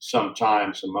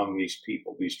sometimes among these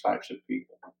people, these types of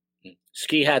people.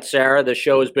 Ski Hat Sarah, the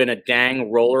show has been a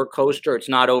dang roller coaster. It's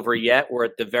not over yet. We're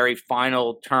at the very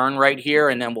final turn right here,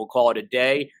 and then we'll call it a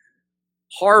day.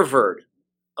 Harvard,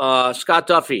 Scott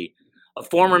Duffy, a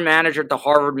former manager at the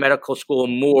Harvard Medical School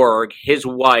morgue, his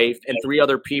wife, and 3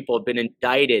 other people have been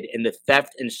indicted in the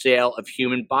theft and sale of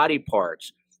human body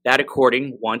parts. That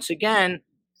according, once again,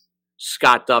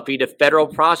 Scott Duffy, to federal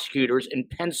prosecutors in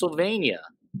Pennsylvania.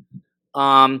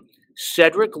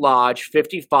 Cedric Lodge,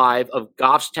 55, of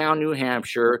Goffstown, New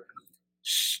Hampshire,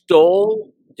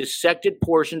 stole dissected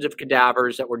portions of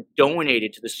cadavers that were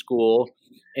donated to the school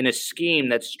in a scheme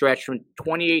that stretched from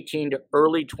 2018 to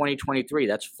early 2023.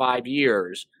 That's 5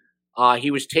 years. He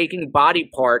was taking body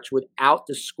parts without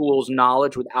the school's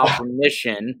knowledge, without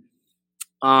permission.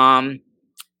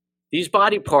 These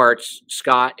body parts,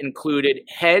 Scott, included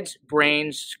heads,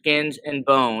 brains, skins, and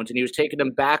bones, and he was taking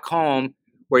them back home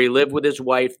where he lived with his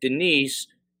wife, Denise,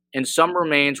 and some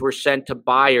remains were sent to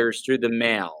buyers through the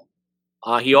mail.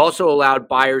 He also allowed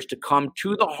buyers to come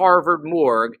to the Harvard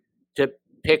morgue to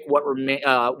pick what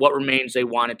remains they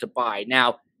wanted to buy.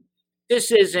 Now,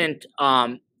 this isn't,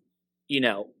 Joe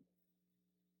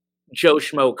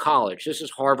Schmo College. This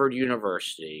is Harvard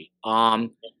University.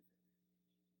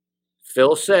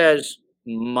 Phil says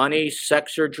money,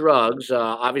 sex, or drugs.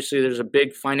 Obviously, there's a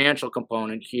big financial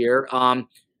component here.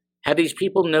 Have these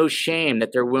people no shame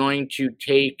that they're willing to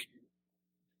take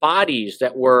bodies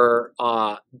that were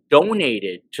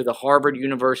donated to the Harvard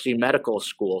University Medical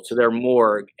School, to their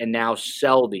morgue, and now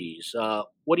sell these?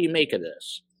 What do you make of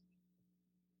this?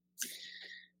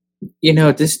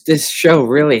 This show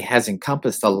really has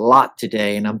encompassed a lot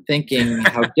today, and I'm thinking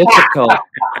how difficult.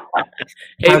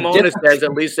 Hey, Mona says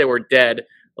at least they were dead.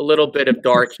 A little bit of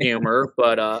dark humor,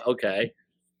 but okay.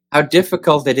 How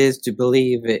difficult it is to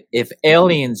believe if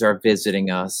aliens are visiting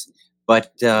us,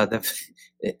 but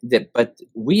but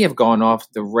we have gone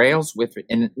off the rails with it,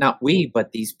 and not we,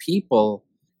 but these people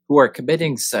who are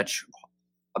committing such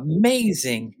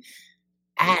amazing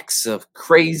acts of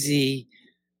crazy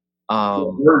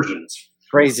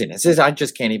craziness. I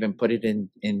just can't even put it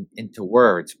into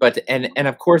words. But and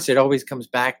of course, it always comes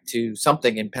back to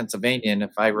something in Pennsylvania. And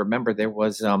if I remember, there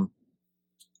was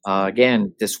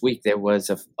again this week there was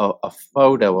a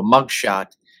photo, a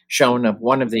mugshot shown of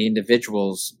one of the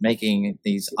individuals making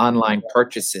these online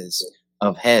purchases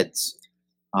of heads,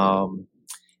 and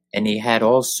he had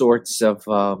all sorts of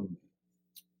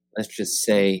let's just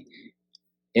say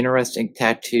interesting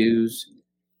tattoos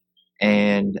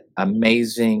and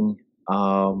amazing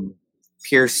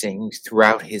piercings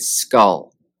throughout his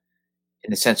skull,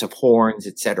 in the sense of horns,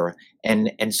 etc.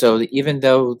 And so even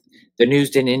though the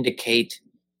news didn't indicate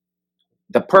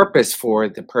the purpose for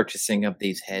the purchasing of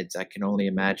these heads, I can only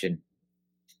imagine.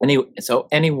 So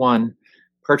anyone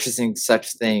purchasing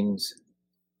such things,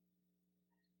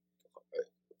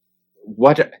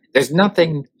 there's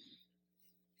nothing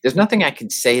I can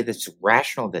say that's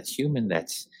rational, that's human,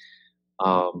 that's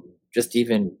just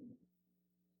even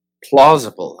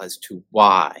plausible as to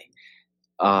why.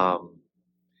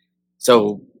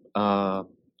 So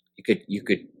you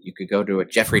could go to a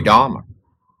Jeffrey Dahmer,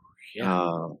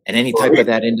 and any type of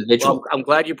that individual. Well, I'm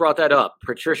glad you brought that up.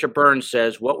 Patricia Burns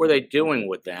says, "What were they doing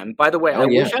with them?" By the way, I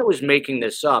wish I was making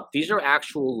this up. These are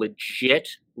actual, legit,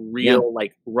 real,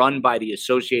 like run by the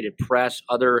Associated Press,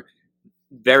 other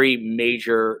very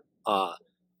major,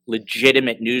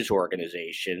 legitimate news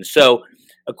organizations. So.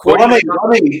 Let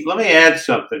me add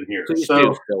something here.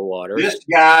 So Stillwater. This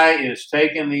guy is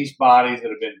taking these bodies that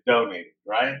have been donated,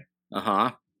 right?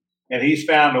 Uh-huh. And he's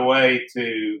found a way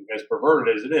to, as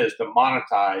perverted as it is, to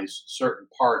monetize certain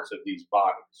parts of these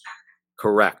bodies.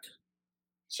 Correct.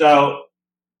 So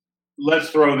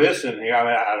let's throw this in here. I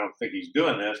mean, I don't think he's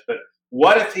doing this, but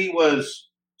what if he was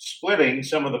splitting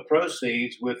some of the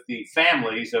proceeds with the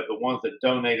families of the ones that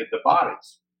donated the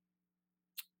bodies?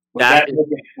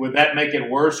 Would that make it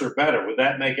worse or better? Would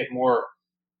that make it more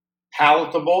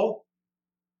palatable?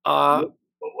 I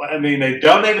mean, they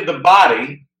donated the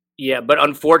body. Yeah, but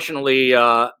unfortunately,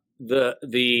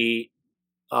 the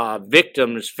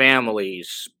victims' families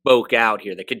spoke out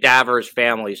here. The cadavers'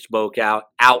 families spoke out,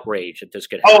 outraged that this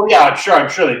could happen. Oh yeah, I'm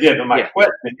sure they did. But my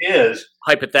question is,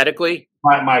 hypothetically,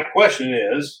 my question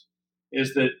is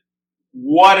that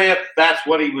what if that's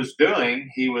what he was doing?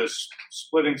 He was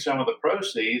splitting some of the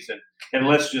proceeds, and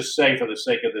let's just say, for the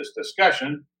sake of this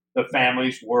discussion, the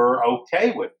families were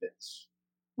okay with this.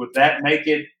 Would that make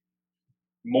it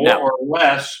more or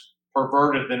less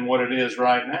perverted than what it is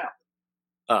right now?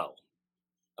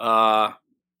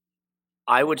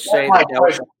 I would say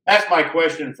that's my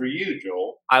question for you,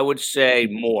 Joel. I would say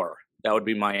more. That would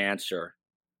be my answer.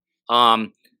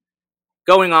 Going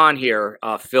on here,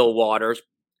 Phil Waters.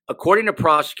 According to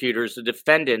prosecutors, the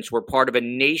defendants were part of a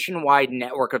nationwide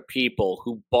network of people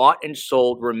who bought and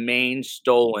sold remains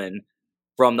stolen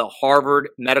from the Harvard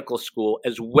Medical School,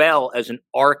 as well as an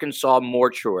Arkansas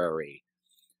mortuary.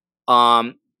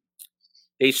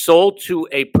 They sold to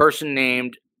a person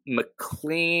named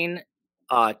McLean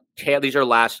Taylor. These are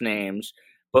last names.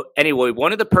 But anyway,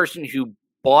 one of the person who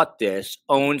bought this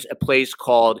owns a place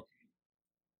called,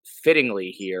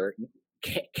 fittingly here,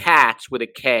 Cats with a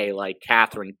K, like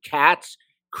Catherine. Cats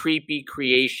Creepy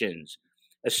Creations,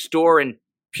 a store in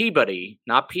Peabody,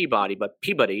 not Peabody, but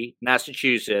Peabody,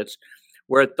 Massachusetts,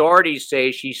 where authorities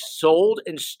say she sold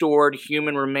and stored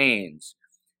human remains.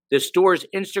 The store's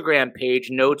Instagram page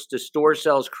notes the store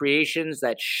sells creations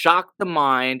that shock the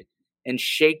mind and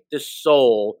shake the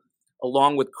soul,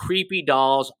 along with creepy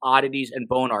dolls, oddities, and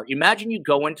bone art. Imagine you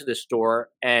go into the store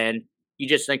and you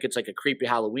just think it's like a creepy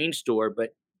Halloween store,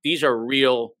 but these are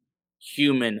real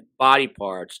human body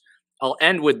parts. I'll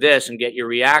end with this and get your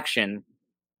reaction.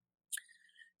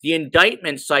 The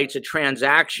indictment cites a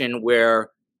transaction where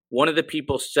one of the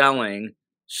people selling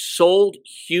sold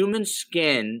human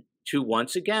skin to,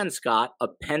 once again, Scott, a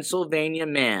Pennsylvania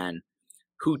man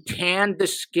who tanned the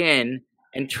skin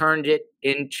and turned it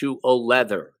into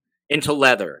leather.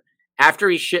 After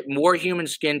he shipped more human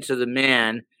skin to the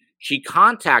man, she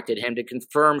contacted him to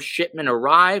confirm shipment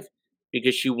arrived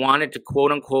because she wanted to,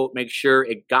 quote unquote, make sure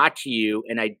it got to you,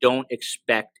 and I don't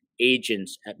expect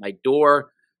agents at my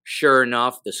door. Sure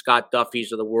enough, the Scott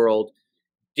Duffys of the world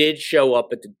did show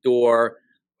up at the door.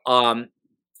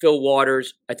 Phil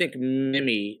Waters, I think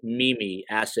Mimi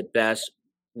asked it best,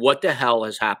 what the hell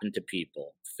has happened to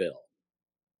people, Phil?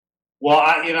 Well,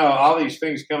 all these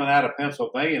things coming out of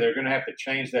Pennsylvania, they're going to have to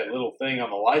change that little thing on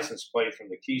the license plate from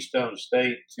the Keystone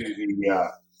State to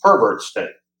the Pervert State.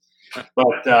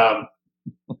 But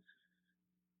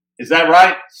is that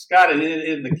right, Scott?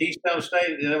 In the Keystone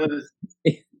State?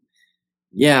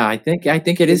 Yeah, I think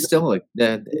it is still. Isn't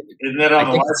that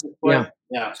on the license plate?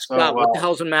 Yeah. So, Scott, what the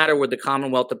hell's the matter with the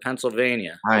Commonwealth of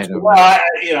Pennsylvania? I don't know. Well,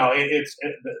 it's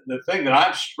the thing that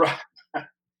I'm struck.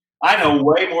 I know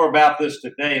way more about this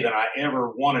today than I ever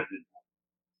wanted to know.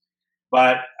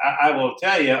 But I will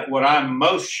tell you what I'm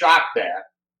most shocked at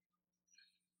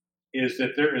is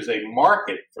that there is a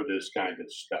market for this kind of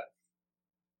stuff.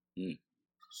 Mm.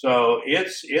 So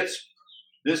this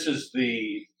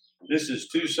is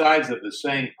two sides of the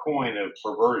same coin of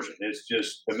perversion. It's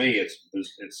just, to me,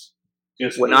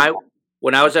 it's when I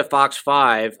was at Fox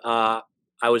 5,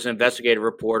 I was an investigative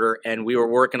reporter, and we were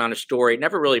working on a story. It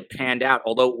never really panned out,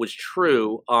 although it was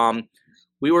true.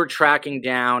 We were tracking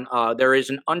down, there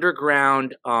is an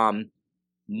underground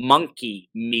monkey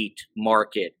meat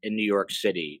market in New York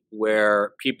City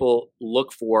where people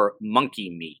look for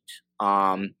monkey meat.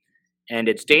 And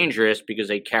it's dangerous because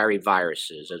they carry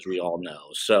viruses, as we all know.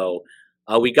 So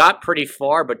we got pretty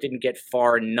far, but didn't get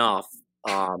far enough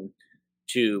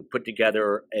to put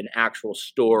together an actual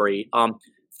story.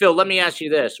 Phil, let me ask you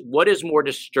this. What is more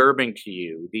disturbing to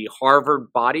you, the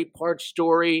Harvard body part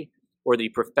story or the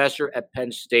professor at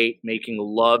Penn State making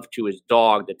love to his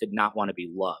dog that did not want to be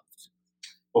loved?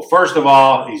 Well, first of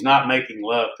all, he's not making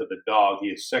love to the dog. He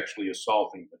is sexually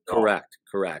assaulting the dog.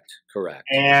 Correct.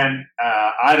 And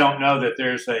I don't know that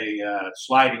there's a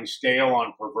sliding scale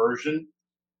on perversion.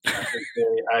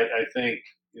 I think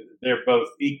they're both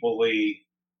equally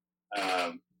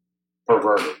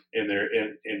perverted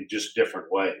in just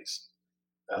different ways.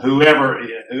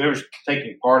 Whoever's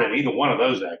taking part in either one of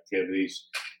those activities,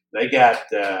 they got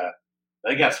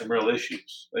some real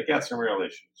issues.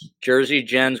 Jersey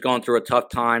Jen's going through a tough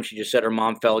time. She just said her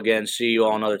mom fell again. See you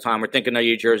all another time. We're thinking of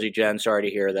you, Jersey Jen. Sorry to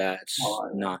hear that.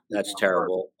 That's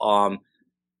terrible.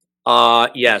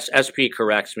 Yes, SP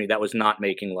corrects me. That was not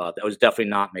making love. That was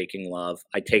definitely not making love.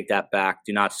 I take that back.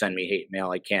 Do not send me hate mail.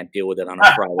 I can't deal with it on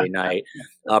a Friday night.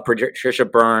 Patricia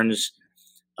Burns,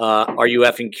 are you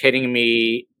effing kidding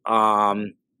me?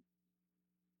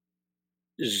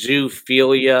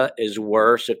 zoophilia is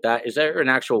worse. If that is there an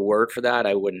actual word for that?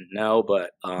 I wouldn't know,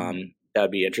 but that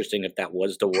would be interesting if that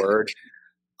was the word.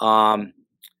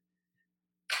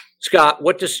 Scott,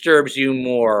 what disturbs you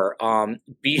more,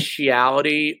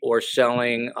 bestiality or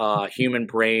selling human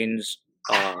brains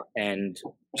and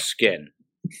skin?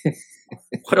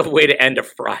 What a way to end a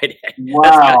Friday!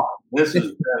 Wow, this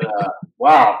is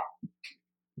wow.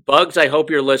 Bugs, I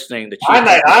hope you're listening. I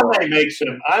may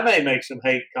make some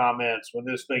hate comments when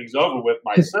this thing's over with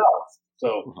myself.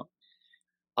 So,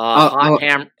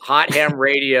 Hot Ham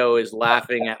Radio is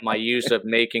laughing at my use of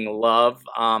making love.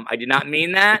 I did not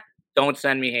mean that. Don't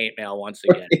send me hate mail once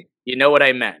again. You know what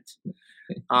I meant.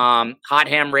 Hot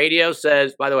Ham Radio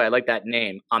says, by the way, I like that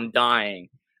name. I'm dying.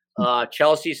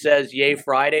 Chelsea says, yay,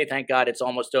 Friday. Thank God it's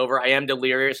almost over. I am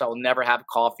delirious. I will never have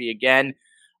coffee again.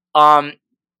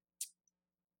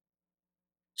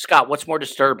 Scott, what's more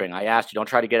disturbing? I asked you, don't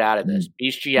try to get out of this.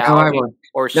 Bestiality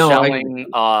or selling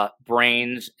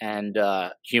brains and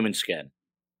human skin?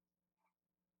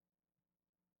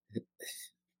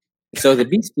 So the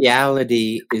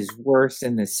bestiality is worse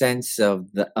in the sense of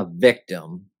a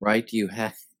victim, right? You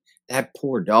have that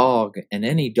poor dog, and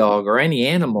any dog or any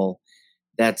animal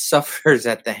that suffers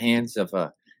at the hands of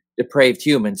a depraved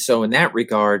human. So in that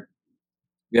regard,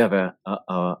 you have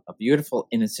a beautiful,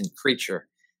 innocent creature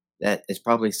that is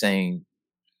probably saying,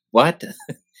 what?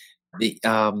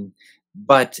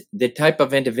 But the type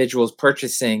of individuals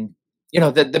purchasing,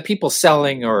 the people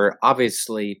selling are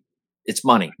obviously, it's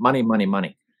money.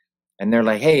 And they're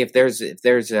like, hey, if there's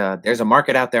a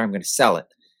market out there, I'm going to sell it,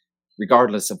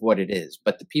 regardless of what it is.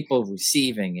 But the people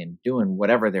receiving and doing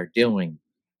whatever they're doing,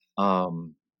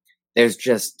 there's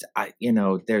just,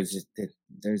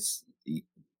 there's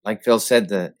like Phil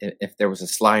said, if there was a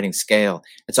sliding scale,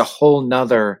 it's a whole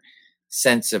nother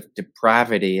sense of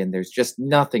depravity, and there's just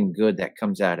nothing good that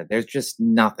comes out of it. There's just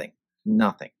nothing.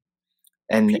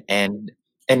 And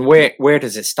where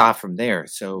does it stop from there?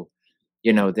 So,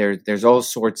 there's all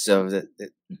sorts of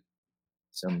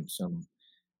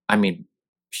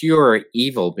pure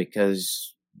evil,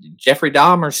 because Jeffrey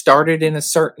Dahmer started in a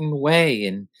certain way,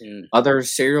 and other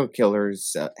serial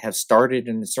killers have started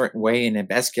in a certain way and have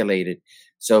escalated.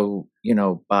 So,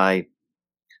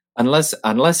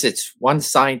 unless it's one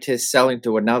scientist selling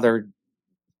to another,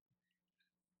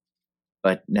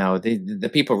 but no, the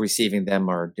people receiving them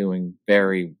are doing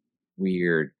very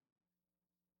weird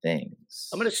things.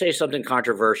 I'm going to say something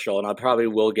controversial, and I probably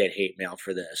will get hate mail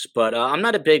for this, but I'm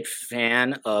not a big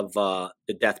fan of the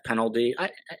death penalty.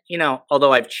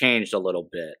 Although I've changed a little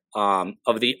bit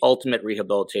of the ultimate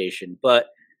rehabilitation, but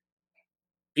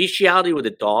bestiality with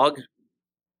a dog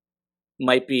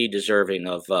might be deserving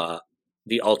of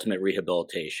the ultimate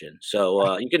rehabilitation.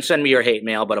 So you can send me your hate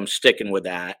mail, but I'm sticking with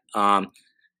that.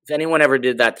 If anyone ever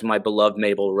did that to my beloved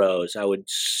Mabel Rose, I would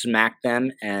smack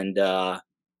them and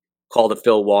call the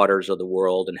Phil Waters of the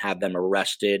world and have them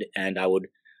arrested. And I would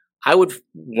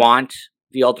want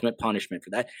the ultimate punishment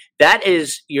for that. That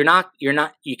is, you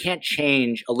can't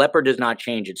change. A leopard does not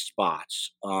change its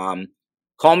spots.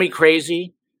 Call me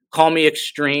crazy, call me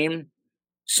extreme,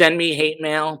 send me hate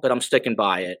mail, but I'm sticking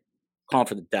by it. Calling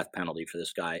for the death penalty for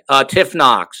this guy. Tiff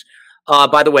Knox.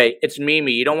 By the way, it's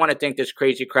Mimi. You don't want to think this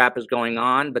crazy crap is going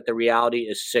on, but the reality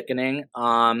is sickening.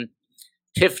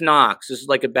 Tiff Knox, this is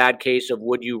like a bad case of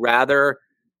would you rather.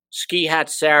 Ski Hat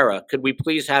Sarah, could we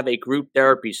please have a group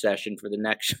therapy session for the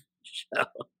next show?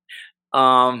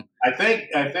 I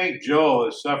think Joel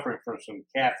is suffering from some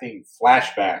caffeine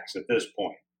flashbacks at this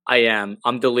point. I am.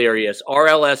 I'm delirious.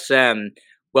 RLSM.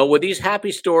 Well, with these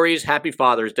happy stories, happy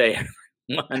Father's Day,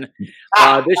 everyone.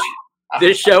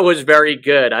 This show was very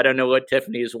good. I don't know what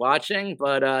Tiffany is watching,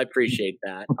 but I appreciate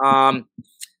that.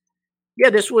 Yeah,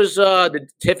 this was the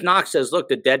Tiff Knox says, look,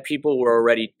 the dead people were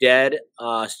already dead.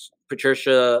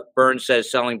 Patricia Burns says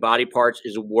selling body parts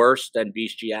is worse than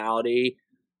bestiality.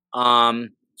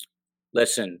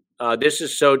 Listen, this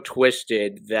is so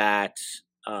twisted that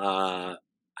I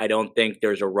don't think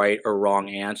there's a right or wrong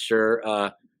answer.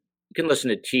 You can listen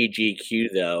to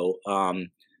TGQ, though.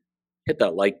 Hit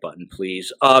that like button,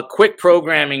 please. Quick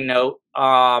programming note.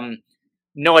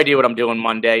 No idea what I'm doing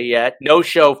Monday yet. No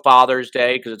show Father's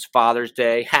Day because it's Father's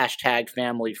Day. #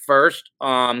 family first.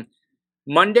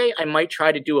 Monday, I might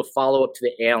try to do a follow-up to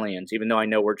the aliens, even though I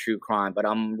know we're true crime. But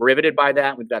I'm riveted by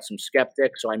that. We've got some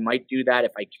skeptics, so I might do that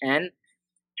if I can.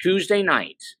 Tuesday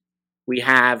night, we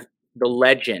have the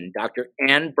legend, Dr.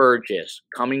 Ann Burgess,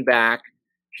 coming back.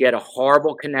 She had a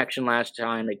horrible connection last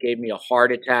time. It gave me a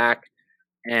heart attack.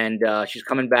 And she's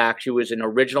coming back. She was an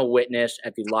original witness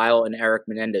at the Lyle and Eric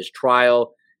Menendez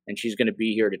trial, and she's going to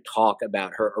be here to talk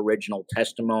about her original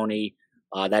testimony.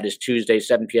 That is Tuesday,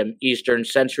 7 p.m. Eastern.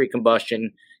 Sensory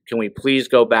combustion. Can we please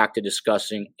go back to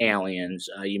discussing aliens?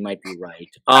 You might be right.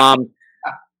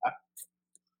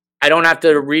 I don't have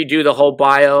to redo the whole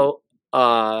bio.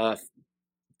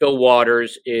 Phil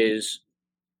Waters is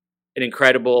an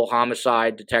incredible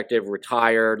homicide detective,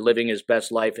 retired, living his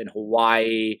best life in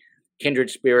Hawaii. Kindred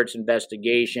Spirits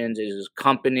Investigations is his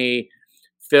company.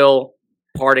 Phil,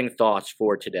 parting thoughts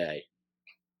for today.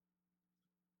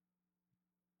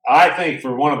 I think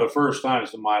for one of the first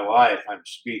times in my life, I'm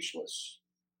speechless.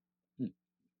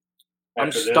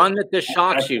 I'm stunned that this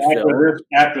shocks you, Phil.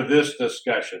 After this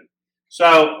discussion.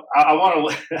 So I want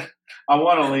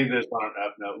to leave this on an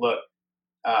up note. Look,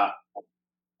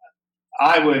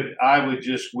 I would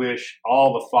just wish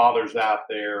all the fathers out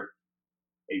there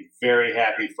a very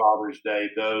happy Father's Day.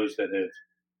 Those that have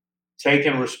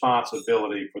taken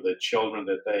responsibility for the children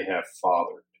that they have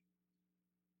fathered.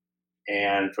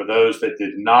 And for those that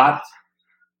did not,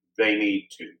 they need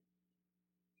to.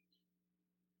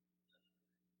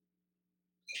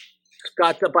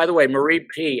 Scott, by the way, Marie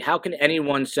P., how can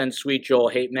anyone send Sweet Joel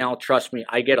hate mail? Trust me,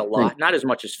 I get a lot. Not as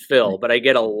much as Phil, but I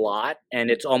get a lot. And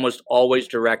it's almost always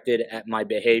directed at my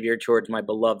behavior towards my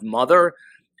beloved mother,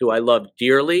 who I love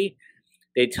dearly.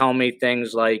 They tell me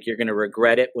things like, you're going to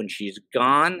regret it when she's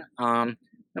gone.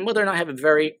 And whether or not I have a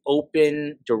very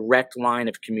open, direct line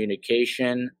of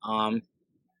communication.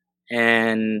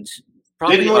 And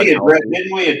probably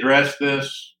didn't we address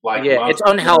this? It's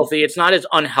unhealthy. It's not as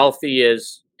unhealthy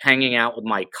as hanging out with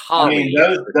my colleagues. I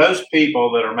mean, those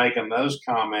people that are making those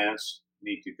comments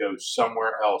need to go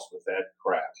somewhere else with that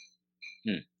crap.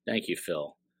 Thank you,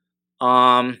 Phil.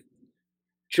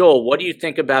 Joel, what do you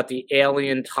think about the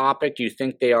alien topic? Do you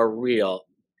think they are real?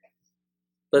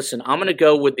 Listen, I'm going to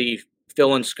go with the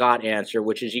Phil and Scott answer,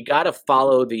 which is you got to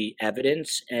follow the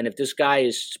evidence. And if this guy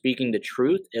is speaking the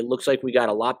truth, it looks like we got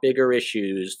a lot bigger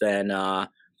issues than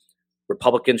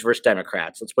Republicans versus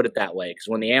Democrats. Let's put it that way. Because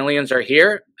when the aliens are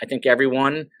here, I think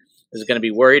everyone is going to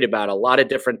be worried about a lot of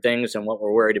different things than what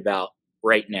we're worried about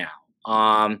right now.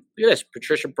 Look at this.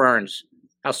 Patricia Burns.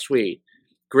 How sweet.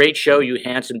 Great show, you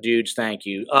handsome dudes. Thank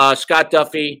you. Scott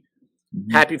Duffy,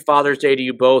 happy Father's Day to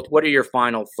you both. What are your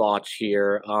final thoughts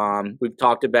here? We've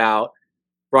talked about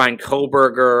Bryan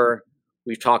Kohberger.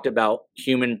 We've talked about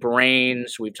human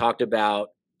brains. We've talked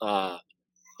about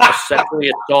sexually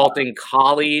assaulting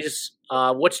collies.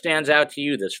 What stands out to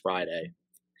you this Friday?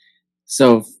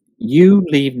 So you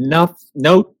leave no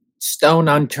stone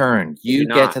unturned. You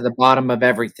get to the bottom of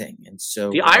everything. And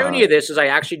so the irony of this is I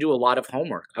actually do a lot of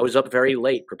homework. I was up very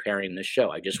late preparing this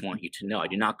show. I just want you to know I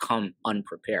do not come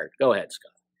unprepared. Go ahead,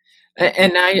 Scott.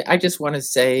 And I just want to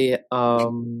say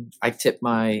I tip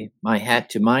my hat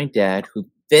to my dad, who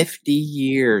 50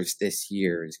 years this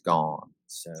year is gone.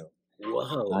 So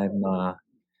whoa.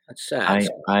 That's sad.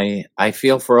 I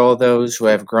feel for all those who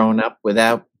have grown up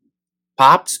without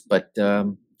pops, but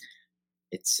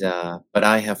but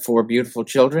I have 4 beautiful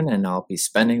children, and I'll be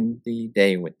spending the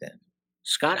day with them.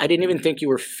 Scott, I didn't even think you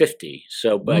were 50.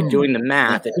 So by doing the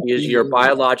math, if he is your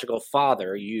biological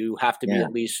father, you have to be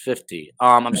at least 50.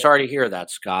 I'm sorry to hear that,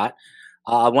 Scott.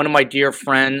 One of my dear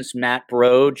friends, Matt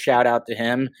Broad, shout out to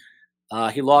him.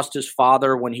 He lost his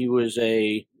father when he was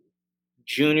a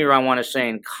junior, I want to say,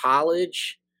 in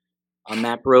college.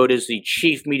 Matt Broad is the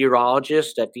chief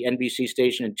meteorologist at the NBC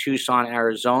station in Tucson,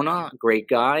 Arizona. Great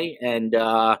guy. And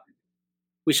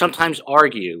we sometimes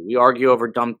argue. We argue over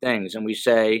dumb things. And we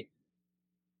say,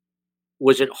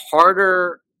 was it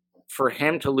harder for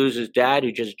him to lose his dad,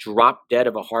 who just dropped dead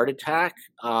of a heart attack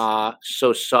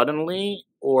so suddenly?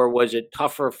 Or was it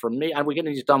tougher for me? And we get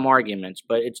into these dumb arguments,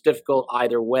 but it's difficult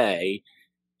either way.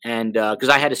 And because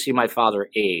I had to see my father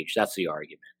age. That's the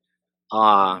argument.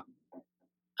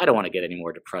 I don't want to get any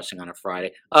more depressing on a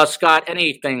Friday. Scott,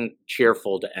 anything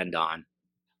cheerful to end on?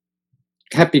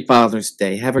 Happy Father's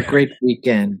Day. Have a great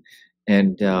weekend.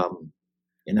 And,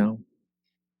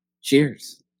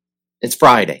 cheers. It's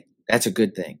Friday. That's a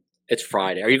good thing. It's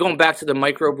Friday. Are you going back to the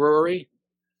microbrewery?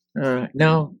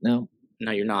 No. No,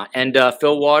 you're not. And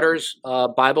Phil Waters,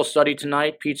 Bible study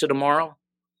tonight, pizza tomorrow?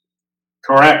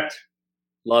 Correct.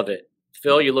 Love it.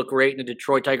 Phil, you look great in the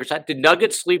Detroit Tigers hat. Did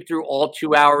Nuggets sleep through all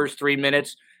 2 hours, 3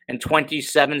 minutes, and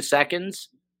 27 seconds?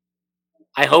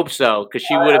 I hope so, because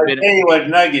she would have been. I'll tell you what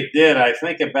Nugget did. I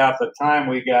think about the time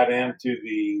we got into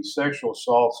the sexual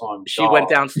assaults on She went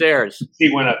downstairs.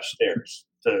 She went upstairs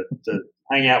to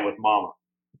hang out with Mama.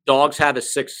 Dogs have a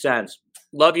sixth sense.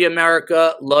 Love you,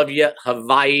 America. Love you,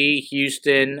 Hawaii,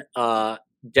 Houston,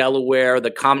 Delaware, the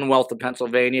Commonwealth of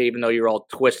Pennsylvania, even though you're all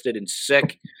twisted and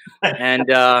sick. And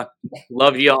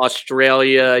love you,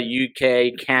 Australia,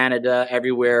 UK, Canada,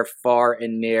 everywhere far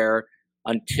and near.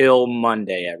 Until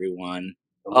Monday, everyone.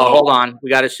 Oh, hold on.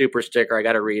 We got a super sticker. I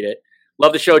got to read it.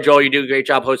 Love the show, Joel. You do a great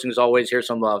job hosting as always. Here's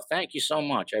some love. Thank you so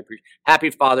much. I appreciate.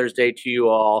 Happy Father's Day to you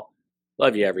all.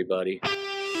 Love you, everybody.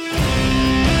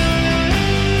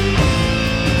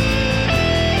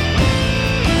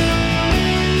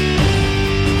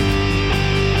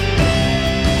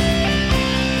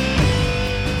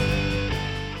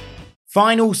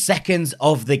 Final seconds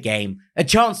of the game. A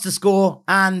chance to score,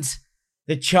 and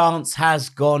the chance has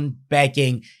gone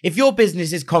begging. If your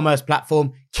business's commerce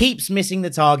platform keeps missing the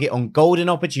target on golden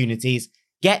opportunities,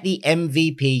 get the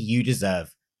MVP you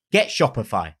deserve. Get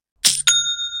Shopify.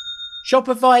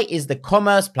 Shopify is the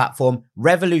commerce platform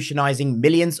revolutionizing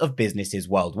millions of businesses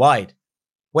worldwide.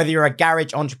 Whether you're a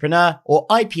garage entrepreneur or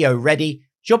IPO ready,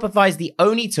 Shopify is the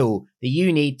only tool that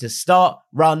you need to start,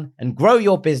 run, and grow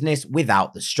your business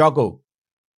without the struggle.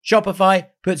 Shopify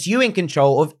puts you in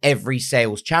control of every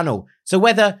sales channel. So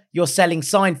whether you're selling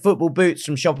signed football boots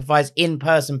from Shopify's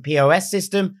in-person POS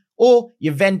system, or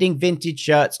you're vending vintage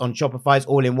shirts on Shopify's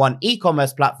all-in-one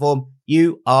e-commerce platform,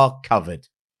 you are covered.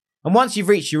 And once you've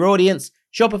reached your audience,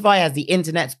 Shopify has the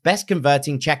internet's best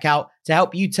converting checkout to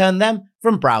help you turn them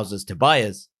from browsers to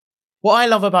buyers. What I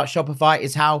love about Shopify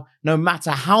is how, no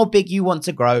matter how big you want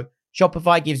to grow,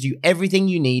 Shopify gives you everything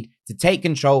you need to take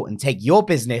control and take your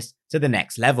business to the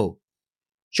next level.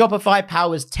 Shopify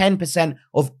powers 10%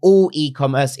 of all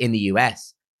e-commerce in the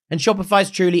US. And Shopify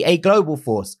is truly a global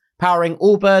force, powering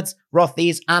Allbirds,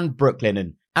 Rothy's, and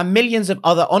Brooklinen, and millions of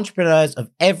other entrepreneurs of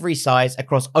every size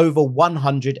across over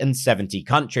 170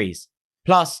 countries.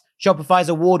 Plus, Shopify's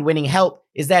award-winning help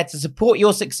is there to support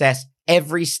your success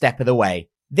every step of the way.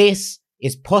 This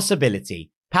is Possibility,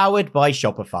 powered by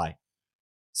Shopify.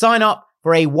 Sign up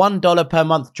for a $1 per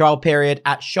month trial period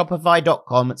at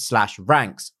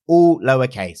shopify.com/ranks, all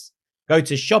lowercase. Go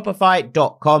to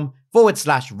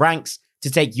shopify.com/ranks to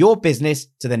take your business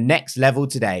to the next level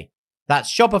today.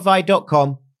 That's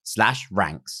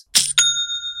shopify.com/ranks.